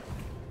world.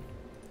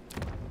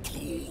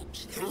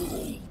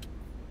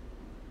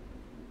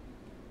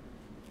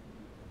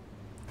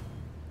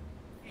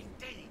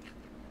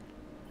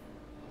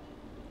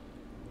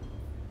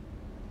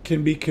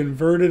 Can be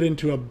converted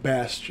into a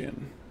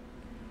bastion.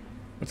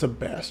 What's a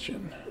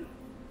bastion?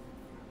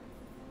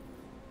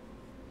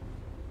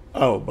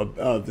 Oh, but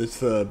it's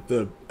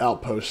the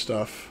outpost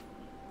stuff.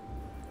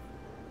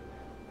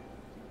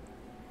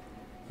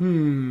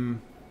 Hmm.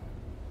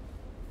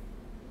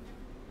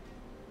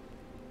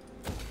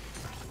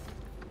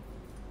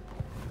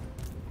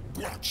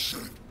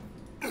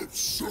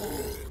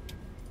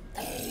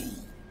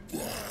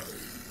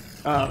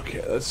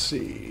 Okay, let's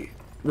see.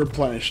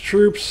 Replenish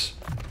troops.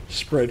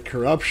 Spread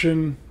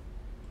corruption.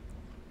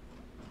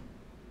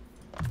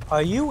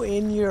 Are you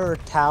in your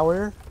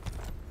tower?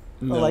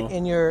 No. Or like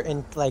in your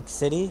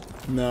city?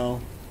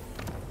 No.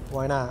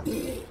 Why not?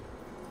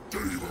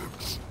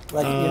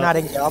 Like you're not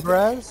in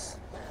Galbaraz?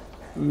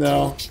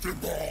 No.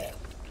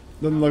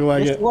 Doesn't look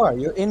like Yes, it. you are.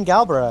 You're in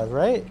Galbaraz,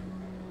 right?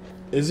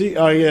 Is he?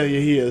 Oh yeah,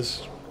 he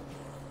is.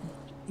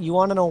 You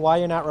want to know why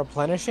you're not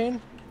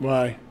replenishing?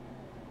 Why?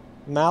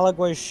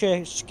 Malagway's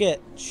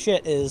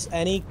shit is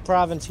any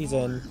province he's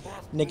in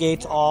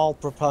negates all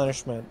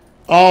replenishment.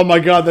 Oh my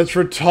god, that's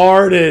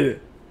retarded.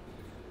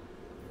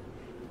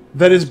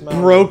 That is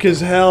broke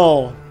as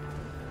hell.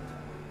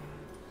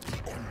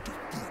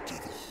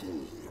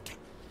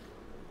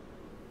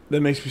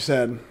 That makes me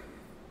sad.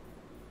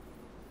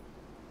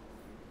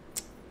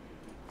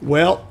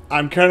 Well,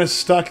 I'm kind of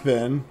stuck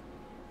then.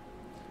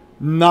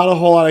 Not a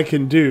whole lot I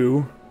can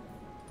do.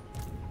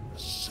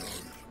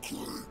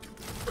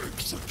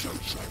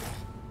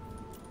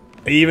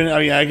 I mean,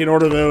 I can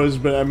order those,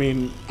 but I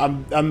mean,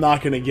 I'm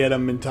not gonna get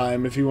them in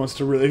time. If he wants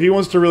to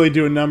really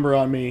do a number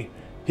on me,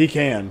 he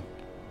can.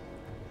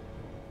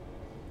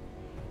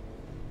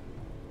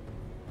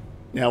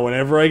 Now,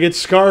 whenever I get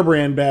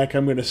Scarbrand back,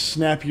 I'm gonna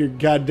snap your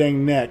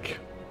goddamn neck.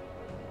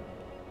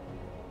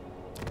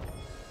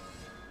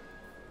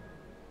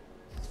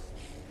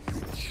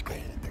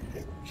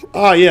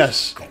 Ah,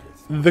 yes.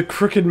 The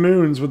Crooked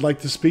Moons would like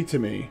to speak to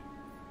me.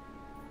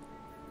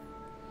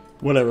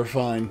 Whatever,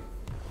 fine.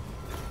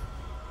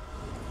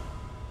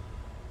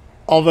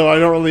 Although I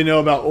don't really know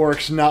about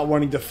orcs not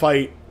wanting to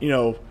fight, you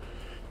know,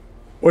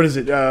 what is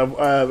it?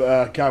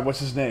 God, what's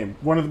his name?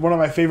 One of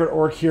my favorite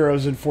orc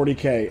heroes in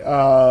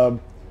 40k.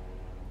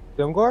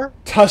 Doomgor?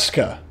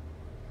 Tuska.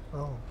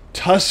 Oh.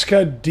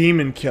 Tuska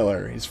Demon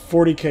Killer. He's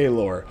 40k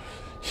lore.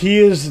 He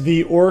is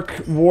the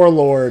orc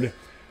warlord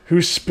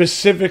who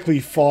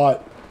specifically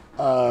fought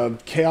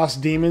chaos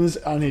demons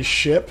on his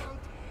ship,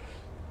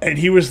 and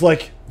he was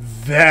like,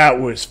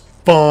 "That was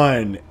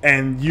fun."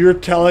 And you're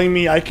telling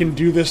me I can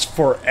do this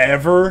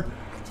forever?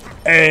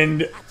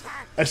 And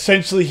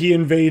essentially, he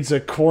invades a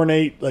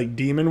Khornate like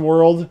demon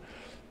world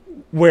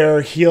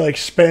where he like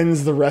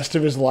spends the rest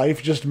of his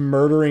life just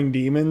murdering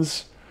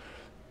demons.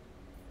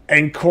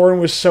 And Khorne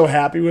was so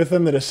happy with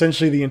him that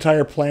essentially the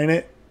entire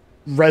planet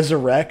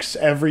resurrects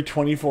every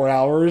 24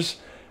 hours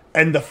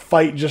and the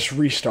fight just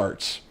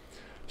restarts.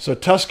 So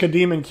Tuska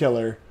Demon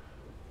Killer,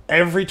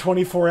 every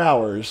 24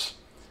 hours,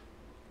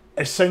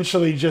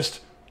 essentially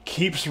just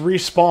keeps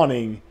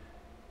respawning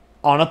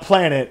on a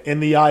planet in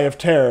the Eye of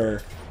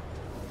Terror.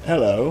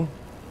 Hello.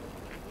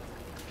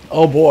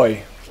 Oh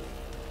boy.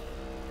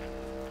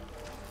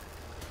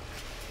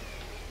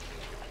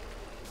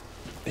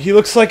 He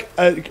looks like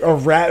a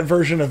rat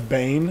version of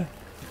Bane.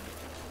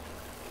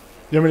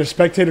 You want me to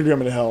spectate or do you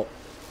want me to help?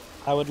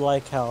 I would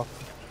like help.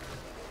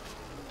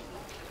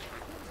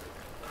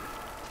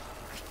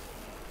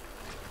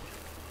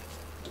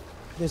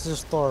 This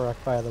is Thorak,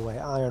 by the way,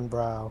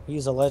 Ironbrow.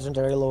 He's a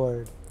legendary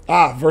lord.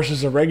 Ah,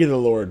 versus a regular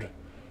lord.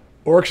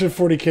 Orcs and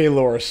 40k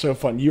lore is so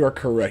fun. You are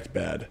correct,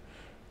 Bad.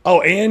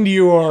 Oh, and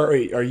you are...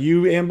 Wait, are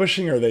you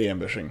ambushing or are they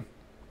ambushing?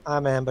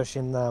 I'm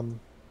ambushing them.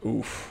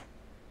 Oof.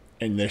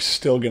 And they're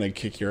still gonna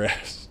kick your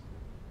ass.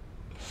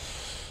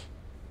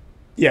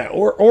 Yeah,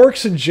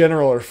 orcs in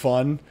general are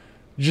fun.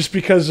 Just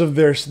because of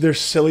their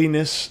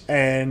silliness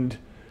and...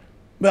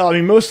 Well, I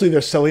mean, mostly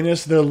their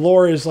silliness. Their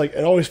lore is like...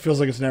 It always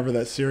feels like it's never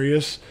that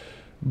serious.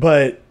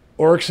 But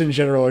orcs in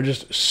general are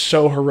just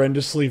so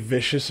horrendously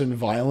vicious and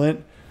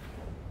violent.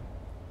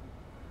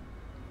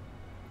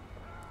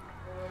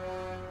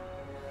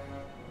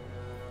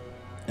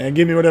 And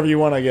give me whatever you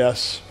want, I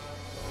guess.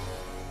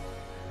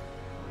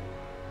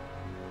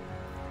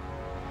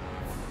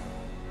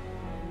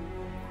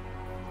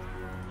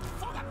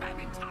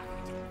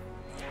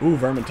 Ooh,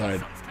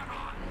 Vermintide.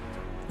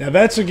 Now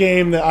that's a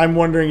game that I'm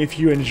wondering if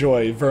you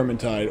enjoy,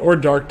 Vermintide or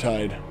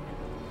Darktide.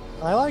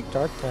 I like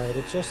Darktide.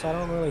 It's just I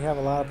don't really have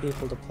a lot of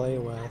people to play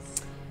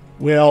with.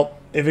 Well,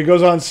 if it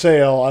goes on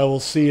sale, I will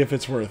see if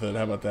it's worth it.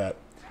 How about that?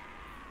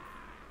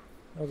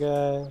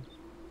 Okay.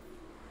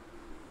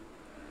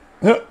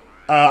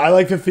 I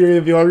like the theory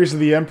that the only reason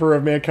the Emperor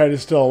of Mankind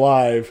is still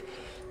alive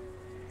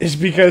is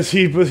because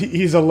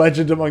he's a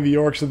legend among the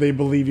orcs that they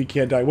believe he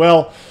can't die.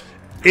 Well,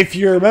 if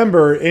you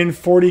remember, in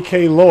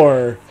 40k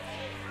lore,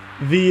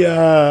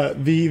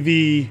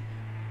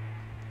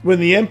 when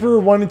the Emperor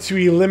wanted to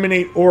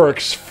eliminate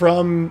orcs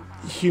from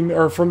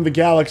from the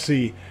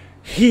galaxy,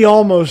 he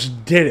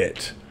almost did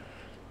it.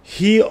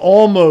 He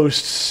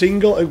almost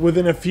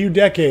within a few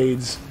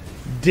decades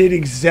did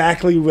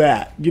exactly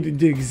that.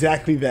 Did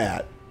exactly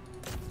that.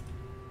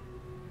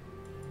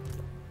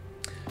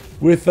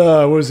 With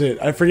what was it?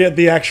 I forget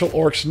the actual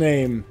orc's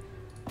name.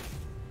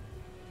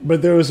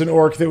 But there was an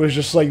orc that was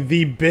just like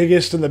the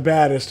biggest and the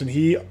baddest, and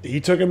he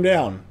took him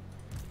down.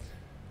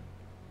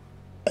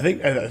 I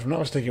think, if I'm not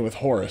mistaken, with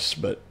Horus,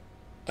 but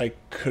I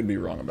could be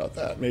wrong about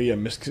that. Maybe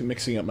I'm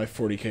mixing up my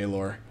 40k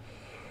lore.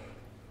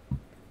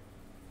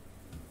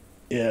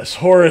 Yes,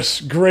 Horus,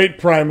 great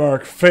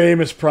Primarch,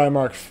 famous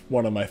Primarch,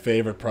 one of my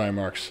favorite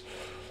Primarchs.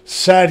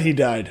 Sad he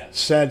died.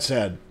 Sad,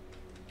 sad.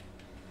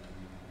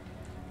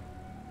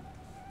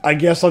 I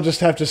guess I'll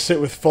just have to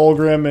sit with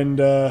Fulgrim and,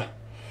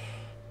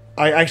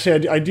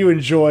 I do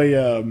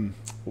enjoy,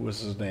 what was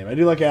his name? I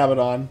do like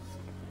Abaddon.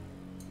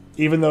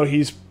 Even though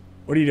he's...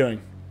 What are you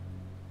doing?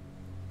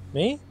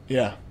 Me?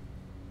 Yeah.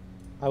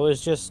 I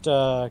was just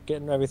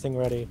getting everything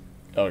ready.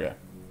 Okay.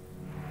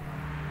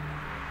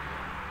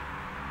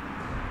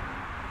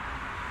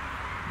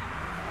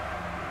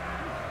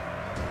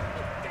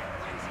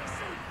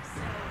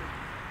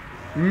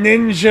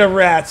 Ninja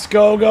rats,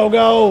 go, go,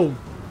 go!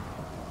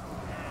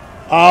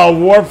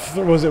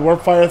 Was it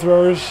warp fire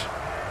throwers?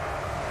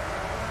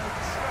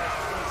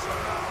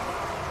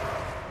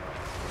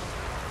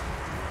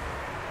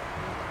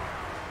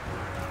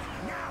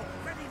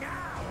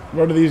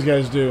 What do these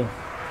guys do?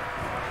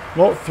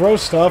 Well, throw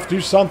stuff,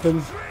 do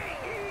something.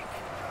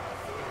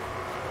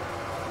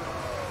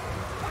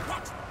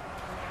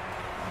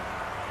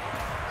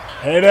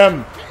 Hit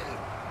him!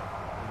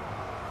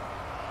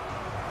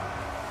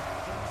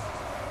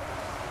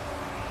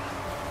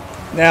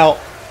 Now,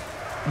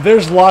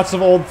 there's lots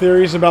of old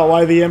theories about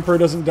why the Emperor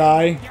doesn't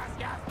die.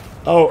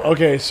 Oh,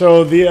 okay,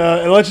 so the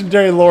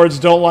legendary lords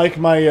don't like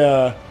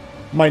my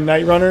my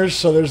Night Runners,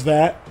 so there's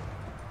that.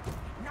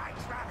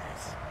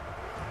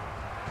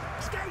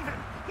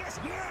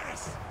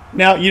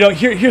 Now, you know,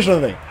 here's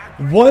another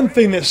thing. One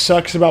thing that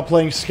sucks about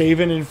playing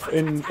Skaven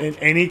in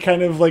any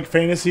kind of, like,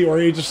 fantasy or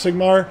Age of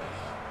Sigmar,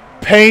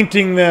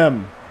 painting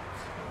them.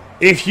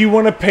 If you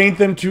want to paint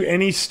them to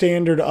any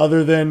standard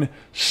other than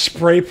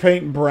spray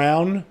paint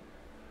brown,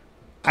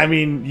 I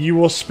mean, you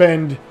will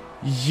spend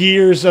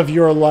years of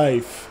your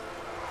life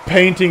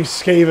painting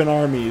Skaven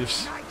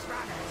armies.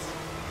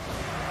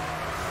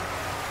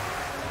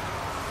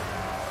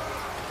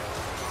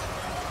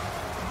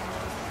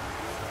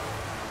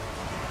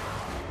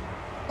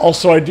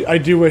 Also, I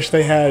do wish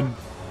they had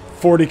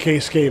 40k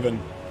Skaven.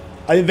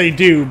 They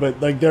do,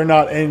 but like they're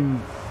not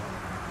in.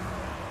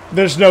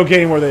 There's no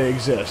game where they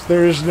exist.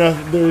 There's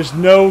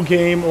no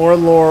game or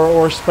lore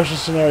or special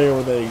scenario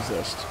where they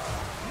exist.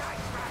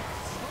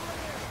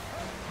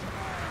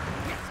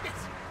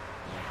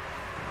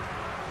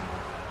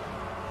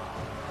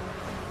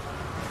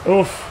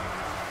 Oof.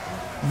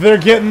 They're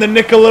getting the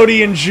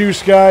Nickelodeon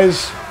juice,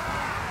 guys.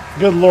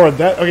 Good lord,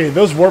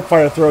 those warp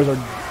fire throws are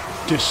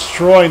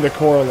destroying the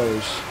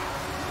correlers.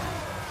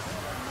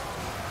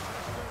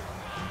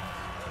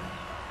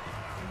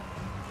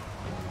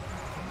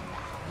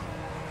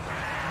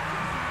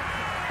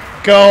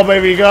 Go,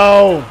 baby,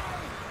 go!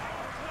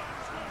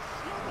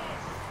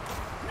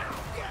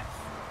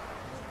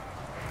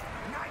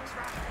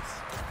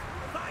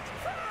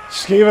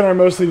 Skaven are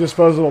mostly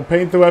disposable.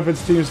 Paint the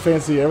weapons team's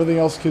fancy. Everything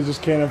else is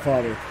just cannon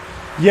fodder.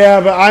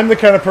 Yeah, but I'm the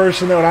kind of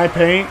person that when I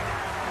paint,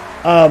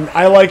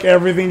 I like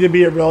everything to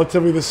be at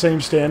relatively the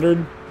same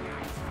standard.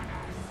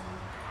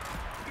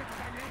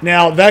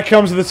 Now, that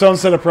comes with its own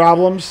set of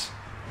problems.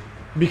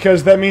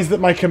 Because that means that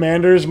my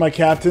commanders, my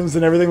captains,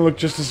 and everything look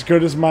just as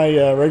good as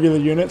my regular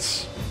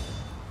units.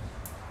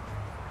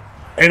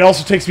 And it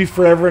also takes me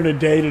forever and a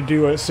day to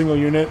do a single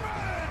unit.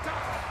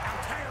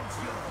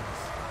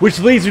 Which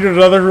leads me to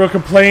another real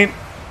complaint.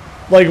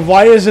 Like,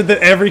 why is it that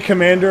every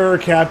commander or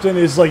captain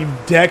is,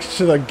 like, decked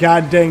to the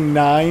goddamn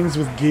nines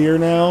with gear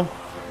now?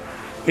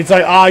 It's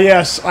like, ah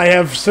yes, I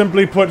have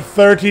simply put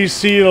 30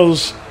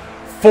 seals,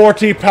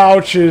 40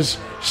 pouches,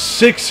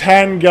 6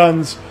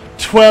 handguns,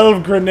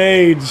 12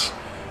 grenades,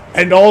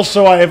 and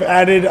also I have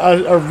added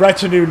a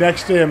retinue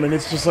next to him, and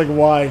it's just like,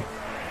 why?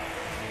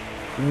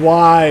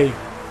 Why?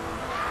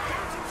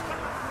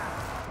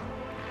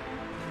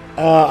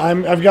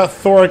 I've got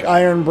Thoric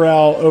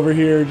Ironbrow over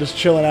here just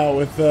chilling out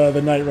with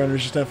the Night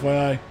Runners, just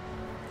FYI.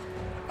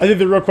 I think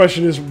the real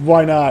question is,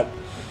 why not?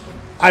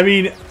 I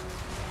mean,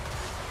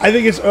 I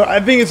think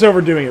it's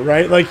overdoing it,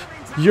 right? Like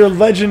your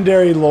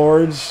legendary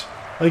lords,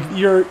 like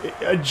you're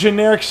a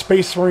generic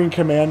Space Marine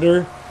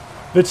commander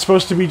that's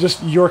supposed to be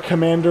just your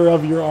commander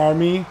of your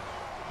army,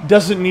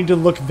 doesn't need to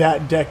look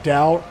that decked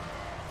out.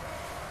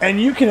 And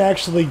you can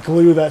actually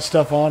glue that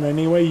stuff on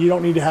anyway. You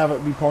don't need to have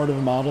it be part of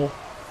the model.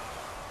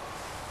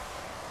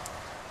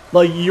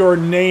 Like, your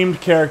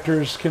named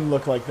characters can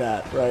look like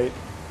that, right?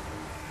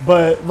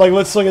 But, like,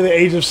 let's look at the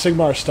Age of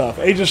Sigmar stuff.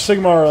 Age of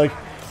Sigmar, like,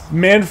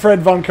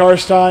 Manfred von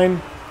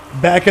Karstein,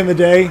 back in the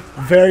day,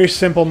 very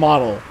simple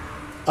model.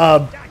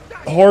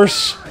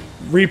 Horse,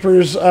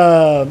 reapers,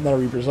 not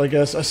reapers, I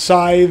guess, a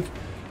scythe,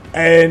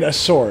 and a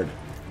sword.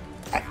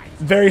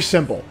 Very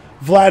simple.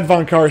 Vlad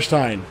von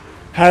Karstein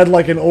had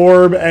like an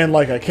orb and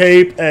like a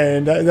cape,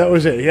 and that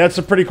was it. He had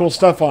some pretty cool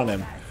stuff on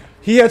him.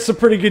 He had some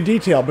pretty good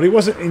detail, but he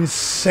wasn't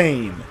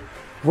insane.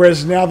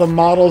 Whereas now the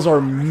models are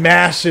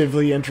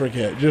massively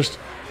intricate, just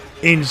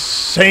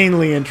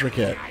insanely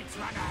intricate.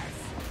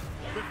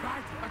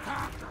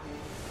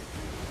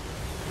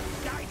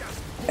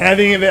 And I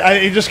think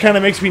it just kind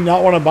of makes me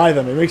not want to buy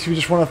them. It makes me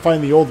just want to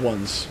find the old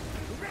ones.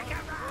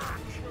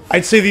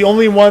 I'd say the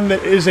only one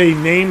that is a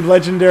named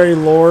legendary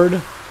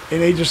lord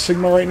in Age of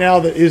Sigmar right now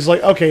that is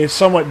like, okay, it's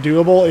somewhat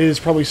doable is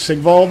probably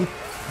Sigvald.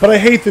 But I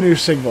hate the new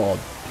Sigvald.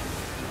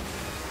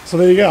 So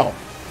there you go.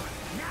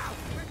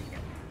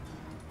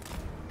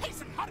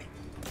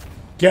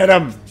 Get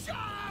him!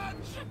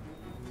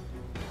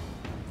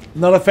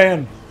 Not a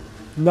fan.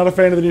 Not a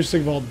fan of the new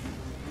Sigvald.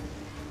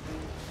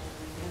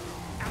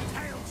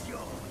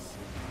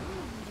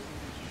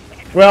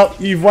 Well,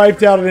 you've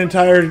wiped out an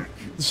entire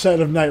set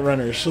of Night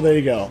Runners, so there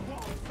you go.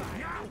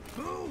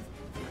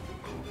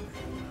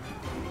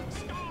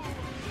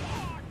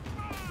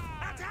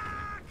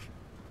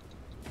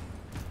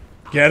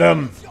 Get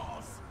him!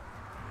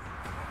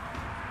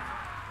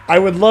 I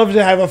would love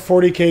to have a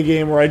 40k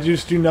game where I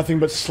just do nothing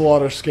but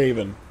slaughter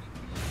Skaven.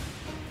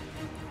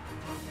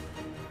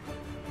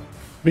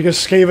 Because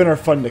Skaven are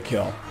fun to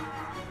kill.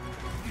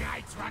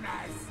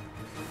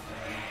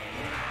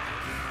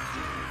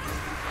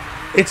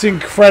 It's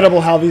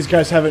incredible how these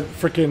guys haven't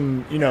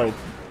freaking, you know,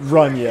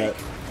 run yet.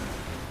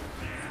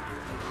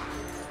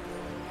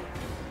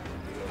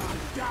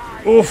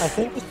 Oof. I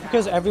think it's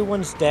because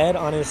everyone's dead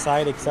on his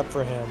side except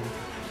for him.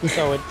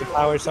 So the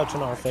power is such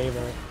in our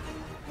favor.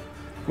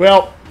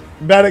 Well,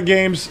 bad at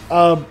games,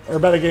 or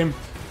bad at game.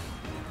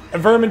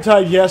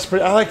 Vermintide, yes,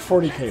 but I like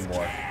 40k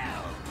more.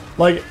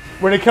 Like,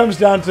 when it comes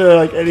down to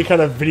like any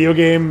kind of video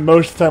game,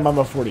 most of the time I'm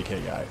a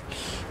 40k guy.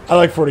 I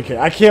like 40k.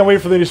 I can't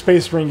wait for the new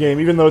Space Marine game,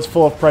 even though it's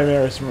full of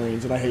Primaris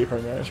Marines, and I hate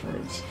Primaris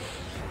Marines.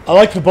 I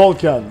like the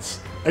bolt guns.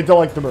 I don't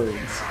like the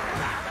Marines.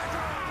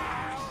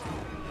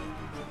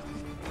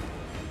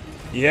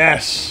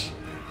 Yes!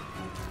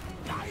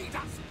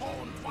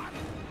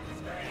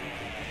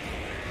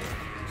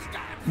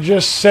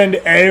 Just send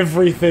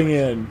everything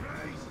in.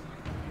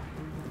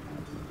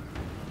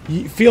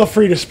 Feel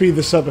free to speed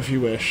this up if you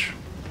wish.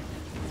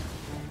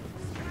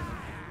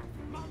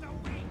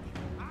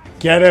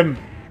 Get him!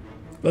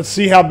 Let's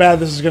see how bad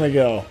this is gonna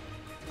go.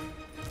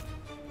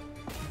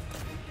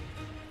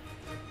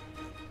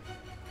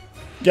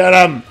 Get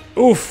him!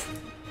 Oof!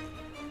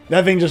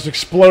 That thing just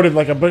exploded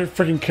like a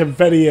freaking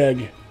confetti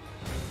egg.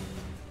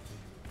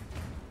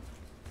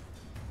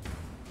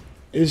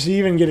 Is he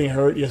even getting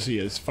hurt? Yes, he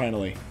is,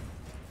 finally.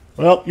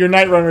 Well, your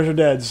Night Runners are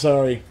dead,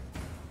 sorry.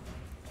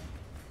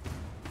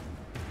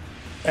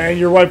 And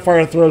your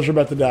Whitefire Throws are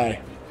about to die.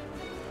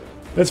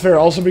 That's fair.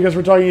 Also, because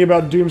we're talking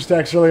about Doom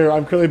stacks earlier,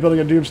 I'm currently building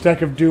a Doom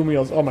stack of Doom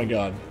wheels. Oh my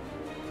god.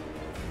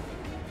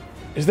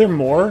 Is there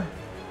more?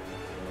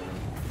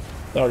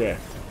 Okay.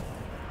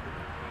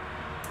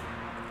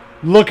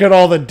 Look at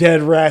all the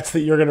dead rats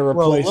that you're going to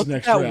replace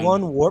next round. Look at that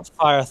one Warp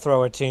Fire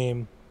Thrower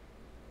team.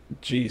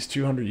 Jeez,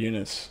 200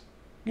 units.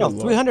 No,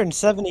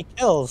 370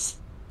 kills.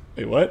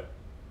 Wait, what?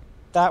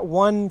 That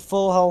one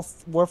full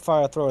health Warp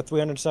Fire Thrower,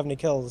 370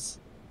 kills.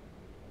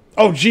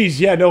 Oh, jeez,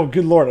 yeah, no,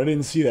 good lord, I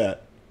didn't see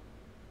that.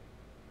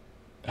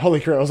 Holy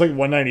crap, I was like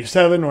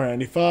 197,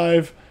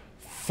 195,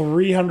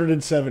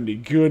 370,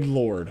 good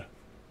lord.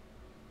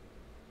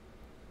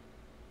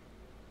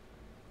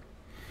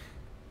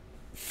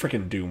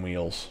 Frickin' Doom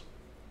wheels.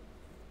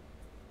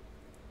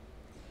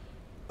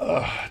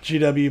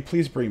 GW,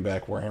 please bring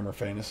back Warhammer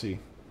Fantasy.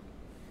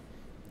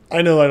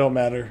 I know I don't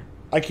matter.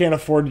 I can't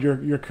afford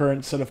your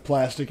current set of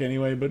plastic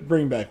anyway, but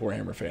bring back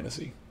Warhammer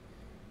Fantasy.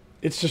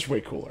 It's just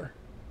way cooler.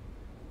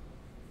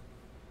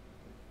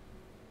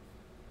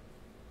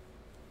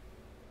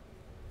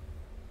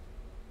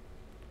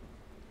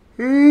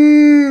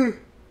 You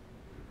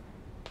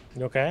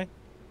okay?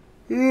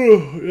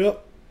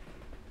 Yep.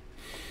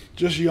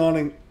 Just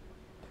yawning.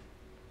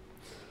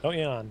 Don't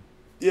yawn.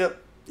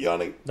 Yep,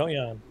 yawning. Don't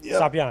yawn. Yep.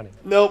 Stop yawning.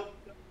 Nope.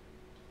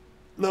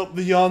 Nope.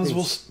 The yawns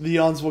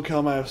will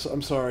come.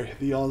 I'm sorry.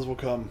 The yawns will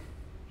come.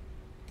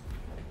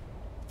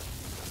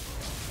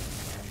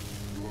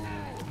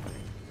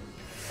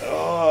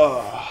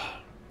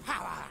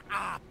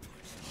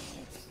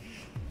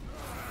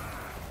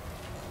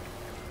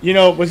 You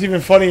know, what's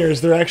even funnier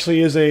is there actually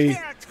is a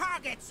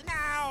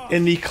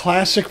In the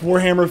classic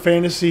Warhammer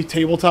Fantasy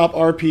tabletop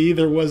RP,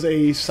 there was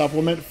a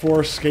supplement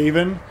for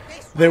Skaven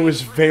that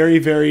was very,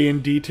 very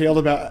in detail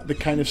about the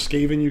kind of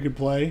Skaven you could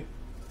play.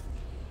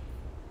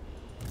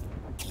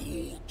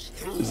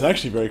 It's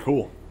actually very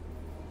cool.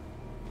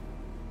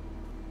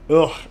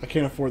 Ugh, I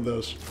can't afford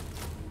those.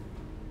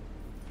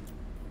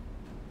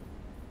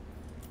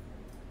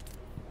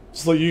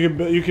 So you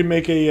can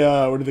make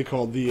a what are they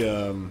called?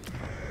 The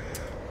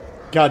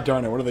God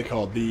darn it, what are they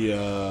called?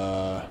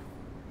 The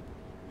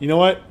you know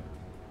what?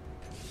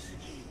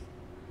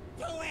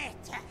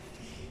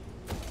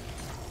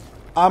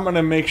 I'm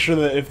gonna make sure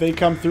that if they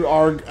come through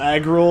our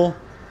Agril,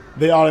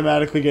 they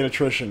automatically get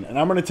attrition. And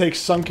I'm gonna take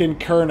Sunken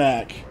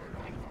Kurnak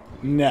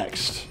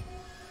next.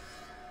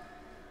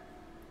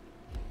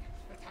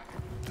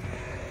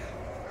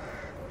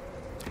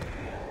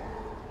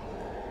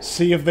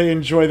 See if they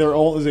enjoy their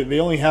old. They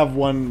only have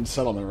one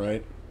settlement,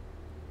 right?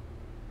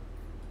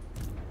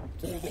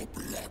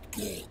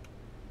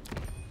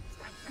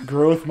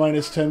 Growth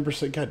minus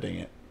 10%. God dang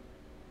it.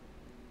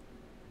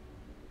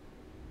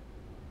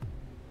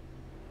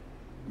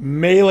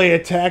 Melee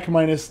attack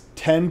minus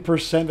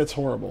 10%. That's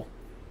horrible.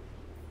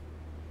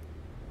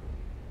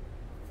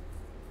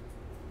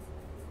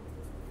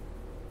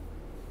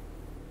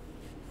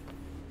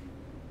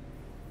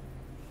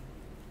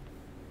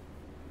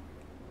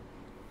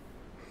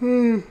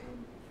 Can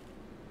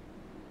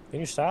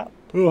you stop?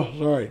 Oh,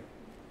 sorry.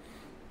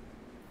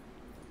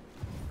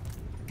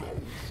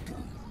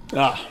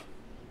 Ah.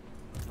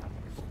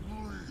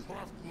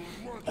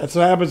 That's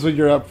what happens when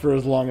you're up for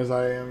as long as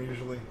I am,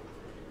 usually.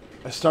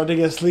 I start to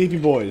get sleepy,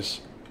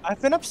 boys.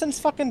 I've been up since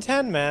fucking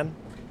 10, man.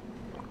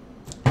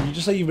 You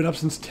just say you've been up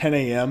since 10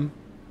 a.m.?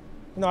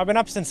 No, I've been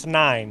up since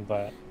 9,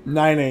 but...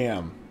 9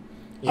 a.m.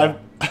 Yeah.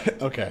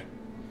 Okay.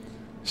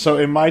 So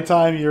in my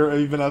time,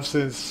 you've been up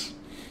since...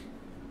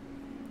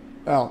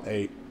 Well,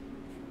 8.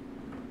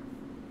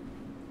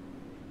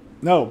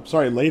 No,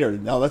 sorry, later.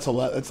 No, that's a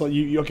lot. That's like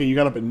you. Okay, you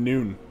got up at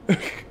noon. I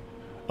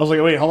was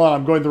like, wait, hold on,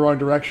 I'm going the wrong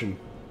direction.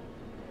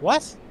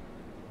 What?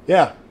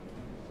 Yeah.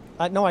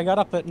 No, I got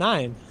up at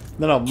 9.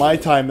 No, my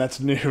time, that's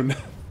noon.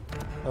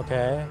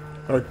 Okay.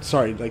 Or,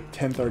 sorry, like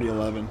 10:30,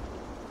 11.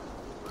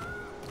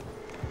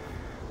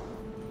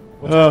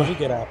 What time did you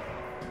get up?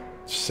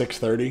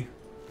 6:30.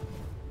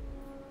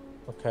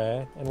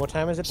 Okay. And what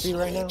time is it for you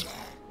right now?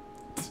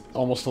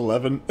 Almost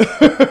 11.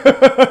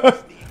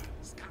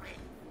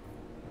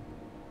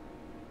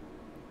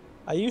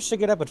 I used to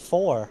get up at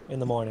 4 in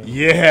the morning.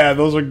 Yeah,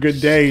 those are good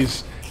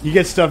days. You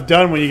get stuff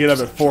done when you get up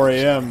at 4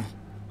 a.m.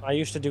 I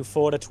used to do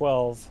 4 to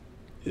 12.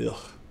 Ugh.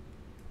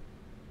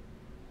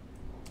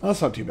 Oh,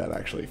 that's not too bad,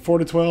 actually. 4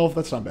 to 12,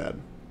 that's not bad.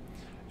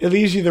 It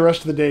leaves you the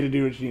rest of the day to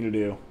do what you need to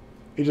do.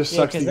 It just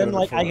sucks. Yeah, because then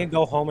like I can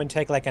go home and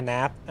take like a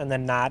nap and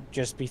then not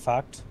just be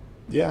fucked.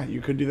 Yeah, you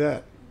could do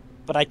that.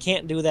 But I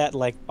can't do that,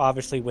 like,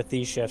 obviously with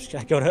these shifts.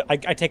 I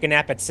take a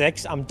nap at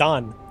 6, I'm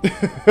done.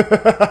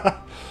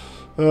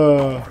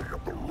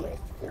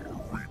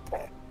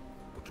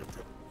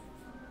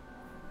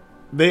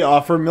 They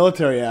offer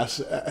military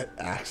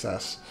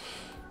access.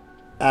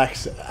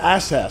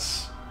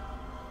 Access.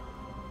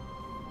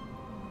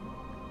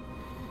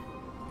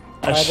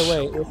 By the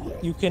way,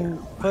 you can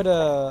put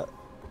a...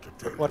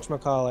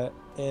 whatchamacallit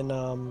in,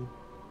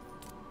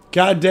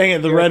 God dang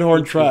it, the Red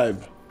Horn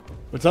Tribe.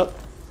 What's up?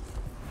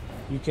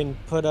 You can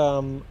put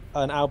an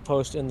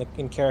outpost in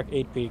Carrick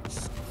 8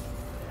 Peaks.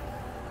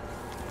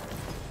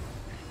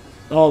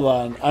 Hold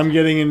on, I'm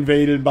getting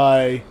invaded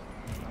by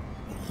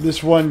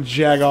this one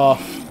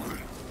jagoff.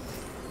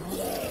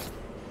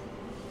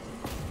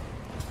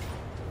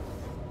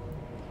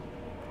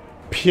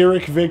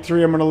 Pyrrhic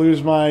victory. I'm gonna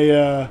lose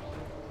my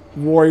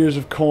Warriors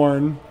of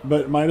Corn,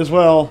 but might as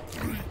well.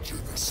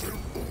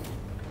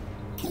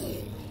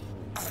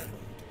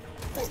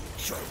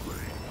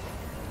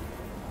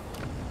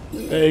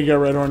 There you go,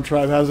 Red Horn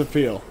Tribe. How's it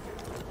feel?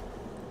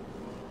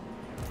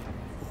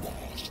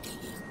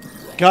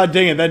 God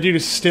dang it, that dude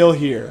is still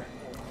here.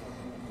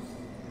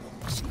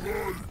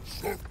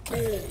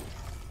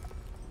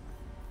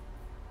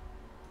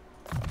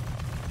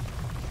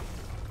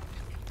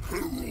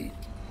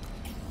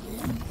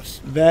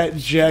 That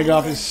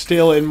jagoff is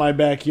still in my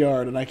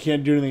backyard, and I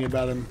can't do anything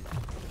about him.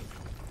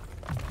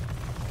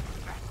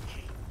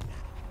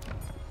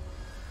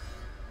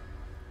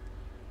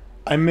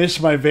 I miss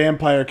my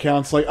vampire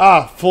counts. Like,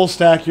 full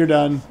stack, you're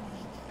done.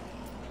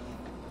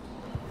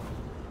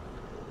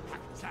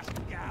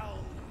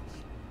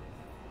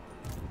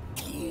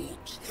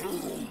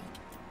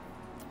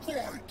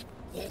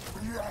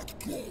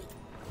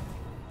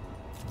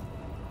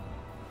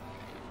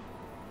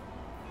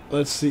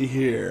 Let's see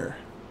here.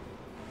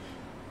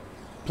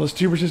 Plus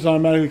 2%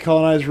 automatically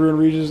colonize ruined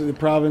regions in the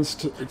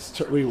province.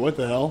 Wait, what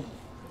the hell?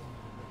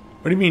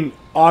 What do you mean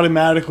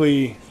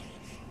automatically?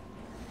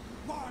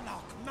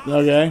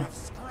 Okay.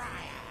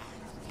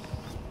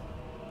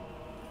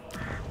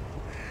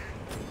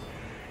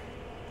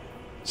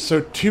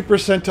 So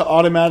 2% to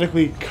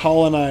automatically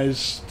colonize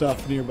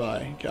stuff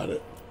nearby. Got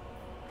it.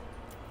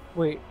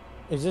 Wait,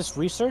 is this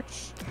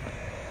research?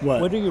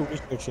 What? What are you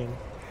researching?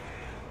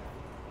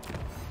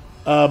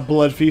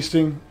 Blood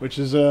feasting, which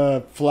is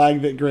a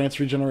flag that grants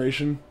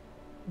regeneration.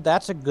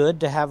 That's a good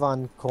to have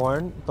on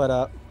corn,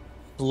 but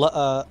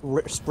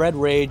spread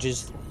rage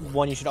is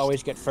one you should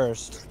always get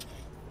first.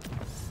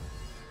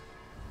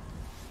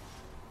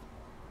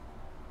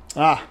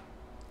 Ah,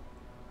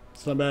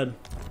 it's not bad.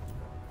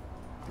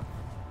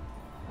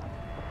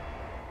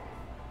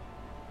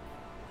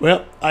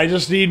 Well, I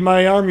just need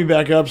my army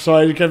back up, so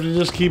I have to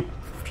just keep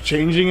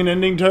changing and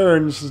ending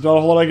turns. There's not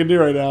a whole lot I can do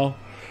right now.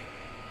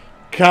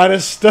 Kind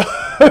of stuck.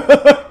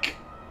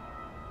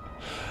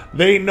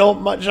 There ain't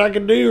not much I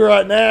can do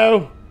right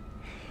now.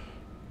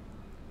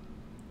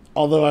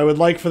 Although I would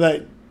like for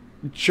that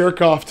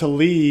jerk off to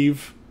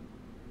leave.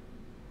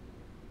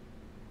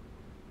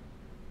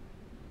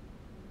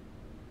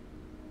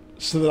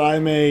 So that I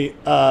may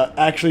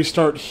actually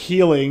start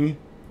healing.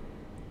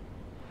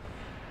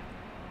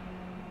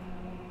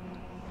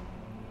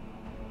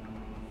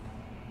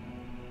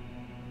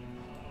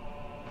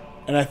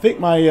 And I think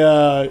my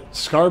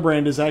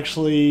Scarbrand is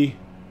actually...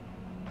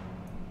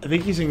 I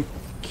think he's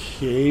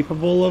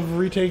incapable of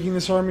retaking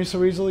this army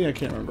so easily. I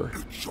can't remember.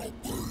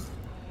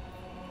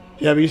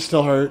 Yeah, but he's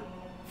still hurt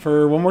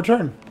for one more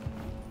turn.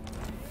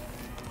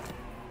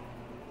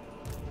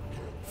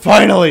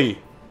 Finally!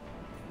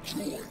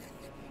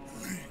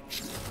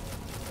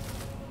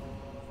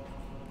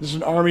 This is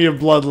an army of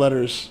blood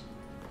letters.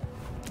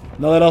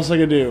 Nothing else I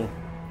can do.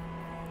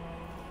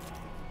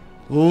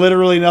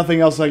 Literally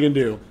nothing else I can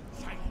do.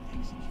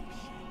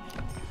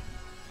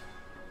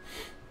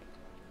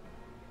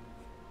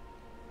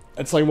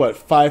 It's like, what,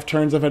 5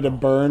 turns I've had to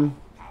burn?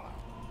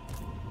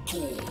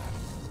 Do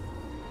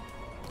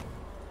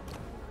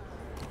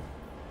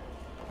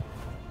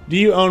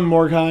you own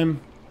Morgheim?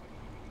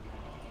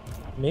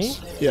 Me?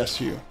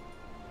 Yes, you.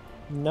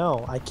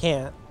 No, I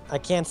can't. I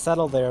can't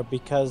settle there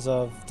because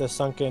of the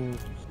sunken...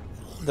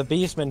 The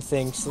Beastman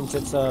thing, since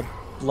it's a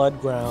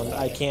blood ground,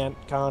 I can't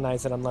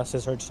colonize it unless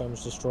his Hearthstone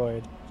is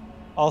destroyed.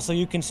 Also,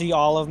 you can see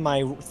all of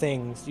my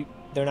things.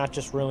 They're not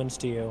just ruins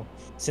to you,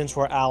 since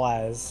we're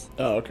allies.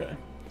 Oh, okay.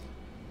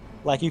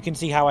 Like, you can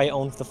see how I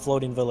owned the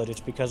floating village. It's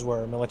because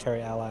we're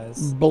military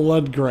allies.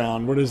 Blood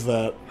ground, what is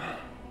that?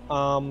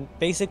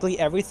 Basically,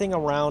 everything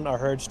around our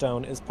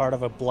Hearthstone is part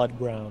of a blood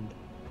ground.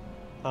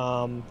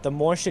 The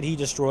more shit he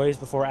destroys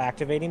before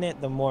activating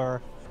it, the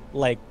more,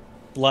 like,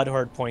 blood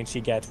hurt points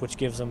he gets, which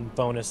gives him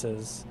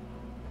bonuses.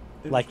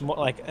 Like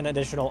an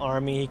additional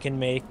army he can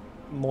make,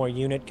 more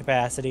unit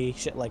capacity,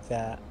 shit like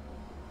that.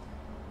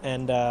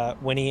 And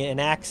when he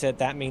enacts it,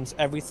 that means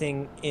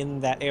everything in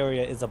that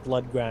area is a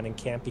blood ground and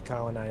can't be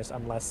colonized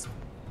unless,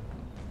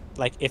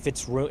 like, if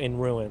it's in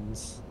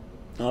ruins.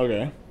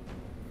 Okay.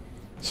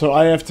 So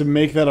I have to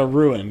make that a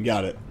ruin.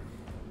 Got it.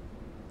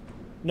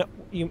 No,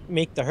 you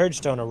make the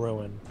Hearthstone a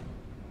ruin.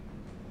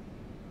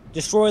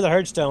 Destroy the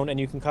Hearthstone and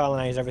you can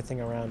colonize everything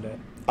around it.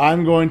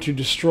 I'm going to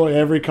destroy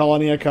every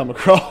colony I come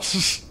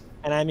across.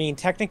 And I mean,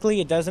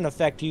 technically it doesn't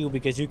affect you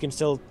because you can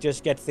still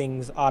just get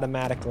things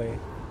automatically.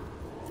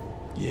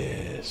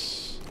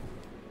 Yes.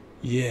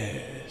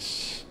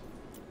 Yes.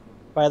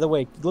 By the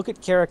way, look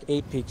at Carrick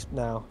 8 Peaks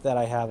now that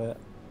I have it.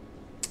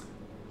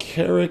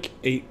 Carrick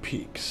 8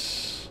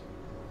 Peaks.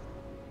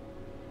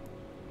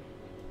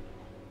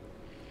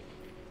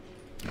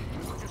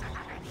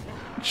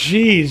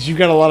 Jeez, you've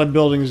got a lot of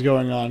buildings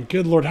going on.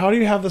 Good lord, how do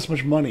you have this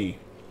much money?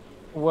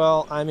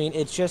 Well, I mean,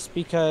 it's just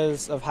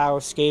because of how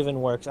Skaven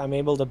works. I'm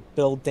able to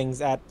build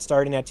things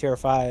starting at tier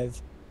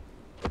 5.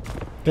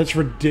 That's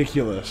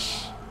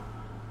ridiculous.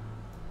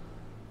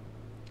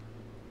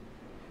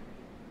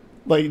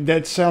 Like,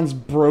 that sounds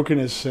broken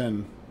as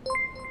sin.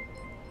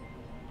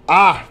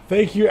 Ah,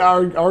 thank you,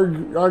 our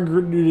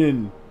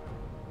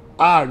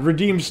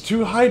redeems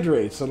 2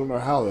 hydrates. I don't know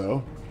how,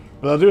 though.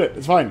 But I'll do it.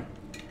 It's fine.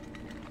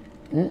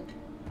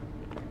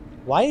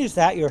 Why is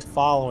that your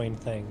following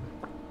thing?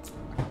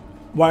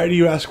 Why do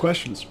you ask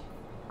questions?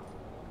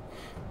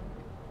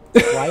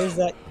 Why is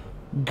that?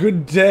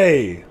 Good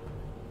day.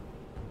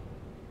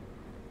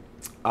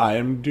 I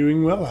am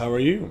doing well. How are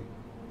you?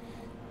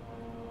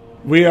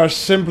 We are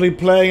simply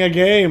playing a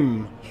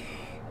game.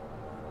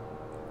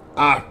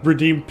 Ah,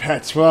 redeem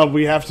pets. Well,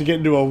 we have to get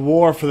into a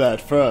war for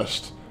that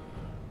first.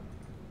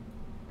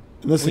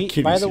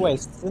 By the way,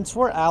 since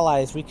we're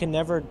allies, we can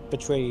never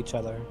betray each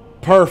other.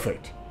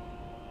 Perfect.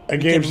 A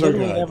game so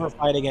good. We can never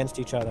fight against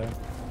each other.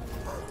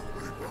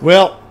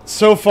 Well,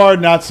 so far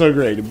not so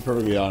great, to be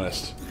perfectly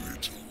honest.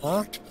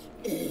 Huh?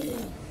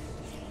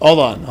 Hold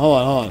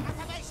on.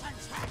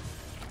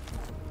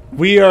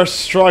 We are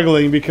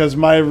struggling because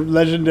my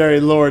legendary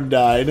lord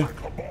died.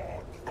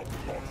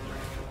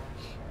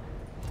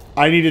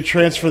 I need to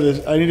transfer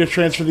this. I need to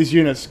transfer these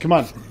units. Come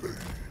on.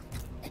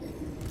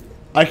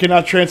 I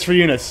cannot transfer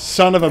units.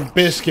 Son of a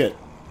biscuit.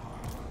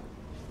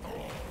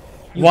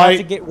 You have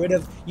to get rid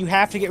of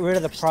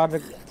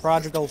the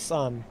prodigal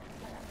son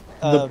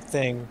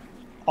thing.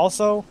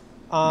 Also,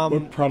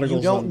 you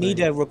don't need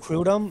to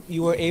recruit them.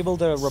 You were able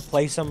to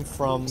replace them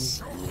from...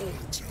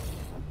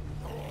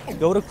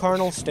 Go to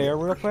Carnal Stair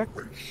real quick.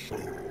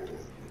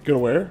 Go to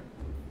where?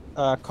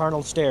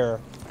 Carnal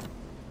Stair.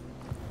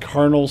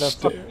 Carnal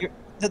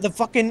the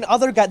fucking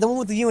other guy, the one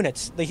with the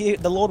units, the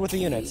lord with the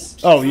units.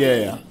 Oh,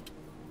 yeah.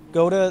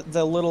 Go to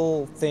the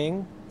little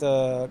thing,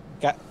 the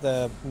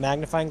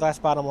magnifying glass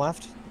bottom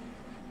left.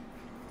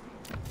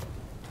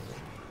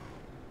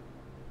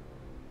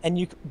 And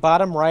you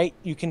bottom right,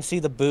 you can see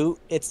the boot.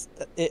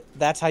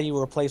 That's how you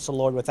replace the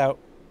lord without.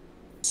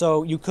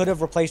 So you could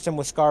have replaced him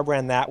with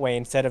Scarbrand that way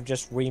instead of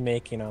just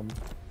remaking him.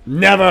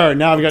 Never!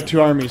 Now I've got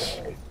 2 armies.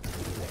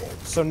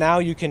 So now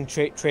you can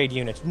trade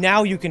units.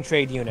 Now you can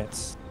trade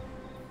units.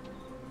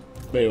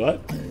 Wait,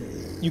 what?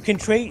 You can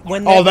trade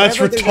when. Oh, that's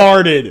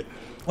retarded.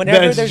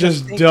 That's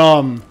just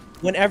dumb.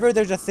 Whenever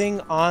there's a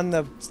thing on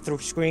the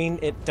screen,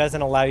 it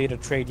doesn't allow you to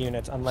trade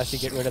units unless you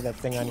get rid of that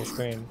thing on your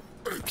screen.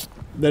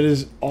 That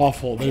is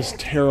awful. That is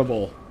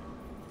terrible.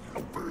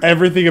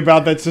 Everything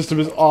about that system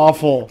is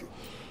awful.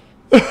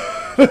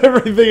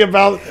 Everything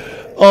about...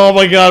 Oh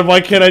my god,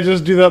 why can't I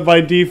just do that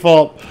by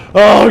default?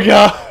 Oh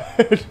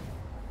god!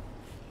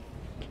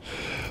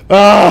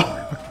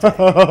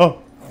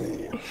 Oh.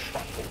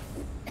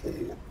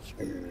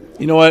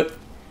 You know what?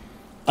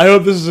 I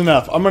hope this is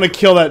enough. I'm gonna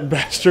kill that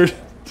bastard.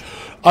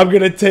 I'm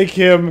gonna take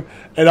him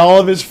and all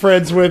of his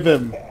friends with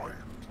him.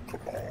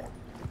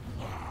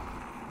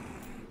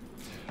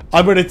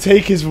 I'm gonna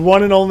take his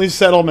one and only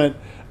settlement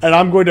and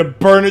I'm going to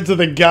burn it to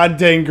the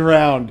goddamn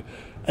ground.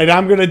 And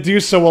I'm gonna do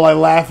so while I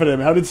laugh at him.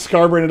 How did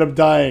Scarbrand end up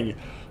dying?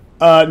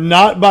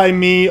 Not by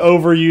me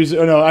overusing...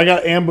 Oh no, I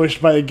got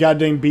ambushed by the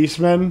goddamn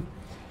beastmen.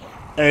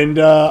 And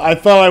I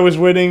thought I was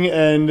winning,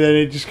 and then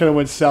it just kind of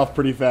went south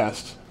pretty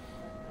fast.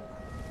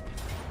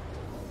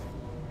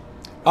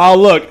 Oh,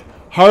 look.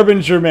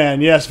 Harbinger Man.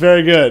 Yes,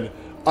 very good.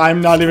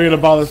 I'm not even going to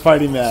bother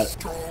fighting that.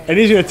 And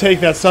he's going to take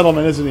that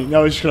settlement, isn't he?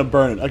 No, he's just going to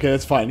burn it. Okay,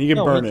 that's fine. He can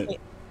burn it.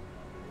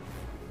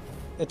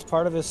 It's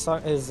part of his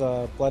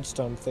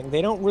bloodstone thing.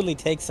 They don't really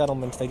take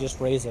settlements, they just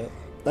raise it.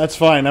 That's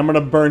fine. I'm going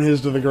to burn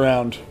his to the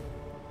ground.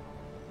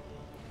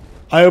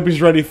 I hope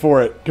he's ready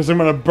for it, because I'm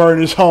going to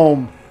burn his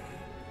home.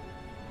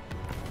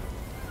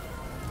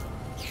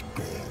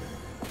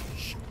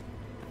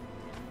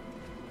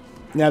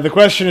 Now, the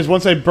question is,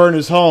 once I burn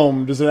his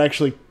home, does it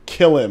actually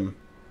kill him?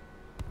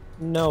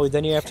 No,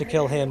 then you have to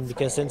kill him,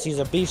 because since he's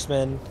a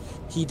beastman,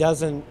 he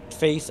doesn't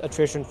face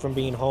attrition from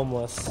being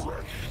homeless.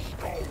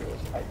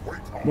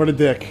 What a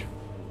dick.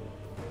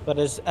 But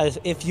as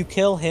if you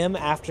kill him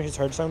after his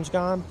Hearthstone's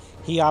gone,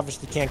 he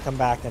obviously can't come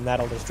back, and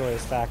that'll destroy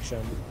his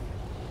faction.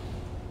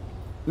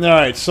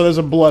 Alright, so there's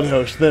a blood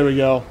host. There we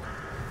go.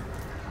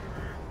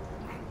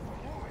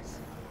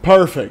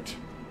 Perfect.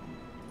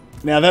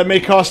 Now, that may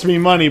cost me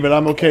money, but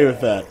I'm okay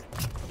with that.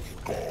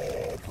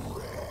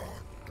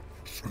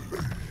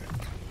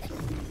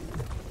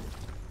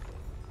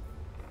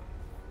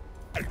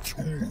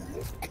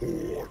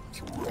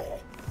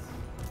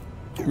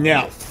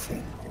 Now,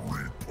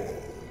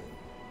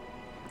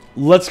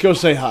 let's go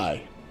say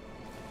hi.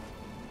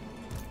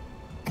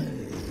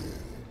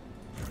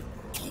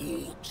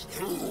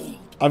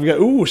 I've got,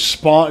 ooh,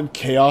 spawn,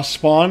 chaos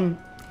spawn,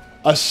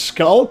 a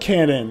skull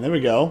cannon. There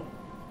we go.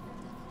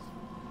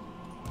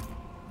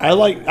 I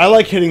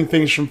like hitting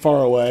things from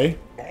far away.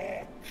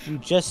 You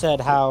just said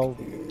how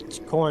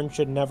Khorne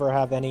should never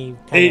have any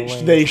kind of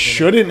range. They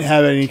shouldn't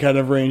have any kind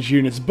of ranged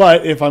units,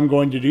 but if I'm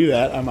going to do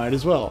that, I might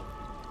as well.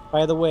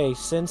 By the way,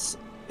 since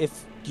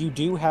if you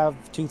do have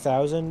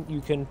 2,000,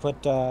 you can put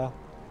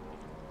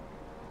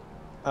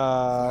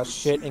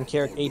shit in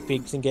Carrick 8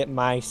 Peaks and get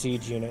my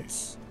siege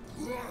units.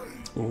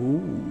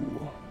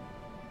 Ooh.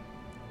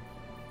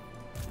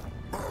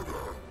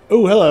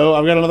 Ooh, hello.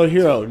 I've got another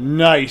hero.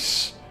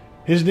 Nice.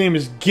 His name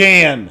is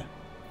Gan.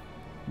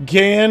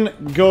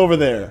 Gan, go over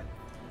there.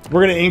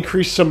 We're going to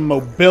increase some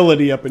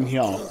mobility up in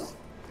here.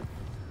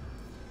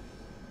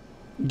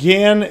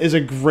 Gan is a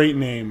great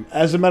name.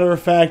 As a matter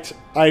of fact,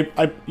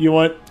 you know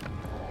what?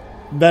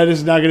 That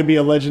is not going to be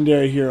a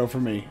legendary hero for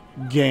me.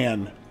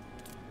 Gan.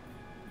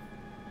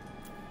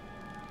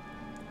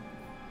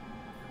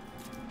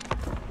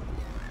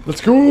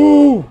 Let's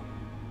go!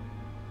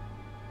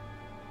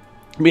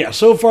 But yeah,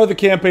 so far the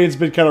campaign's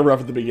been kind of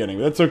rough at the beginning,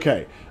 but that's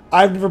okay.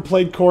 I've never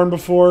played Khorne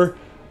before.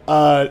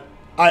 I'm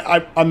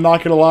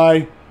not gonna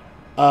lie.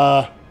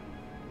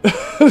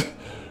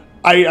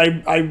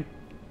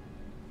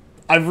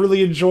 I've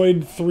really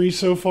enjoyed 3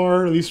 so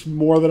far, at least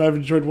more than I've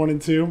enjoyed 1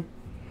 and 2.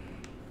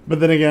 But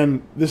then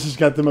again, this has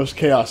got the most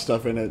chaos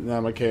stuff in it, and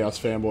I'm a chaos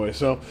fanboy,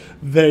 so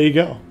there you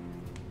go.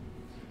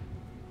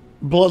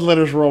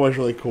 Bloodletters were always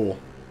really cool.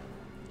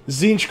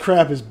 Tzeentch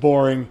crap is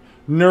boring.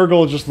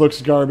 Nurgle just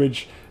looks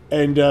garbage.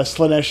 And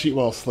Slaanesh,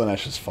 well,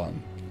 Slaanesh is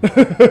fun.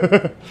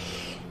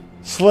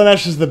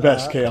 Slaanesh is the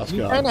best Chaos God.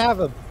 You kind of have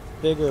a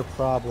bigger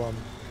problem.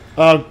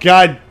 Oh,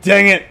 god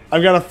dang it!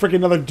 I've got a freaking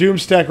another Doom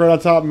stack right on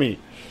top of me.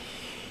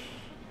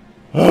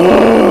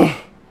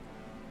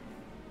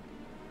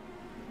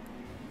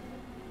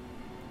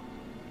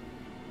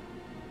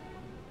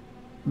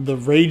 The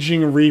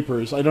Raging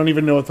Reapers. I don't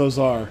even know what those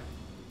are.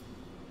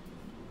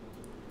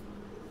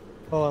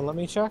 Hold on, let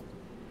me check.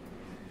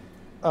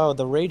 Oh,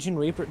 the Raging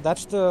Reaper.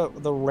 That's the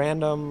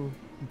random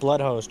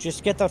blood host.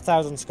 Just get the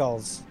 1,000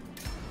 skulls.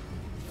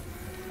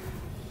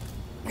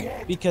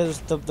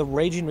 Because the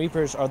Raging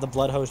Reapers are the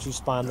Blood Host you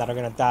spawn that are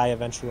gonna die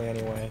eventually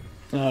anyway.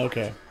 Oh,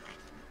 okay.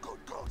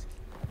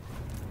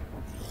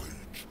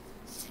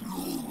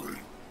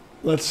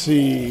 Let's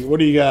see. What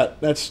do you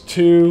got? That's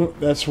 2.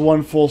 That's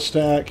 1 full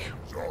stack.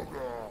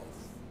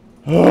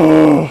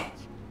 Oh.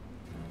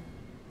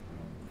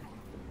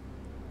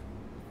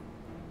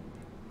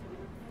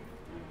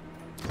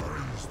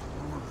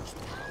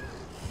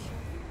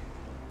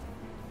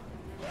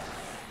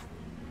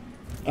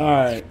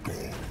 Alright.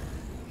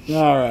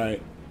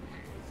 Alright.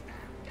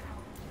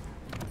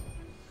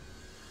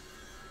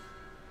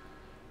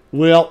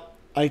 Well,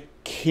 I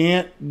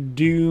can't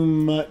do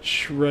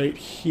much right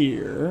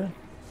here.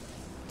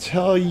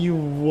 Tell you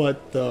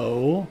what,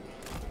 though.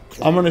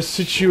 I'm gonna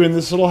sit you in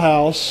this little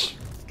house.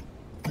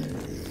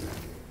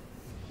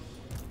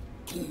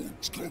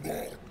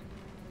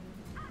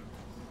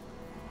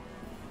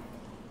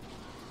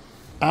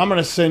 I'm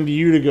gonna send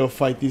you to go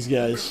fight these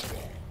guys.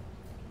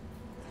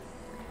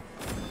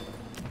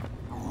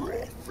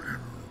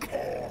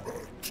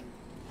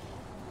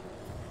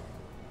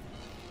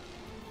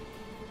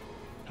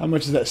 How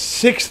much is that?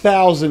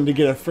 6,000 to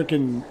get a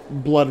freaking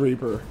Blood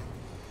Reaper.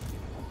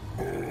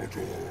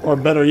 Or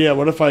better yet,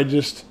 what if I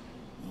just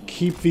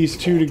keep these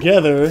 2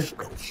 together,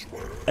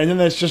 and then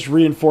that's just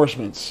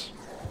reinforcements?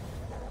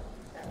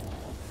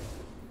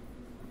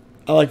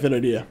 I like that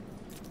idea.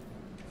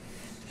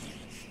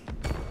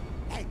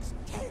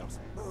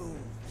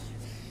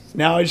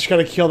 Now I just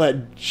gotta kill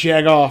that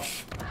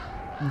Jagoff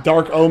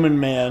Dark Omen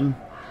man.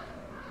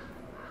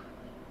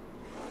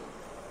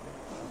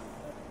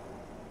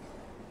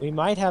 We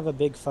might have a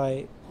big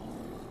fight.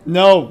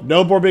 No,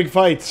 no more big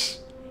fights.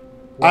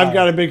 Why? I've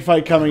got a big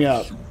fight coming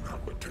up.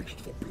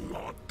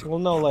 Well,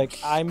 no, like,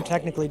 I'm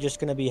technically just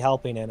gonna be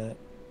helping in it.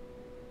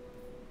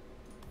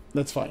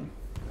 That's fine.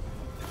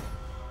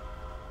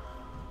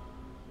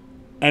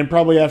 And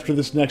probably after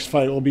this next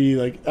fight will be,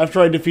 like,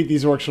 after I defeat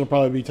these orcs, it'll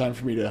probably be time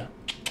for me to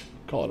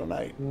call it a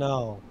night.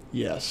 No.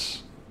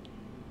 Yes.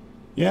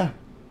 Yeah.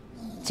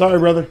 Sorry,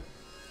 brother.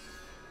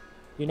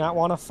 You not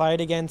want to fight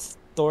against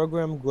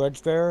Thorgrim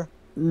Grudgebearer?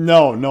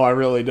 No, no, I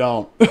really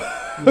don't. You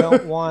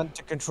don't want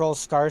to control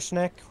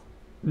Skarsnik?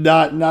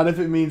 Not if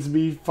it means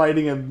me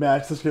fighting a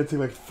match that's gonna take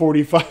like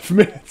 45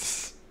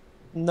 minutes.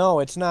 No,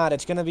 it's not.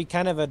 It's gonna be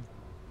kind of a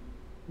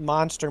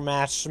monster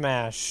mash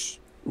smash.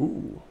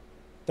 Ooh.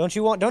 Don't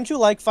you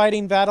like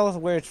fighting battles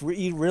where it's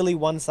really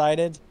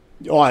one-sided?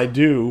 Oh, I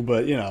do,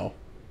 but you know.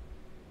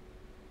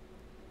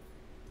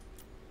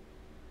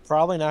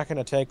 Probably not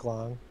gonna take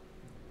long.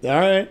 All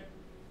right.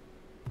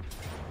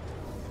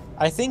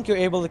 I think you're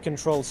able to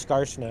control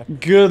Skarsnik.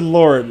 Good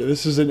lord,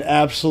 this is an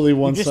absolutely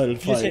one-sided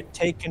fight. Just hit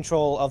take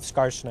control of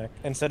Skarsnik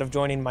instead of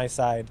joining my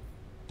side.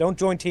 Don't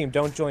join team.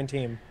 Don't join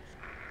team.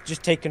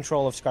 Just take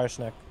control of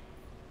Skarsnik.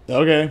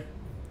 Okay.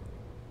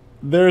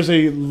 There's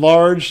a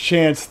large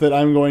chance that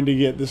I'm going to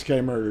get this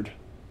guy murdered.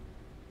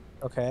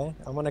 Okay,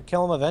 I'm gonna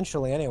kill him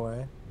eventually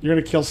anyway. You're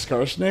gonna kill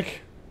Skarsnik?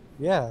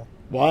 Yeah.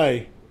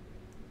 Why?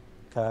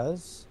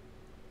 Cause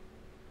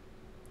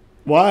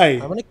Why?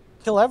 I'm gonna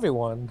kill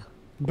everyone.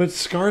 But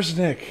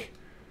Skarsnik,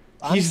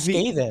 I'm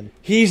Skaven.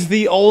 He's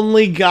the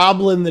only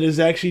goblin that has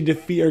actually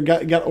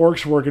got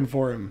orcs working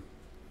for him.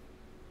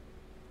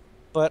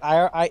 But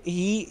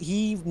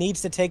he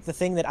needs to take the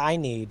thing that I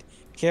need.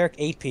 Carrick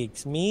 8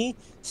 Peaks. Me,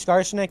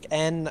 Skarsnik,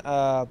 and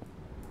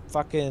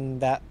fucking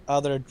that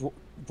other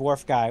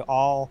dwarf guy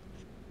all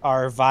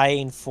are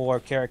vying for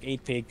Carrick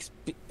 8 Peaks,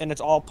 and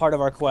it's all part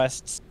of our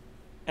quests.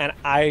 And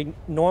I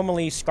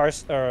normally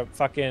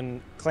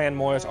fucking Clan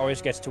Morris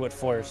always gets to it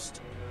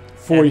first.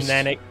 Forced. And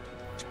then it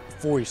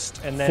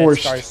forced. And then Forced.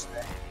 it starts.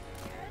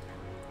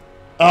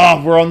 Ah,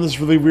 we're on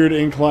this really weird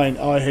incline.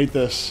 Oh, I hate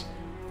this.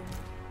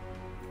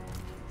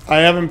 I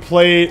haven't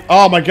played.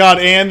 Oh my god,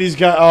 and these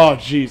guys. Oh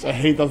jeez, I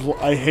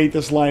hate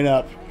this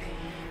lineup.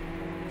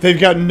 They've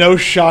got no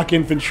shock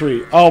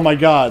infantry. Oh my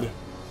god.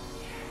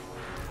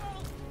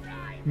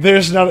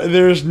 There's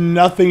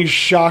nothing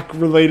shock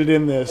related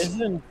in this.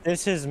 Isn't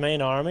this his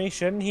main army?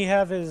 Shouldn't he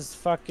have his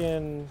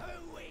fucking?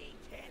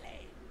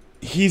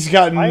 He's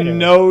got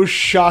no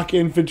shock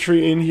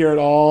infantry in here at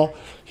all.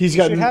 He's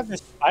got. He should have this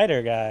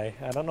spider guy.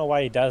 I don't know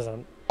why he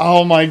doesn't.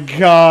 Oh my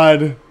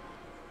god.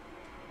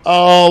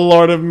 Oh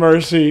Lord of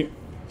mercy.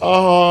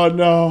 Oh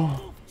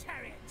no.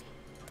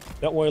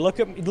 Don't worry. Look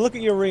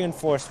at your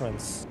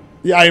reinforcements.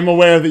 Yeah, I am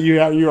aware that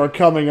you are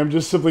coming. I'm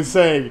just simply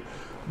saying,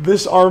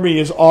 this army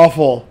is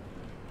awful.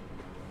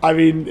 I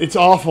mean, it's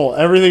awful.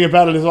 Everything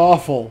about it is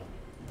awful.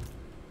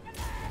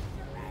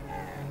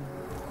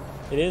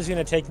 It is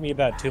going to take me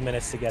about 2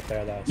 minutes to get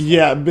there, though. So.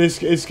 Yeah, it's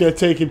going to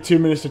take him 2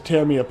 minutes to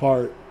tear me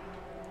apart.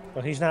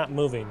 Well, he's not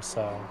moving,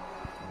 so...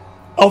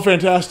 Oh,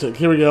 fantastic.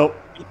 Here we go.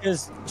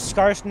 Because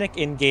Skarsnik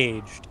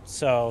engaged,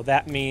 so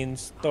that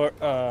means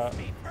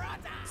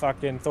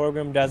fucking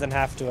Thorgrim doesn't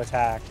have to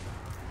attack.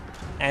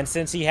 And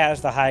since he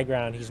has the high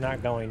ground, he's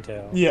not going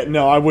to. Yeah,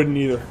 no, I wouldn't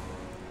either.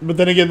 But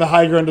then again, the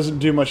high ground doesn't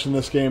do much in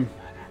this game.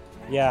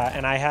 Yeah,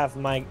 and I have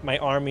my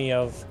army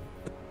of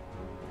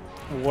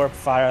warp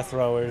fire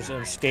throwers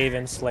and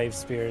Skaven slave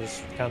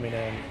spears coming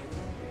in.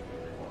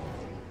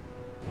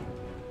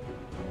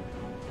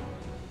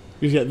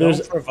 Yeah, there's...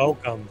 Don't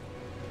provoke them.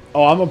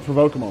 Oh, I'm gonna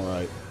provoke them all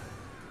right.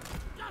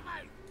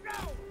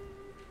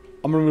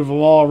 I'm gonna move them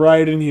all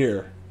right in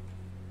here.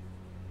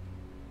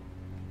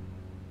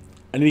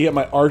 I need to get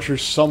my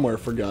archers somewhere,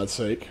 for God's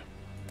sake.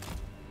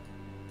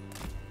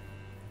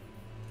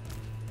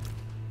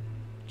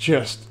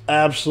 Just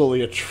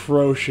absolutely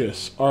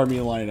atrocious army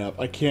lineup.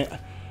 I can't.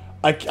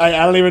 I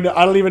don't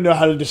even know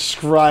how to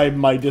describe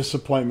my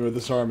disappointment with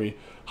this army.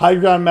 High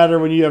ground matter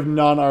when you have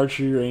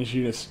non-archery ranged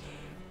units.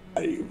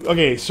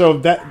 Okay, so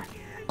that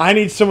I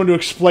need someone to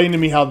explain to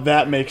me how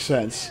that makes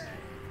sense.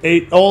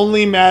 It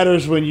only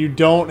matters when you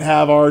don't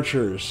have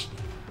archers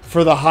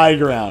for the high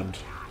ground.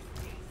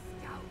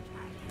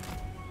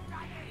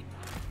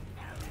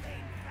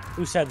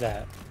 Who said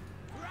that?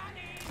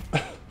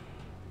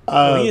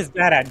 Well, he is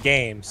bad at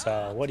games,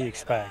 so what do you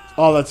expect?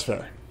 Oh, that's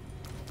fair.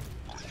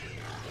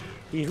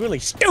 He's really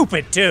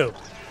stupid, too.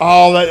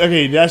 Oh,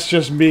 okay, that's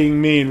just being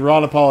mean.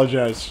 Ron,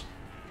 apologize.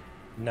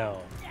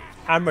 No.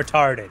 I'm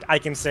retarded. I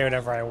can say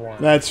whatever I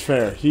want. That's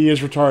fair. He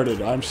is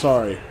retarded. I'm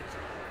sorry.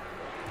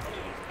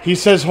 He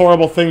says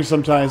horrible things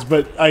sometimes,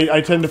 but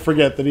I tend to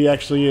forget that he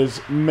actually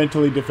is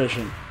mentally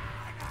deficient.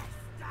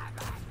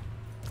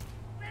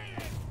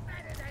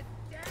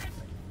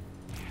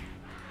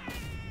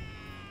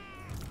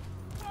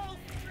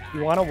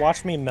 You want to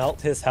watch me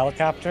melt his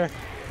helicopter?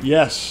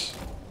 Yes.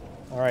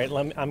 All right,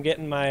 I'm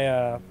getting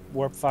my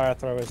warp fire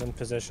throwers in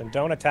position.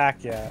 Don't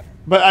attack yet.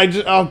 But I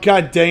just... Oh,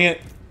 god dang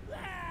it.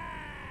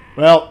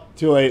 Well,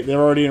 too late. They're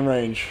already in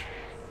range.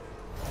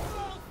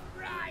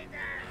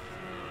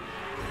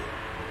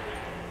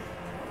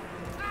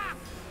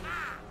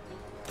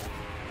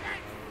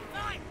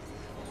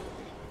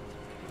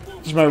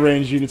 Just my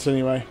ranged units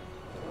anyway.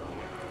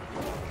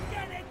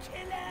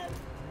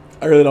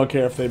 I really don't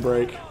care if they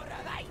break.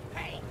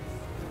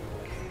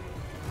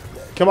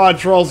 Come on,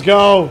 trolls,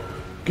 go!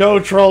 Go,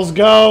 trolls,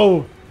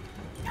 go!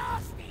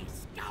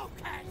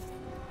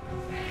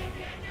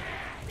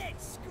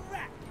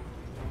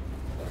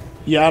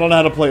 Yeah, I don't know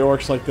how to play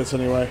orcs like this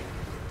anyway.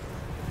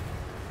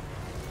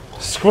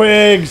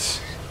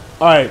 Squigs!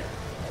 Alright.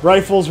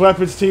 Rifles,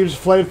 weapons teams,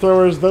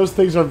 flamethrowers, those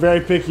things are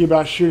very picky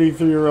about shooting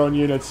through your own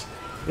units.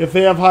 If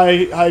they have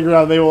high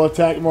ground, they will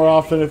attack more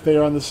often if they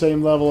are on the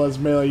same level as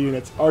melee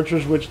units.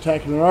 Archers which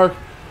attack in an arc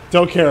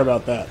don't care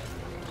about that.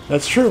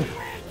 That's true.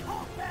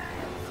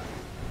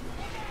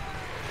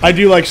 I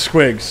do like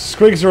squigs.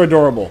 Squigs are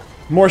adorable.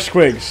 More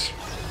squigs.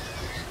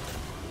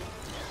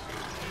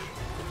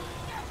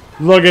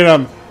 Look at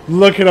them.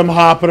 Look at them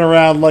hopping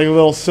around like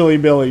little silly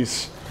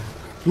billies.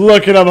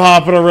 Look at them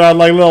hopping around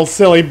like little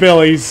silly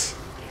billies.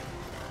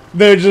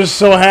 They're just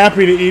so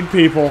happy to eat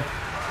people.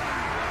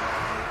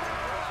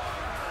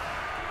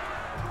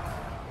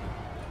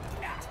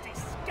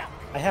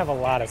 I have a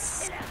lot of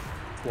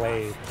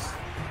slaves.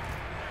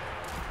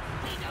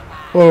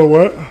 Oh,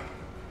 what?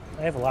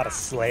 I have a lot of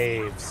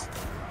slaves.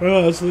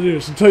 Oh, that's the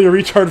news. And tell your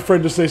retard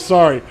friend to say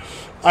sorry.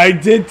 I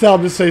did tell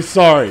him to say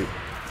sorry.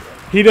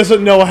 He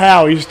doesn't know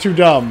how. He's too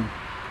dumb.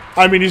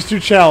 I mean, he's too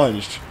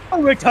challenged.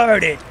 I'm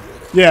retarded.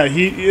 Yeah,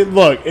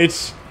 look,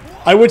 it's...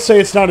 I would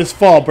say it's not his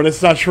fault, but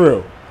it's not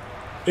true.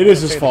 It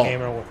is his fault.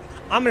 I'm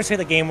gonna say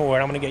the gamer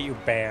word. I'm gonna get you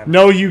banned.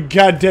 No, you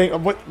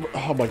goddamn... What?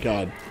 Oh, my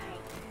God.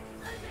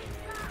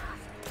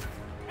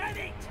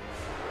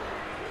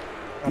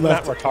 I'm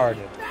not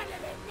retarded.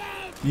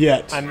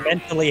 Yet. I'm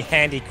mentally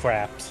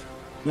handicapped.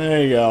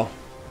 There you go.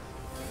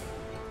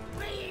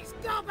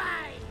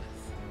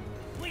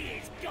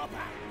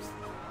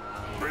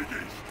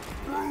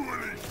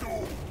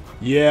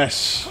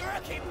 Yes.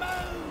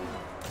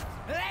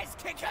 Let's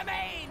kick him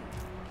in.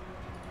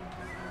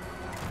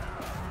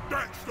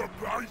 That's the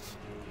place.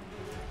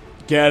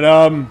 Get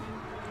him.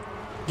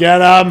 Get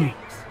him.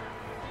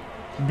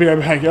 Be right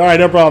back. All right,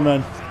 no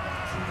problem, man.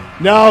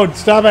 No,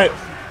 stop it.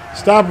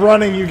 Stop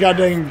running, you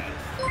goddamn...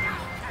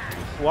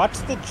 Watch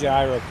the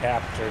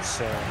gyrocopter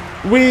soon.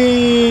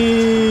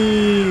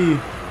 Wee!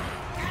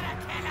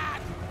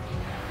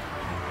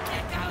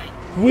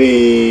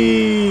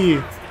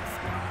 Wee!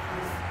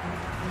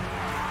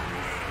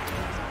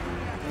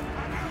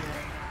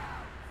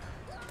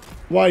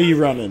 Why are you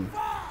running?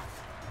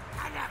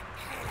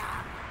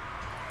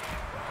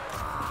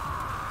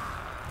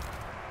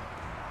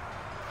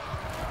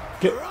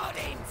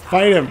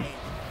 Fight him!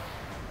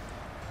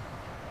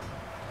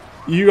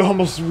 You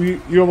almost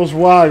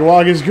wog.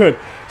 Wog is good.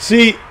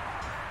 See,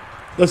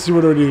 let's see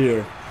what do I do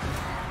here.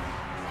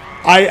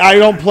 I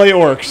don't play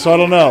orcs, so I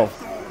don't know.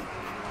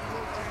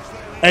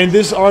 And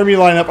this army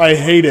lineup, I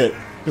hate it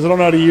because I don't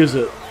know how to use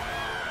it.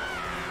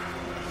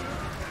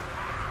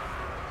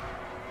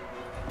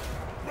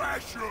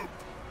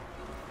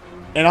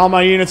 And all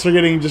my units are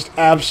getting just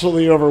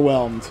absolutely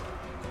overwhelmed.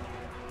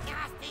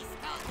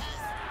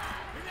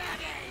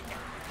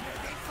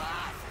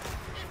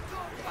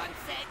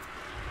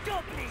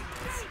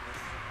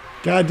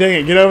 God dang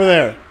it, get over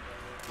there.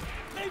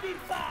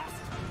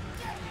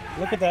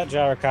 Look at that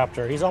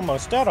gyrocopter. He's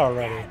almost dead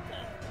already.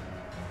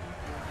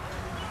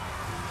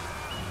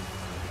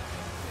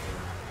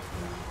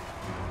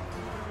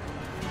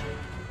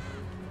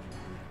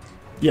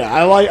 Yeah,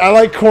 I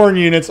like corn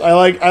units.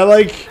 I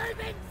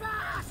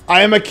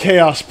am a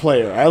chaos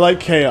player. I like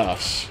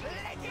chaos.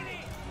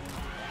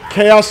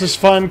 Chaos is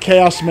fun.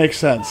 Chaos makes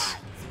sense.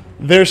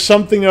 There's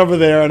something over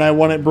there, and I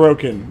want it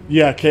broken.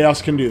 Yeah,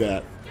 chaos can do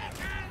that.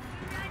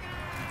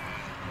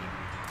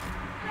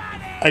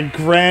 A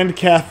Grand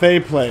Cathay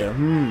player.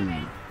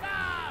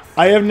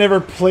 I have never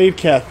played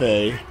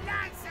Cathay,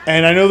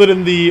 and I know that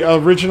in the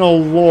original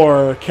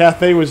lore,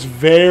 Cathay was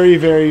very,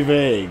 very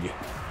vague.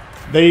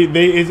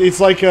 It's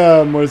like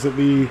what is it,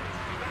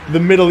 the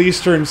Middle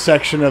Eastern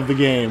section of the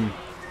game,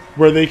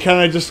 where they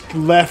kind of just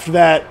left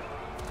that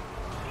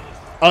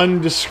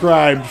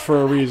undescribed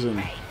for a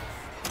reason.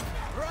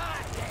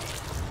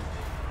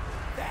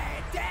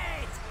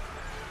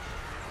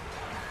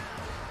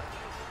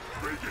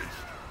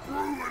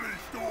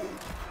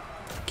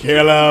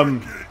 Kill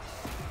him!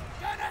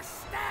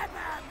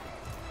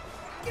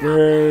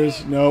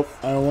 Where's... Nope,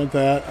 I don't want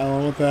that. I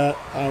don't want that.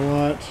 I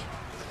want...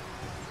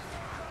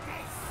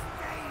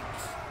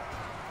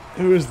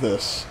 Who is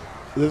this?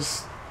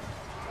 This...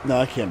 No,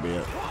 that can't be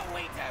it.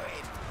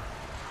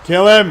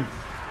 Kill him!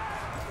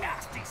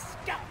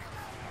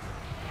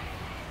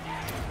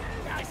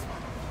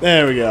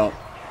 There we go.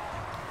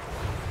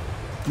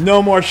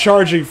 No more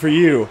charging for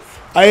you.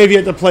 I have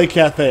yet to play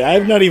Cathay. I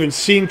have not even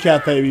seen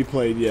Cathay be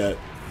played yet.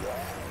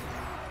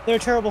 They're a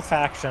terrible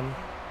faction.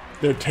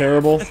 They're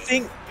terrible? The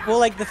thing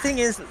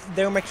is,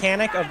 their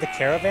mechanic of the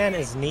caravan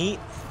is neat.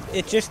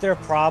 It's just their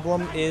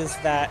problem is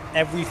that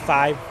every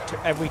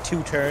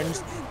 2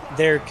 turns,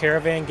 their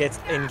caravan gets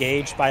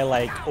engaged by,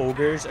 like,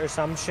 ogres or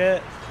some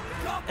shit.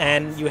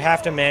 And you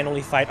have to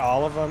manually fight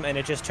all of them, and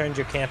it just turns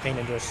your campaign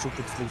into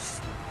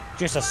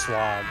just a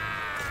slog.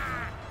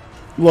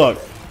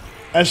 Look,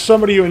 as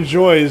somebody who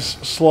enjoys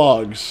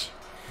slogs,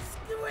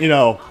 you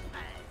know,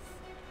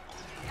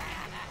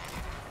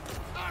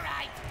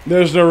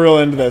 there's no real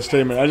end to that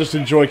statement. I just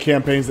enjoy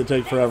campaigns that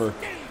take forever.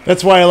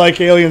 That's why I like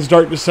Aliens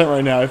Dark Descent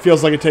right now. It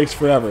feels like it takes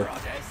forever.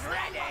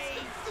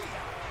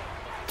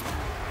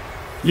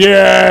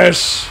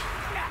 Yes!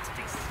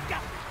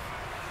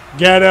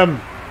 Get him!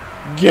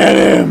 Get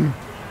him!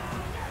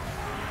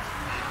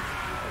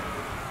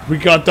 We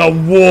got the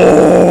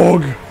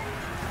warg!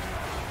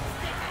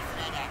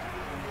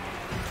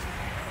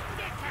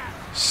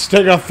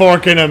 Stick a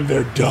fork in them,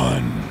 they're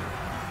done.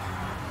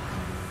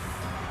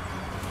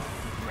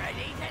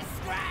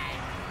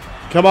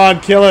 Come on,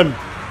 kill him!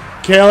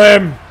 Kill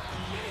him!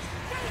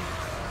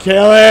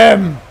 Kill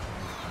him!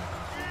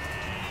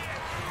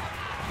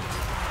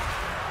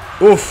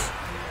 Oof.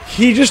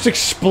 He just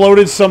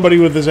exploded somebody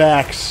with his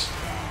axe.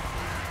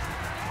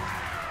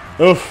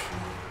 Oof.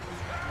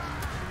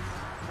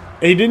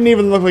 He didn't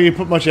even look like he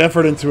put much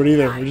effort into it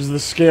either, which is the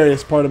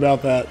scariest part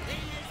about that.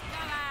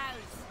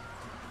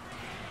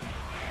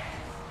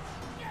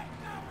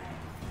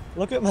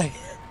 Look at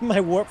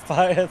my warp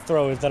fire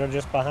throwers that are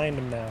just behind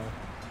him now.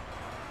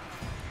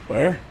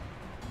 Where?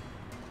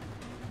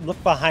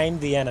 Look behind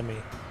the enemy.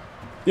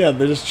 Yeah,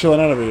 they're just chilling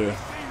out over here.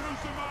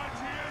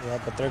 Yeah,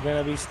 but they're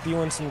gonna be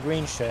spewing some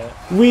green shit.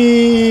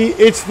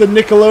 It's the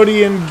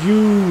Nickelodeon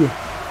goo.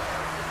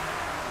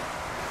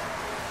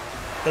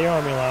 They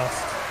army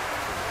lost.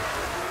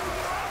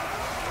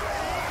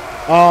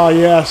 Ah,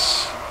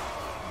 yes.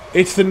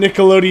 It's the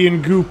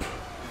Nickelodeon goop.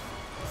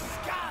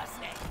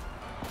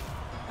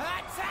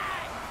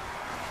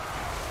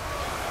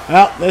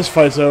 Ah, this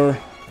fight's over.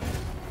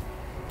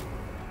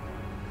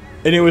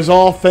 And it was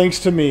all thanks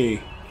to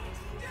me.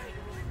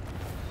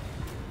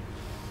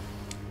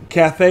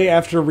 Cathay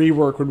after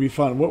rework would be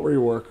fun. What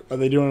rework? Are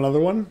they doing another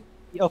one?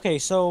 Okay,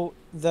 so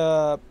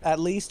at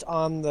least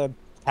on the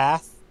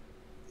path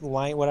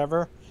line,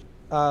 whatever,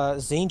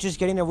 Zinj is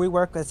getting a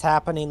rework that's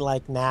happening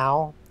like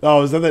now.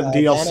 Oh, is that the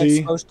DLC? And it's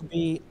supposed to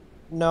be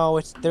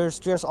there's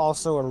just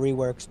also a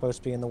rework supposed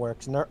to be in the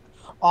works. And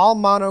all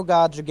mono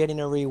gods are getting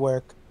a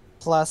rework,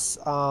 plus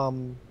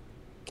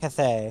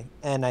Cathay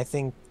and I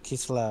think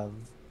Kislev.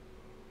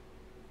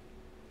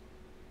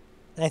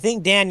 And I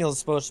think Daniel's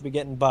supposed to be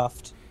getting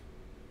buffed.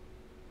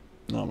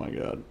 Oh my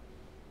god.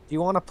 Do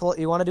you want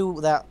to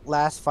do that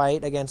last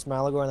fight against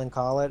Malagor and then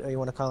call it, or you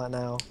want to call it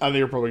now? I think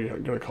you're probably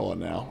gonna call it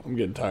now. I'm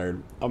getting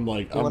tired. I'm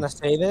like. You want to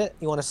save it?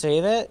 You want to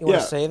save it? You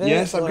want to save it?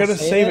 Yes, I'm gonna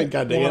save it.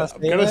 God dang it!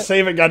 I'm gonna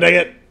save it. God dang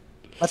it!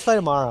 Let's play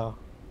tomorrow.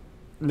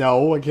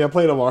 No, I can't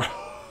play tomorrow.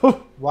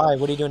 Why?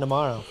 What are you doing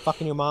tomorrow?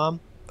 Fucking your mom?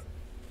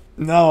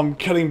 No, I'm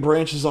cutting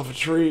branches off a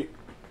tree.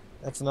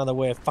 That's another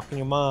way of fucking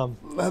your mom.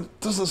 That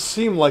doesn't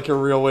seem like a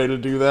real way to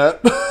do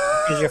that.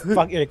 Because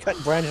you're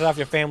cutting branches off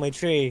your family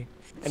tree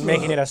and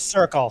making it a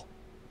circle.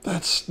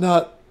 That's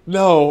not...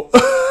 No.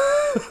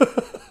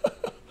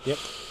 Yep.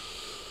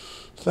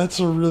 That's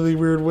a really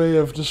weird way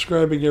of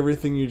describing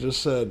everything you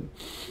just said.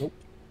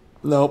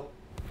 Nope.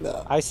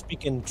 No. I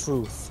speak in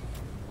truth.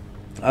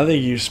 I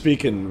think you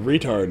speak in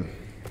retard.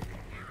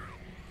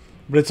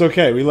 But it's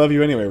okay. We love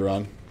you anyway,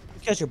 Ron.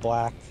 Because you're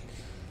black.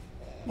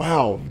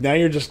 Wow. Now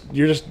you're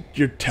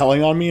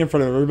telling on me in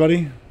front of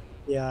everybody?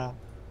 Yeah.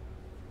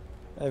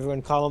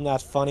 Everyone call him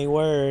that funny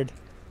word.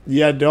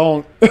 Yeah,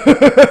 don't.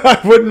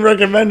 I wouldn't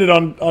recommend it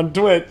on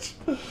Twitch.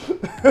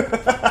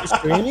 You're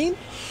streaming?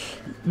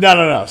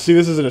 No. See,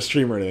 this isn't a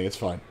stream or anything. It's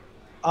fine.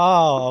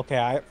 Oh,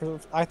 okay.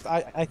 I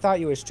thought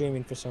you were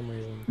streaming for some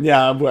reason.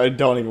 Yeah, I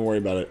don't even worry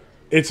about it.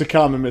 It's a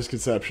common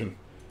misconception.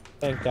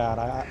 Thank God.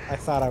 I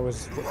thought I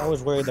was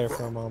worried there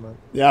for a moment.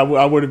 Yeah,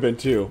 I would have been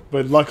too,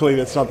 but luckily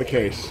that's not the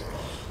case.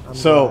 I'm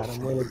So, glad.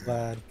 I'm really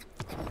glad.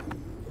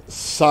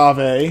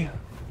 Save.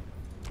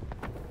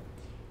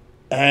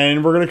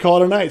 And we're going to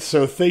call it a night.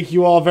 So thank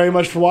you all very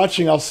much for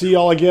watching. I'll see you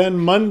all again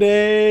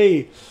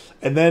Monday.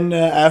 And then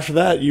after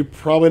that, you're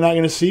probably not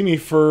going to see me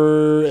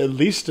for at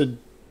least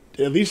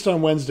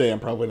on Wednesday. I'm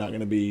probably not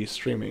going to be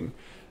streaming.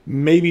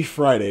 Maybe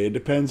Friday. It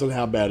depends on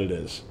how bad it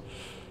is.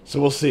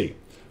 So we'll see.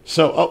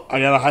 So, oh, I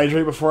got to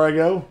hydrate before I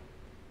go.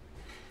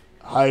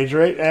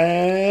 Hydrate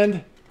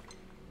and...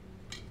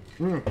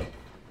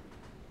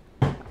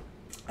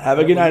 Have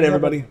a good night,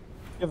 everybody. You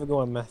have a good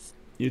one, Meth.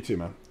 You too,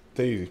 man.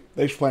 Take it easy.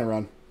 Thanks for playing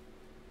around.